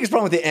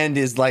the end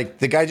is like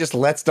the guy just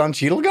lets Don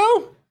Cheadle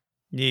go.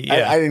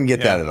 Yeah, I didn't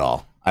get that at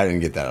all.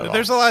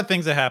 There's a lot of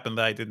things that happened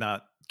that I did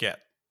not get.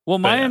 Well,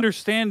 my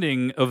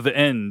understanding of the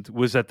end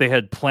was that they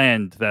had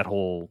planned that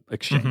whole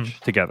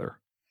exchange together.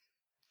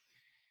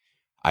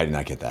 I did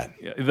not get that.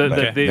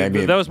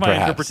 That was my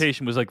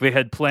interpretation. Was like they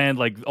had planned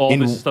like all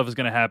this stuff is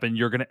going to happen.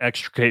 You're going to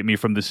extricate me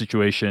from the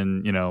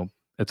situation,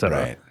 etc.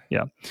 Right.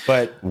 Yeah.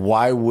 But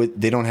why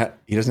would they don't have?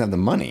 He doesn't have the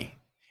money.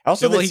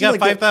 Also, he got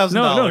 $5,000.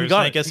 No,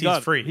 I guess he's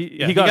free.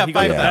 He got the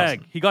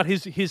bag. He got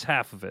his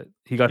half of it.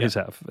 He got his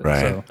half of it.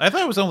 Right. So. I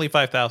thought it was only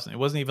 $5,000. It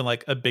wasn't even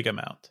like a big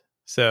amount.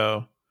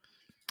 So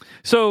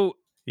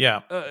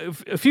yeah,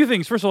 a few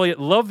things. First of all,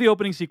 love the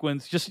opening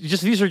sequence. Just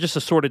these are just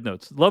assorted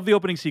notes. Love the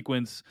opening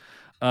sequence.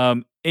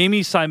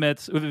 Amy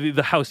Seimetz,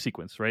 the house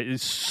sequence, right?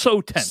 It's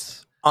so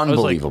tense.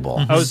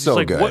 Unbelievable. I was so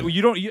like, good.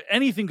 What,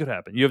 anything could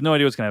happen. You have no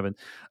idea what's going to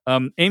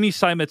happen. Amy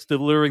Seimetz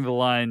delivering the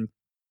line.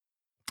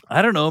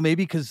 I don't know,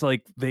 maybe because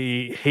like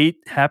they hate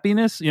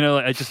happiness.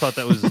 I just thought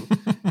that was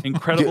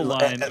incredible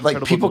line.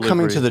 Like people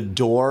coming to the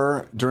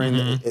door during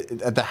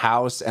at the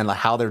house and like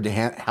how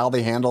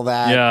they handle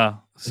that. Yeah,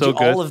 so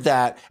good. All of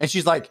that, and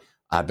she's like,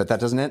 "I bet that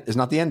doesn't end. It's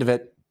not the end of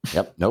it."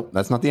 Yep, nope,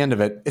 that's not the end of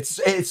it. It's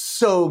all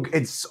so good.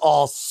 It's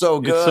so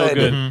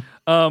good.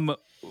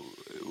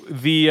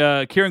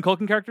 The Kieran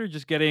Culkin character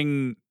just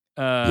getting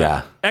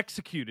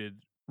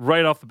executed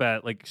right off the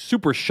bat, like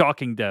super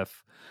shocking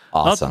death.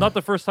 Awesome. Not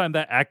the first time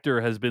that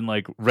actor has been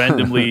like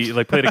randomly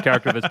like played a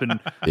character that's been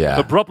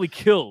abruptly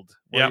killed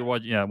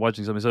while you're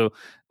watching something. So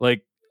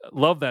like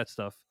love that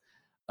stuff.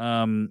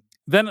 Then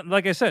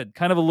like I said,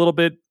 kind of a little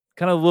bit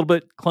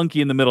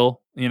clunky in the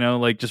middle,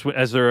 like just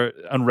as they're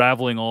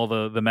unraveling all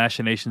the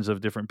machinations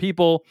of different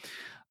people.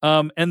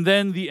 And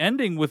then the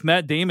ending with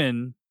Matt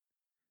Damon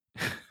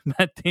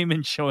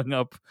showing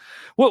up.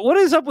 What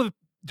is up with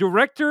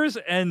directors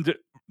and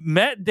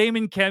Matt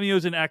Damon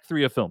cameos in Act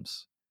 3 of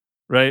films?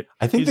 Right,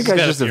 I think the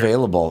guy's just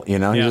available. He's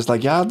just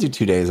like, I'll do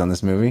 2 days on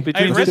this movie.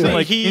 I read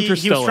that he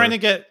was trying to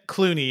get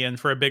Clooney in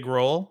for a big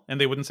role, and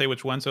they wouldn't say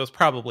which one, so it's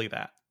probably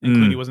that. And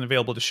Clooney wasn't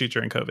available to shoot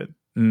during COVID.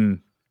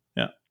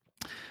 Yeah,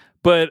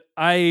 but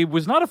I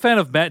was not a fan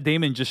of Matt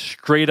Damon just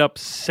straight up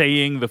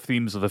saying the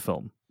themes of the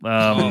film.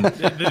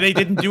 They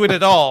didn't do it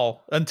at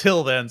all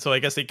until then, so I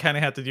guess they kind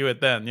of had to do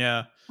it then.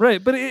 Yeah,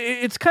 right. But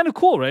it's kind of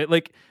cool, right?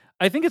 Like,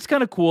 I think it's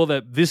kind of cool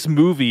that this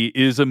movie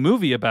is a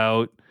movie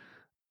about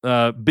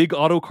big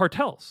auto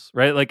cartels,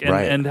 right? Like,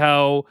 and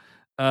how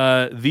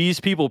these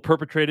people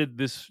perpetrated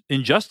this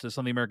injustice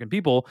on the American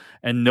people,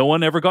 and no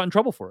one ever got in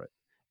trouble for it.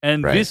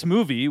 And this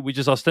movie, which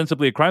is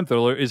ostensibly a crime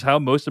thriller, is how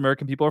most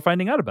American people are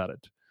finding out about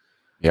it.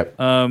 Yep.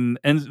 And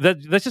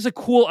that's just a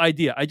cool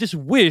idea. I just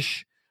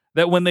wish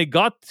that when they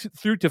got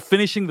through to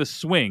finishing the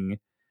swing,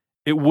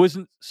 it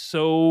wasn't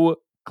so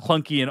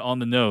clunky and on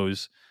the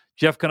nose.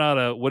 Jeff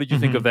Kanata, what did you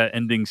think of that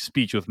ending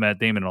speech with Matt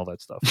Damon and all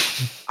that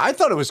stuff? I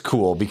thought it was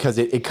cool because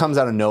it comes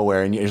out of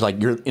nowhere and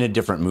you're in a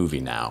different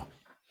movie now.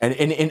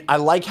 And I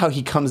like how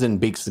he comes in and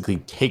basically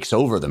takes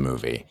over the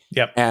movie.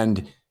 Yep.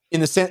 And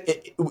in the sense,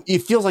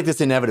 it feels like this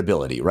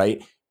inevitability,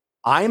 right?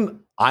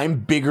 I'm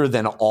bigger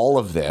than all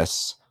of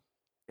this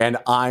and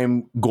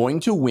I'm going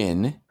to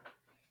win.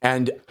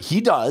 And he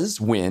does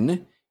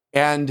win.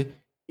 And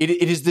it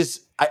is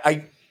this,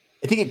 I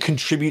think it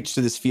contributes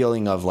to this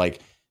feeling of like,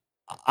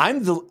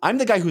 I'm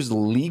the guy who's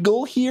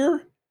legal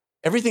here.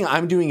 Everything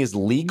I'm doing is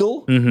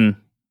legal, and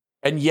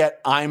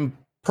yet I'm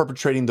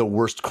perpetrating the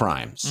worst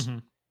crimes.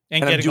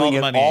 And I'm doing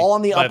all the it all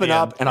on the up and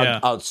up, end. and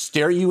I'll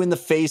stare you in the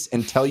face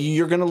and tell you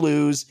you're going to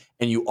lose,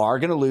 and you are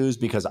going to lose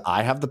because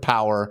I have the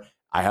power,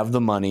 I have the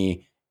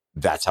money.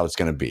 That's how it's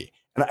going to be.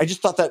 And I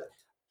just thought that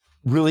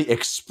really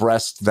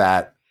expressed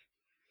that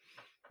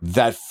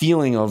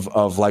feeling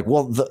of like,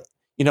 well,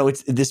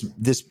 it's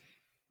this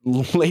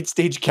late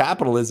stage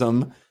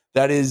capitalism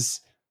that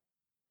is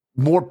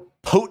more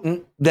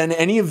potent than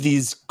any of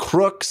these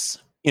crooks,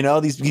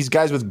 these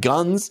guys with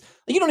guns.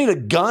 You don't need a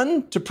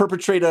gun to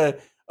perpetrate a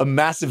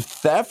massive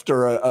theft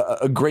or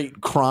a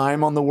great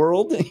crime on the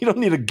world. You don't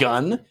need a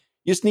gun.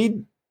 You just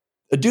need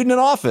a dude in an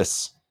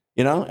office,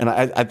 and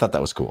I thought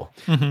that was cool.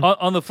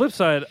 On the flip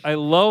side, I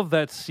love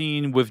that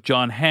scene with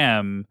John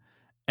Hamm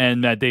and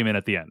Matt Damon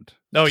at the end.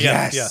 Oh,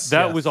 yeah.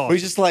 That was awesome.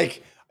 He's just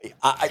like,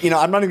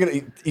 I'm not even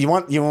gonna. You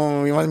want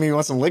me to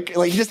want some liquor?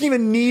 Like he doesn't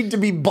even need to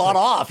be bought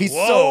off. He's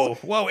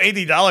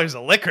 $80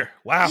 a liquor.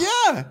 Wow.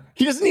 Yeah,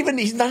 he's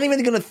not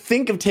even gonna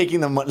think of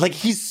taking the money. Like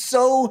he's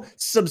so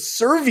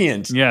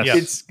subservient. Yes.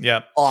 It's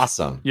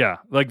awesome. Yeah,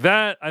 like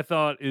that I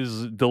thought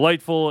is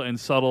delightful and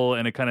subtle,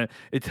 and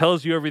it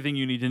tells you everything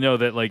you need to know.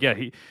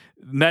 That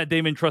Matt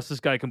Damon trusts this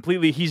guy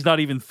completely. He's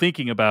not even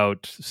thinking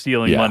about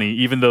stealing money,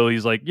 even though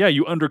he's like, yeah,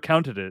 you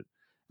undercounted it.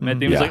 Matt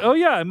Damon's like, oh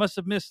yeah, I must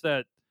have missed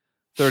that.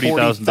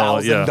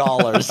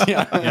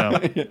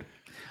 $30,000.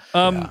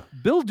 Yeah.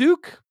 Bill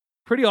Duke,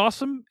 pretty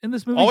awesome in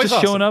this movie. Always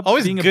just showing up,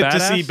 always being good a badass.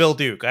 to see Bill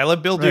Duke. I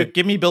love Bill Duke. Right.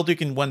 Give me Bill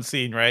Duke in one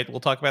scene, right? We'll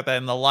talk about that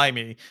in the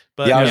Limey.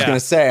 But I was going to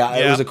say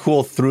it was a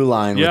cool through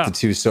line with the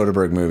two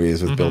Soderbergh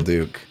movies with Bill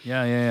Duke.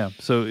 Yeah.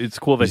 So it's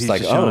cool that he's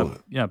like, just showing up.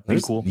 Yeah,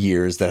 pretty cool.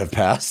 Years that have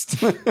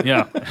passed.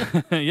 Yeah.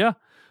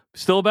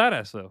 Still a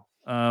badass though.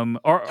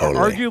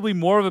 Arguably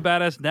more of a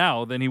badass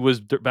now than he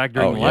was back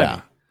during the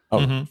Limey.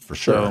 Oh, for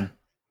sure.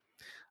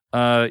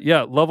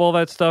 Love all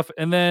that stuff.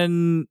 And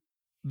then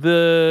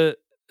the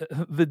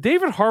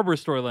David Harbour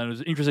storyline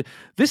was interesting.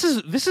 This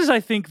is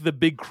I think the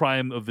big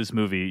crime of this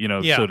movie,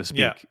 so to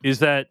speak, is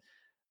that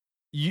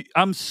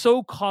I'm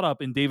so caught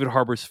up in David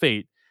Harbour's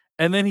fate,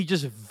 and then he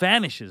just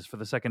vanishes for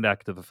the second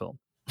act of the film.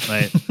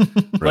 Right.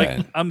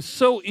 Like I'm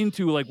so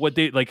into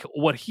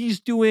what he's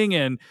doing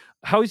and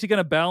how is he going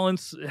to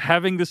balance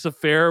having this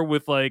affair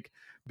with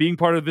being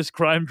part of this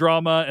crime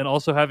drama and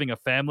also having a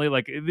family.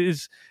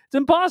 It's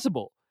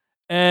impossible.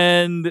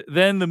 And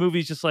then the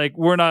movie's just like,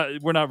 we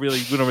don't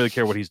really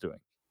care what he's doing.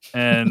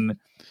 And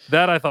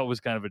that I thought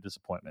was kind of a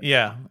disappointment.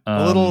 Yeah.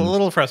 A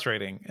little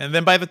frustrating. And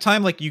then by the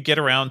time you get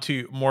around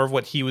to more of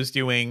what he was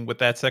doing with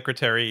that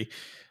secretary,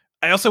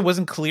 I also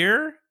wasn't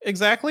clear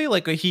exactly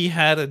he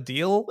had a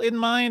deal in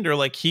mind or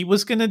he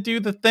was going to do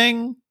the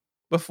thing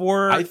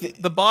before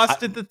the boss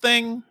did the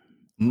thing.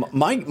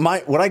 My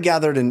what I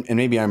gathered, and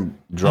maybe I'm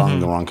drawing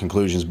the wrong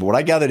conclusions, but what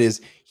I gathered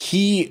is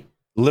he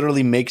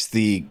literally makes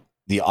the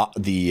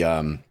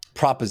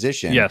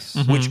proposition,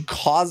 which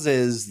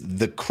causes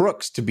the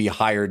crooks to be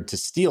hired to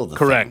steal the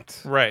thing.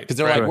 Right. Because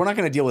they're like, we're not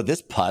going to deal with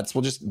this putz.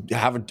 We'll just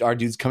have our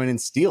dudes come in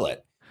and steal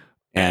it.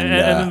 And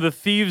then the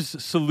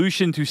thieves'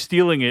 solution to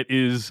stealing it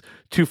is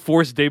to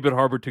force David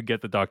Harbour to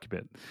get the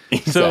document.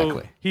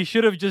 Exactly. So he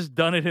should have just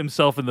done it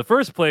himself in the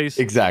first place.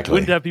 Exactly.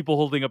 Wouldn't have people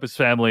holding up his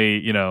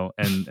family,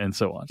 and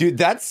so on. Dude,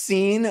 that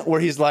scene where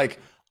he's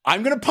like,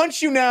 I'm going to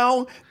punch you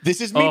now.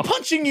 This is me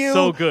punching you.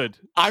 So good.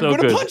 I'm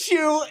going to punch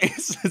you.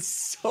 It's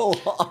so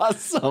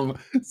awesome.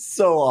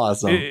 So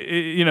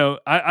awesome.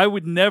 I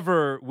would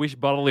never wish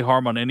bodily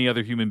harm on any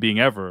other human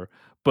being ever.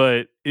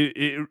 But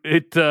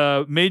it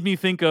made me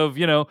think of,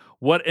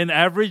 what an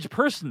average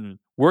person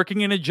working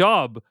in a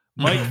job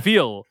might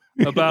feel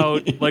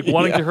about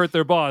wanting to hurt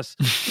their boss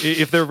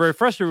if they're very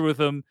frustrated with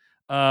them.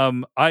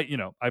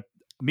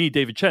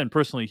 David Chen,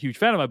 personally, a huge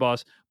fan of my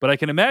boss, but I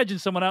can imagine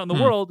someone out in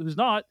the world who's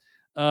not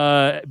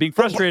being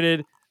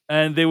frustrated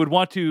and they would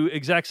want to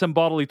exact some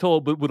bodily toll,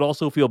 but would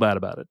also feel bad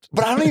about it.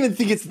 But I don't even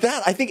think it's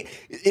that. I think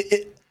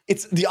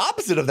it's the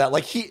opposite of that.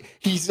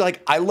 He's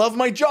like, I love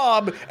my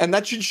job, and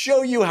that should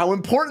show you how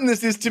important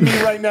this is to me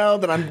right now.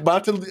 That I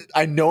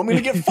know I'm going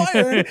to get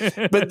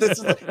fired. But this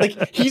is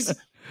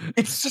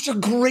it's such a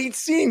great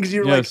scene because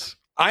you're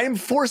I'm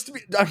forced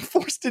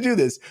to do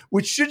this,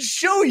 which should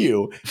show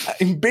you,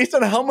 based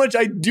on how much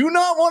I do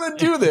not want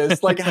to do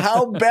this,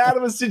 how bad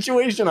of a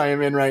situation I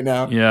am in right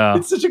now. Yeah,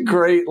 it's such a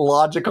great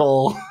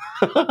logical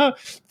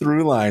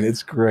through line.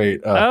 It's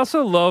great. I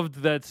also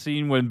loved that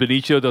scene when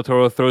Benicio del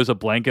Toro throws a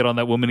blanket on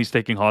that woman he's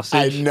taking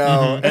hostage. I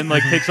know. And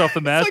like takes off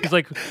the mask. He's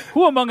like,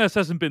 who among us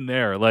hasn't been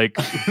there? Like,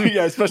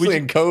 yeah, especially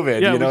in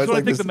COVID. Yeah, you know, we it's just want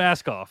like to take the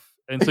mask off.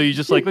 And so you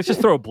just like, let's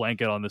just throw a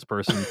blanket on this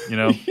person, you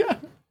know? Yeah.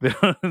 They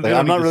don't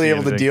I'm not need really see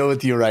able to anything. deal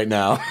with you right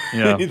now.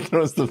 Yeah. He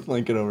throws the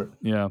blanket over.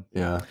 Yeah.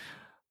 Yeah.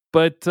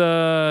 But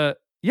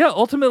yeah,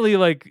 ultimately,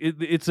 like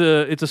it's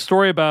a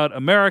story about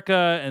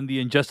America and the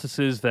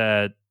injustices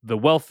that the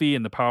wealthy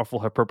and the powerful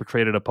have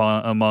perpetrated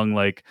among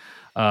like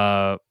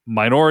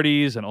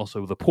minorities and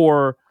also the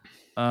poor.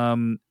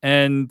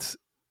 And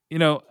you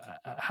know,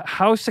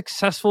 how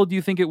successful do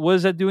you think it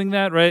was at doing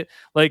that? Right?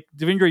 Like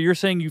Devendra, you're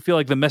saying you feel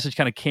like the message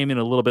kind of came in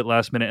a little bit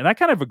last minute, and I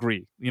kind of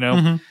agree. You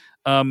know,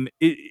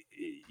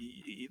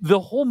 the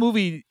whole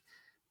movie.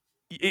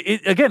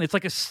 Again, it's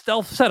like a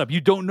stealth setup.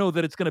 You don't know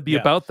that it's going to be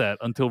about that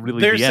until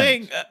really they're the end.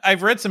 saying.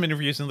 I've read some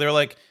interviews and they're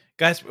like,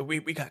 guys, we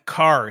got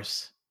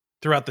cars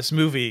throughout this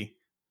movie.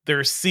 There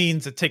are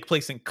scenes that take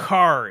place in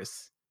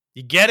cars.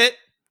 You get it?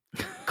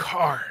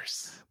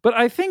 Cars. But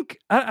I think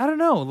I don't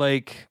know.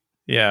 Like,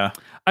 yeah,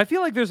 I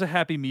feel like there's a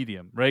happy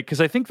medium, right? Because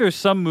I think there's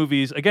some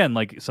movies, again,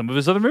 like some of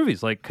his other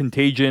movies, like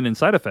Contagion and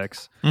Side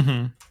Effects.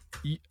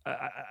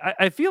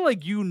 I feel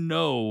like you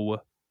know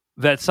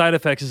that Side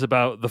Effects is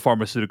about the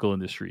pharmaceutical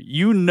industry.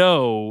 You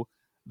know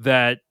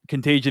that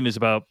Contagion is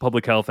about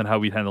public health and how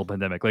we handle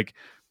pandemic. Like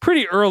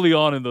pretty early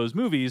on in those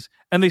movies,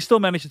 and they still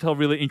manage to tell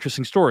really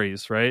interesting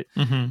stories, right?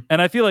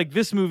 And I feel like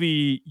this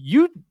movie,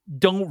 you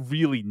don't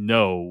really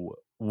know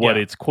what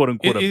it's quote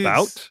unquote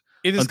about.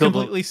 It is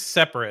completely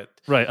separate,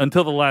 right?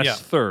 Until the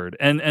last third,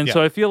 and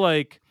so I feel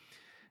like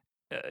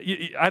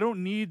I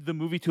don't need the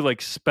movie to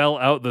like spell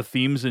out the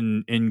themes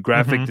in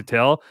graphic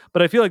detail,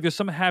 but I feel like there's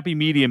some happy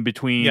medium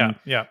between,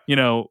 you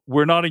know,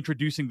 we're not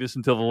introducing this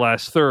until the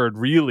last third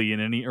really in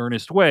any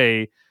earnest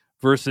way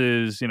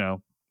versus, you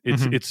know,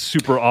 it's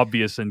super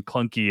obvious and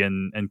clunky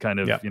and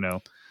kind of, you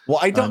know, well,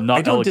 I don't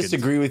elegant.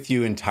 disagree with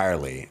you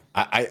entirely.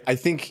 I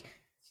think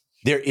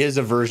there is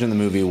a version of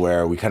the movie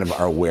where we kind of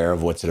are aware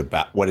of what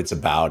it's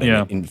about, and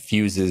it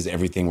infuses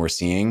everything we're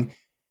seeing.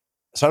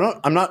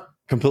 So I'm not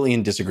completely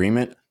in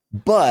disagreement.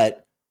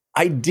 But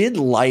I did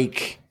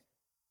like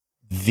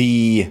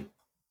the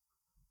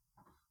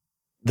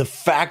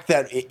fact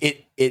that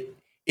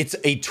it's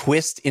a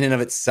twist in and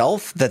of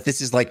itself, that this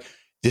is like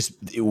this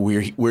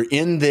we're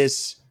in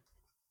this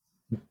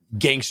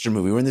gangster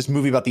movie. We're in this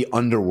movie about the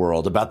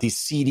underworld, about these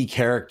seedy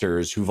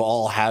characters who've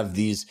all have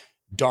these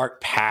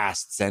dark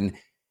pasts, and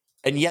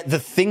yet the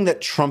thing that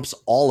trumps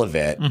all of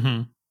it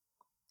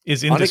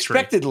is industry.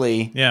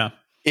 Unexpectedly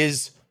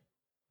is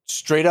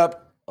straight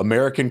up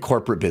American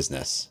corporate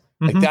business.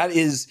 Like that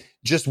is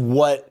just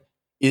what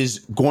is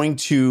going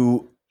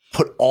to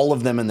put all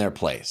of them in their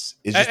place.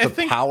 Is just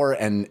the power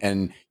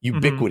and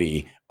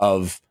ubiquity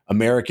of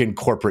American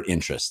corporate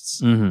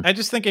interests. I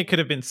just think it could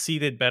have been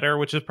seeded better,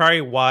 which is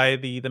probably why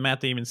the Matt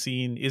Damon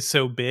scene is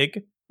so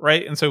big,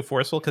 right, and so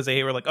forceful, because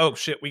they were like, "Oh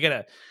shit, we got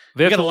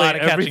a lot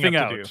of catching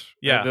up to do."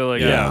 Yeah, they're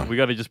like, we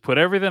got to just put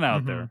everything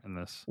out there in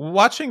this.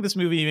 Watching this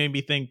movie made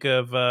me think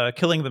of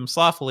Killing Them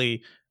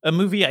Softly, a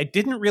movie I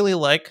didn't really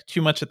like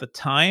too much at the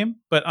time,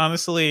 but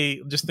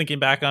honestly, just thinking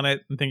back on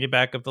it and thinking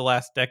back of the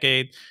last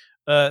decade,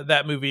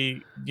 that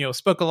movie, you know,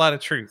 spoke a lot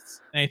of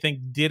truths, and I think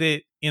did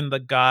it in the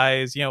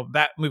guise, you know,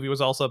 that movie was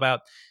also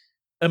about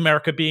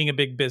America being a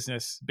big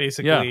business,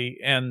 basically,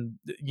 and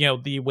you know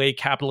the way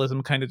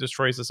capitalism kind of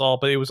destroys us all.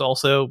 But it was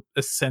also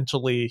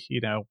essentially,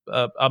 you know,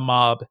 a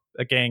mob,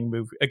 a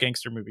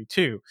gangster movie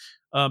too.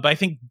 But I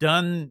think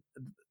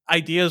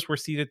ideas were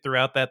seeded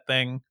throughout that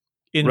thing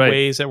in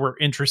ways that were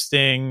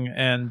interesting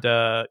and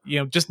you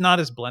know, just not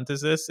as blunt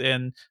as this.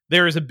 And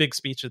there is a big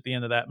speech at the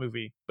end of that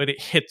movie, but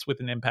it hits with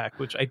an impact,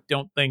 which I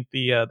don't think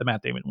the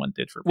Matt Damon one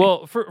did for me.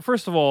 Well,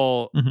 first of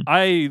all,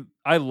 I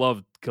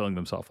loved Killing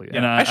Them Softly,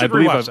 and I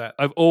believe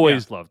I've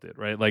always loved it.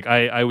 Right, like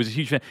I was a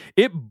huge fan.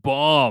 It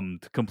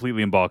bombed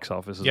completely in box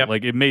offices.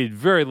 Like it made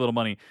very little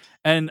money,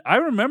 and I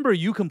remember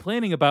you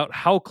complaining about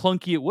how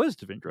clunky it was,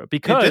 Devendra,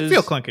 because it did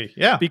feel clunky.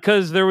 Yeah,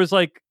 because there was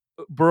like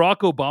Barack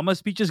Obama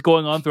speeches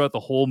going on throughout the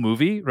whole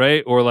movie,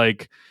 right? Or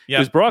like it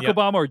was Barack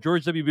Obama or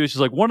George W. Bush, is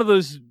like one of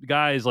those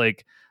guys,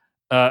 like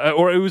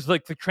or it was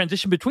like the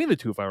transition between the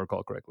two, if I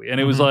recall correctly. And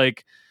it was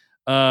like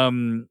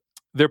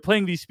they're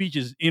playing these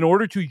speeches in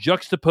order to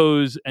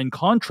juxtapose and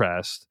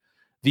contrast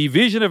the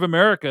vision of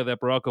America that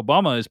Barack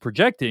Obama is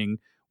projecting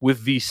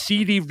with the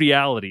seedy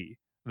reality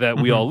that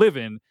we all live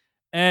in.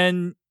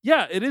 And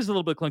yeah, it is a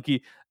little bit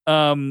clunky.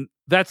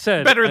 That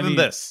said, better than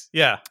this.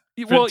 Yeah.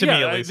 Well, to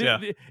me at least,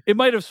 it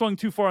might have swung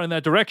too far in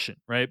that direction,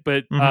 right?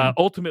 But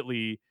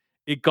ultimately,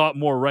 it got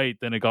more right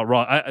than it got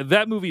wrong.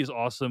 That movie is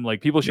awesome.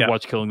 Like, people should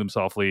watch Killing Them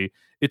Softly.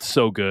 It's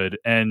so good,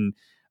 and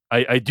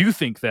I do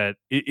think that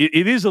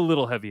it is a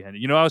little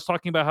heavy-handed. You know, I was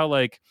talking about how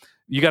like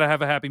you got to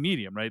have a happy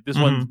medium, right? This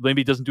one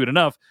maybe doesn't do it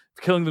enough.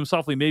 Killing Them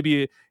Softly,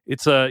 maybe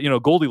it's a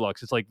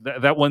Goldilocks. It's like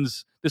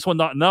this one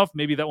not enough.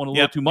 Maybe that one a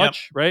little too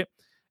much, right?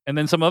 And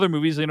then some other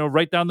movies,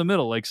 right down the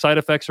middle, like Side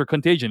Effects or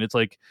Contagion. It's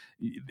like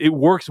it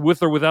works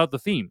with or without the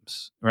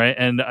themes, right?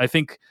 And I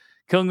think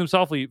Killing Them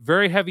Softly,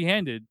 very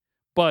heavy-handed,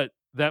 but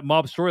that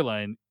mob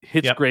storyline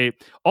hits great.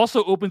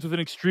 Also opens with an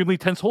extremely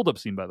tense hold-up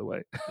scene, by the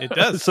way. It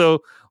does. So a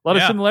lot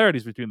of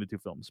similarities between the two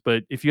films.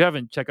 But if you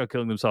haven't, check out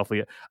Killing Them Softly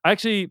yet. I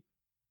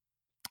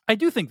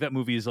do think that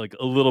movie is like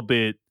a little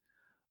bit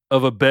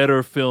of a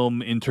better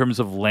film in terms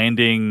of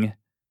landing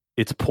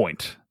its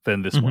point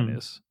than this one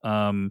is.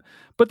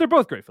 But they're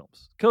both great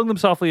films. Killing Them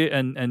Softly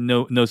and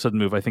No Sudden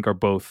Move, I think, are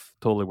both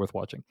totally worth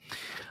watching.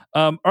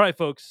 All right,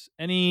 folks.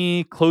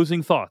 Any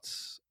closing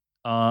thoughts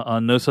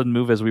on No Sudden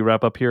Move as we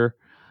wrap up here?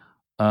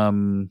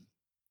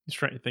 Just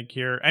trying to think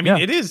here. I mean,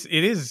 it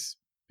is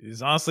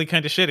honestly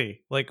kind of shitty.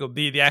 Like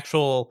the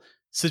actual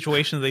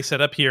situation they set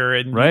up here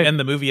and end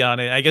the movie on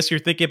it. I guess you're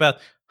thinking about,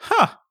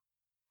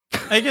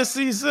 I guess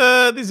these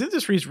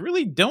industries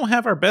really don't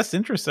have our best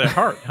interests at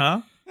heart,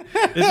 huh?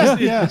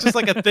 It's just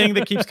like a thing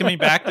that keeps coming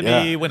back to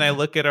me when I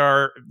look at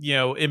our,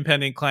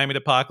 impending climate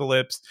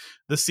apocalypse.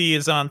 The sea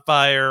is on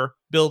fire,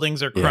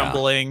 buildings are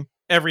crumbling,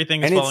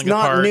 everything is falling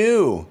apart. And it's not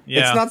new.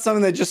 Yeah. It's not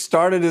something that just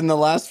started in the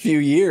last few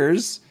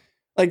years.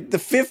 Like the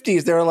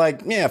 50s, they were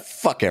like,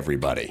 fuck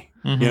everybody.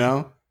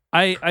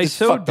 I Just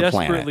so fuck the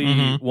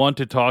desperately want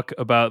to talk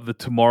about the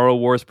Tomorrow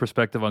War's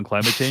perspective on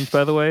climate change,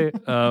 by the way.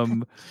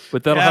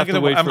 But that'll have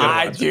to wait for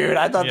dude,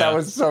 I thought that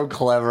was so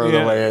clever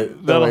the way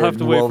it that'll have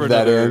to wait for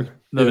another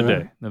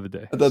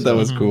day. I thought that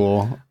was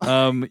cool.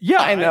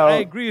 I know. I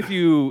agree with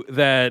you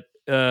that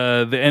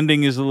the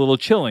ending is a little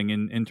chilling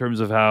in terms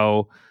of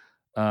how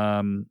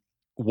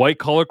white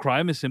collar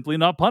crime is simply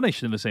not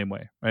punished in the same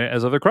way, right,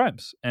 as other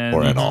crimes,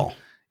 or at all.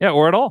 Yeah,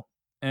 or at all.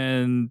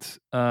 And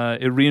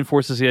it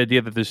reinforces the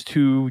idea that there's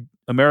two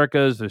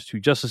Americas, there's two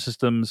justice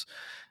systems,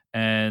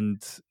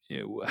 and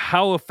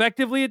how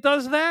effectively it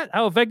does that,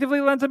 how effectively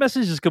it lends a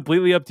message is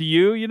completely up to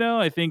you.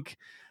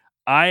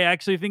 I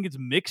actually think it's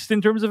mixed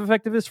in terms of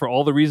effectiveness for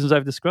all the reasons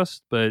I've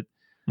discussed. But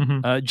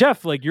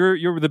Jeff, like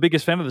you're the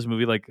biggest fan of this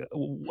movie. Like,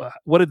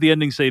 what did the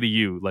ending say to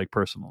you, like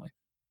personally?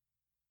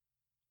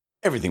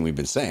 Everything we've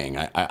been saying.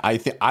 I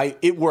think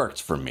it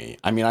worked for me.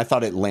 I mean, I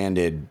thought it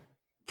landed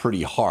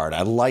pretty hard.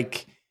 I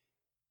like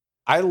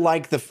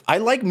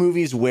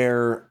movies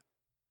where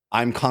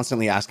I'm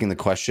constantly asking the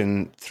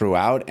question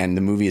throughout, and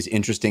the movie is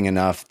interesting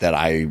enough that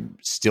I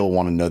still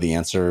want to know the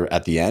answer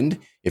at the end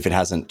if it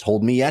hasn't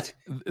told me yet.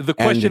 The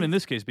question in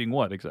this case being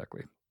what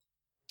exactly?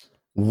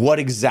 What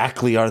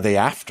exactly are they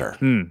after?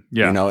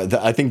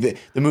 I think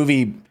the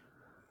movie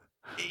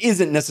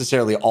isn't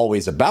necessarily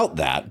always about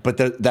that, but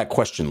that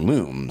question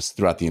looms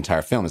throughout the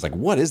entire film. It's like,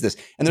 what is this?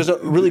 And there's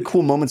really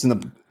cool moments in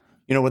the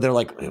where they're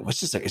like, what's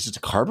this? Is it a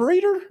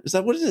carburetor? Is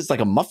that what it is? It's like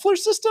a muffler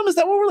system? Is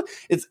that what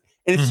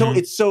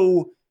it's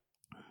so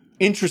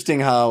interesting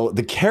how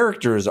the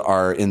characters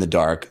are in the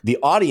dark, the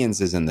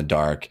audience is in the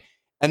dark,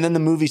 and then the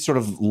movie sort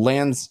of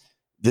lands,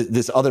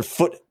 this other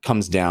foot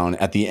comes down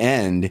at the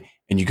end,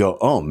 and you go,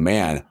 oh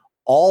man,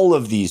 all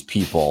of these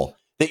people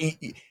that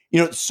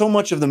so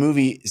much of the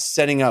movie is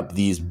setting up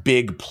these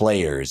big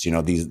players,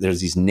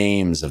 there's these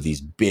names of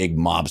these big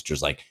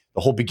mobsters. Like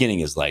the whole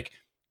beginning is like,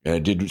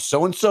 did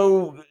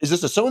so-and-so, is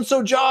this a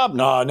so-and-so job?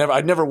 No,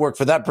 I'd never worked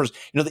for that person.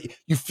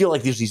 You feel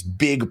like there's these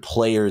big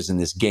players in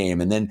this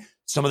game. And then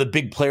some of the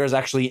big players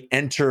actually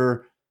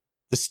enter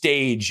the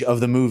stage of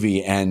the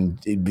movie and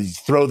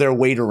throw their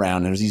weight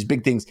around. And there's these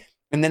big things.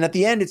 And then at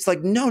the end, it's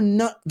like,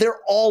 no, they're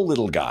all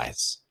little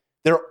guys.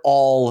 They're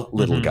all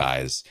little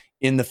guys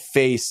in the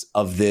face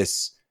of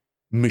this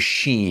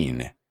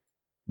machine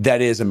that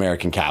is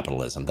American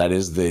capitalism. That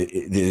is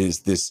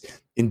this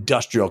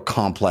industrial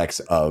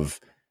complex of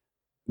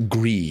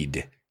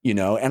greed,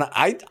 and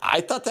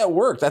I thought that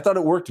worked. I thought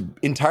it worked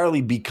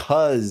entirely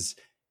because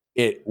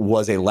it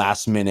was a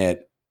last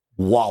minute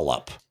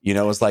wallop.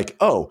 It was like,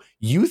 oh,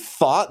 you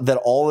thought that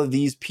all of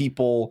these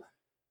people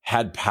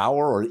had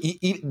power, or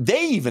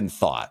they even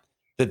thought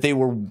that they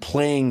were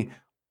playing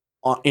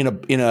in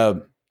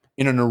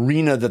an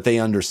arena that they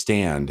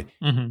understand,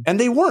 and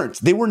they weren't.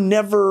 They were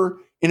never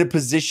in a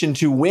position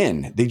to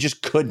win. They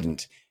just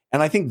couldn't.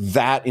 And I think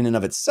that in and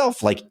of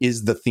itself, like,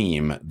 is the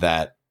theme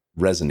that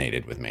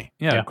resonated with me.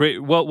 Yeah,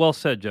 great. Well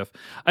said, Jeff.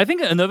 I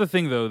think another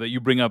thing, though, that you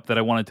bring up that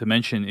I wanted to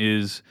mention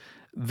is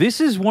this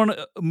is one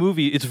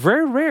movie, it's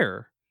very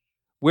rare,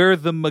 where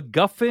the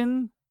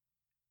MacGuffin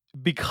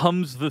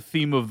becomes the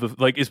theme of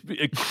it's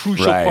a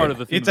crucial part of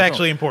the theme. It's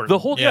actually important. The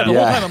whole time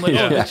I'm like,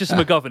 it's just a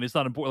MacGuffin. It's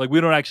not important. Like, we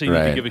don't actually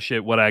need to give a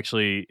shit what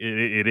actually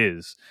it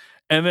is.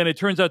 And then it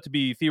turns out to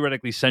be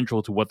theoretically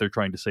central to what they're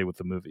trying to say with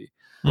the movie.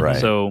 Right.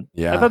 So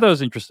I thought that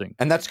was interesting.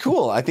 And that's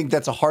cool. I think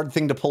that's a hard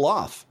thing to pull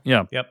off.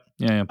 Yeah. Yep.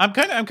 Yeah. I'm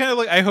kind of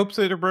like, I hope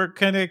Soderbergh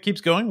kind of keeps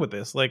going with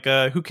this. Like,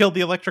 Who Killed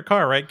the Electric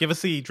Car, right? Give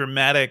us the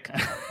dramatic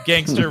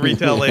gangster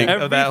retelling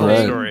of that whole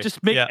story.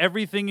 Just make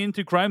everything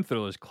into crime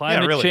thrillers.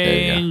 Climate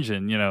change,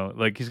 and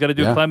he's got to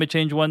do a climate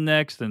change one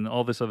next, and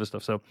all this other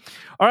stuff. So,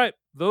 all right,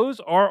 those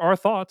are our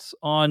thoughts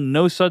on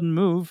No Sudden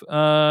Move.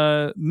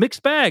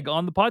 Mixed bag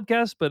on the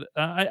podcast, but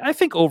I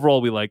think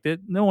overall we liked it.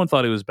 No one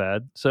thought it was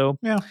bad. So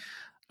yeah.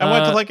 I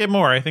want to like it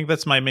more. I think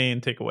that's my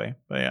main takeaway.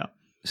 But yeah.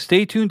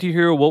 Stay tuned to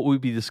hear what we'll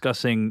be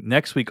discussing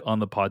next week on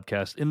the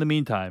podcast. In the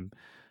meantime,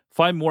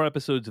 find more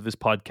episodes of this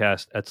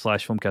podcast at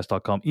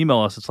 /filmcast.com. Email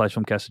us at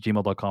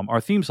 /filmcast@gmail.com. Our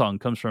theme song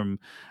comes from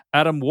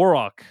Adam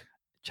Warrock.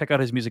 Check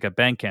out his music at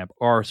Bandcamp.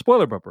 Our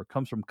spoiler bumper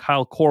comes from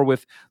Kyle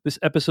Corwith. This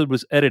episode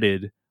was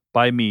edited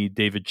by me,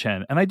 David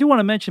Chen. And I do want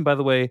to mention, by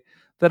the way,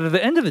 that at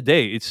the end of the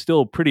day, it's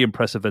still pretty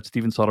impressive that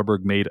Steven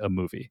Soderbergh made a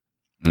movie.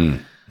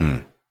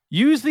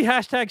 Use the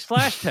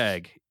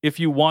 #/tag if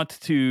you want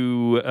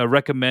to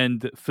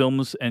recommend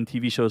films and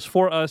TV shows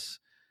for us.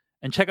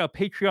 And check out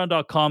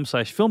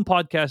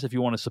patreon.com/filmpodcast if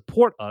you want to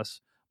support us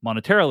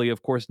monetarily.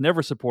 Of course,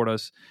 never support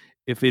us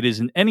if it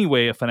is in any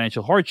way a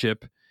financial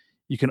hardship.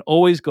 You can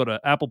always go to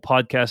Apple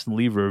Podcasts and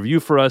leave a review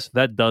for us.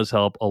 That does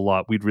help a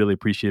lot. We'd really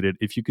appreciate it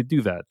if you could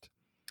do that.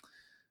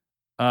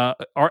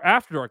 Our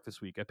After Dark this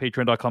week at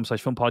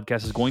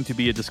patreon.com/filmpodcast is going to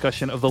be a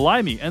discussion of The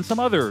Limey and some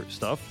other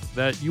stuff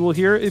that you will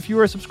hear if you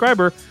are a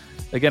subscriber.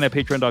 Again, at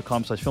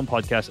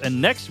patreon.com/filmpodcast. And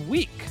next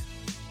week,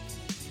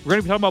 we're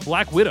going to be talking about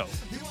Black Widow,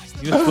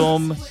 newest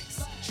film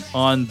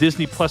on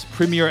Disney Plus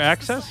Premier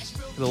Access.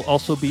 It'll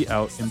also be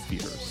out in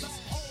theaters.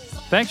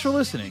 Thanks for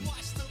listening.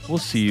 We'll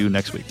see you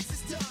next week.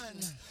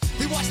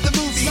 They watch the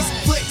movies,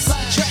 flicks,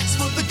 tracks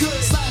for the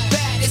good,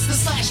 bad. It's the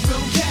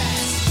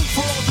 /filmcast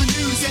for all the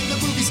news and the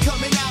movies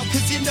coming out,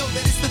 'cause you know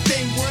that it's the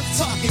thing worth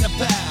talking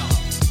about.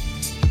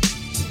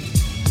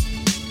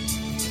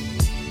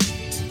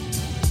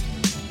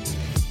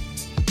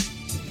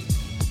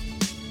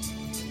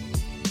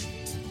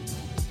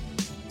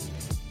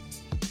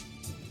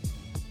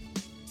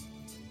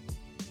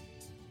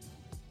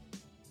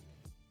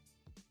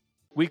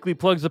 Weekly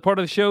Plugs, a part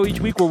of the show each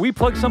week where we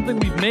plug something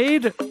we've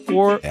made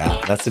or... Yeah,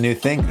 that's a new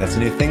thing. That's a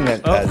new thing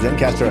that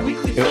Zencastr,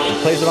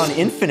 it plays it on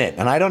infinite,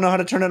 and I don't know how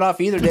to turn it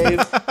off either, Dave.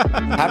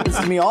 Happens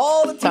to me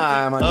all the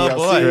time on DLC.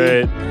 Boy.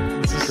 Great.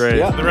 This is great.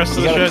 Yep. The rest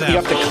of the show now. You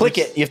have to click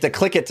it. You have to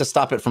click it to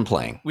stop it from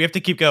playing. We have to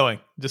keep going.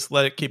 Just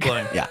let it keep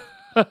playing. Yeah.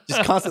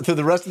 Just constant through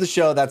the rest of the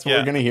show. That's what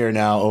we're going to hear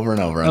now over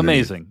and over.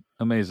 Amazing.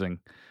 Amazing.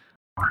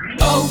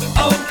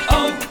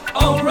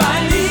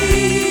 O'Reilly.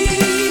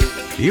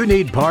 You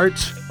need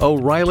parts?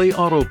 O'Reilly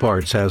Auto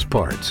Parts has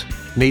parts.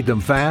 Need them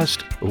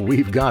fast?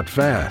 We've got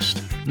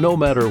fast. No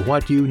matter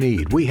what you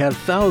need, we have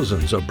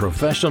thousands of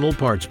professional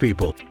parts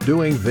people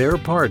doing their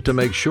part to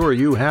make sure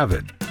you have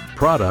it.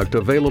 Product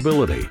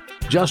availability.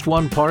 Just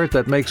one part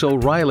that makes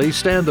O'Reilly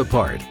stand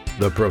apart.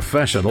 The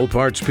professional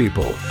parts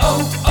people.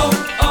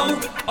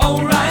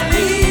 O'Reilly.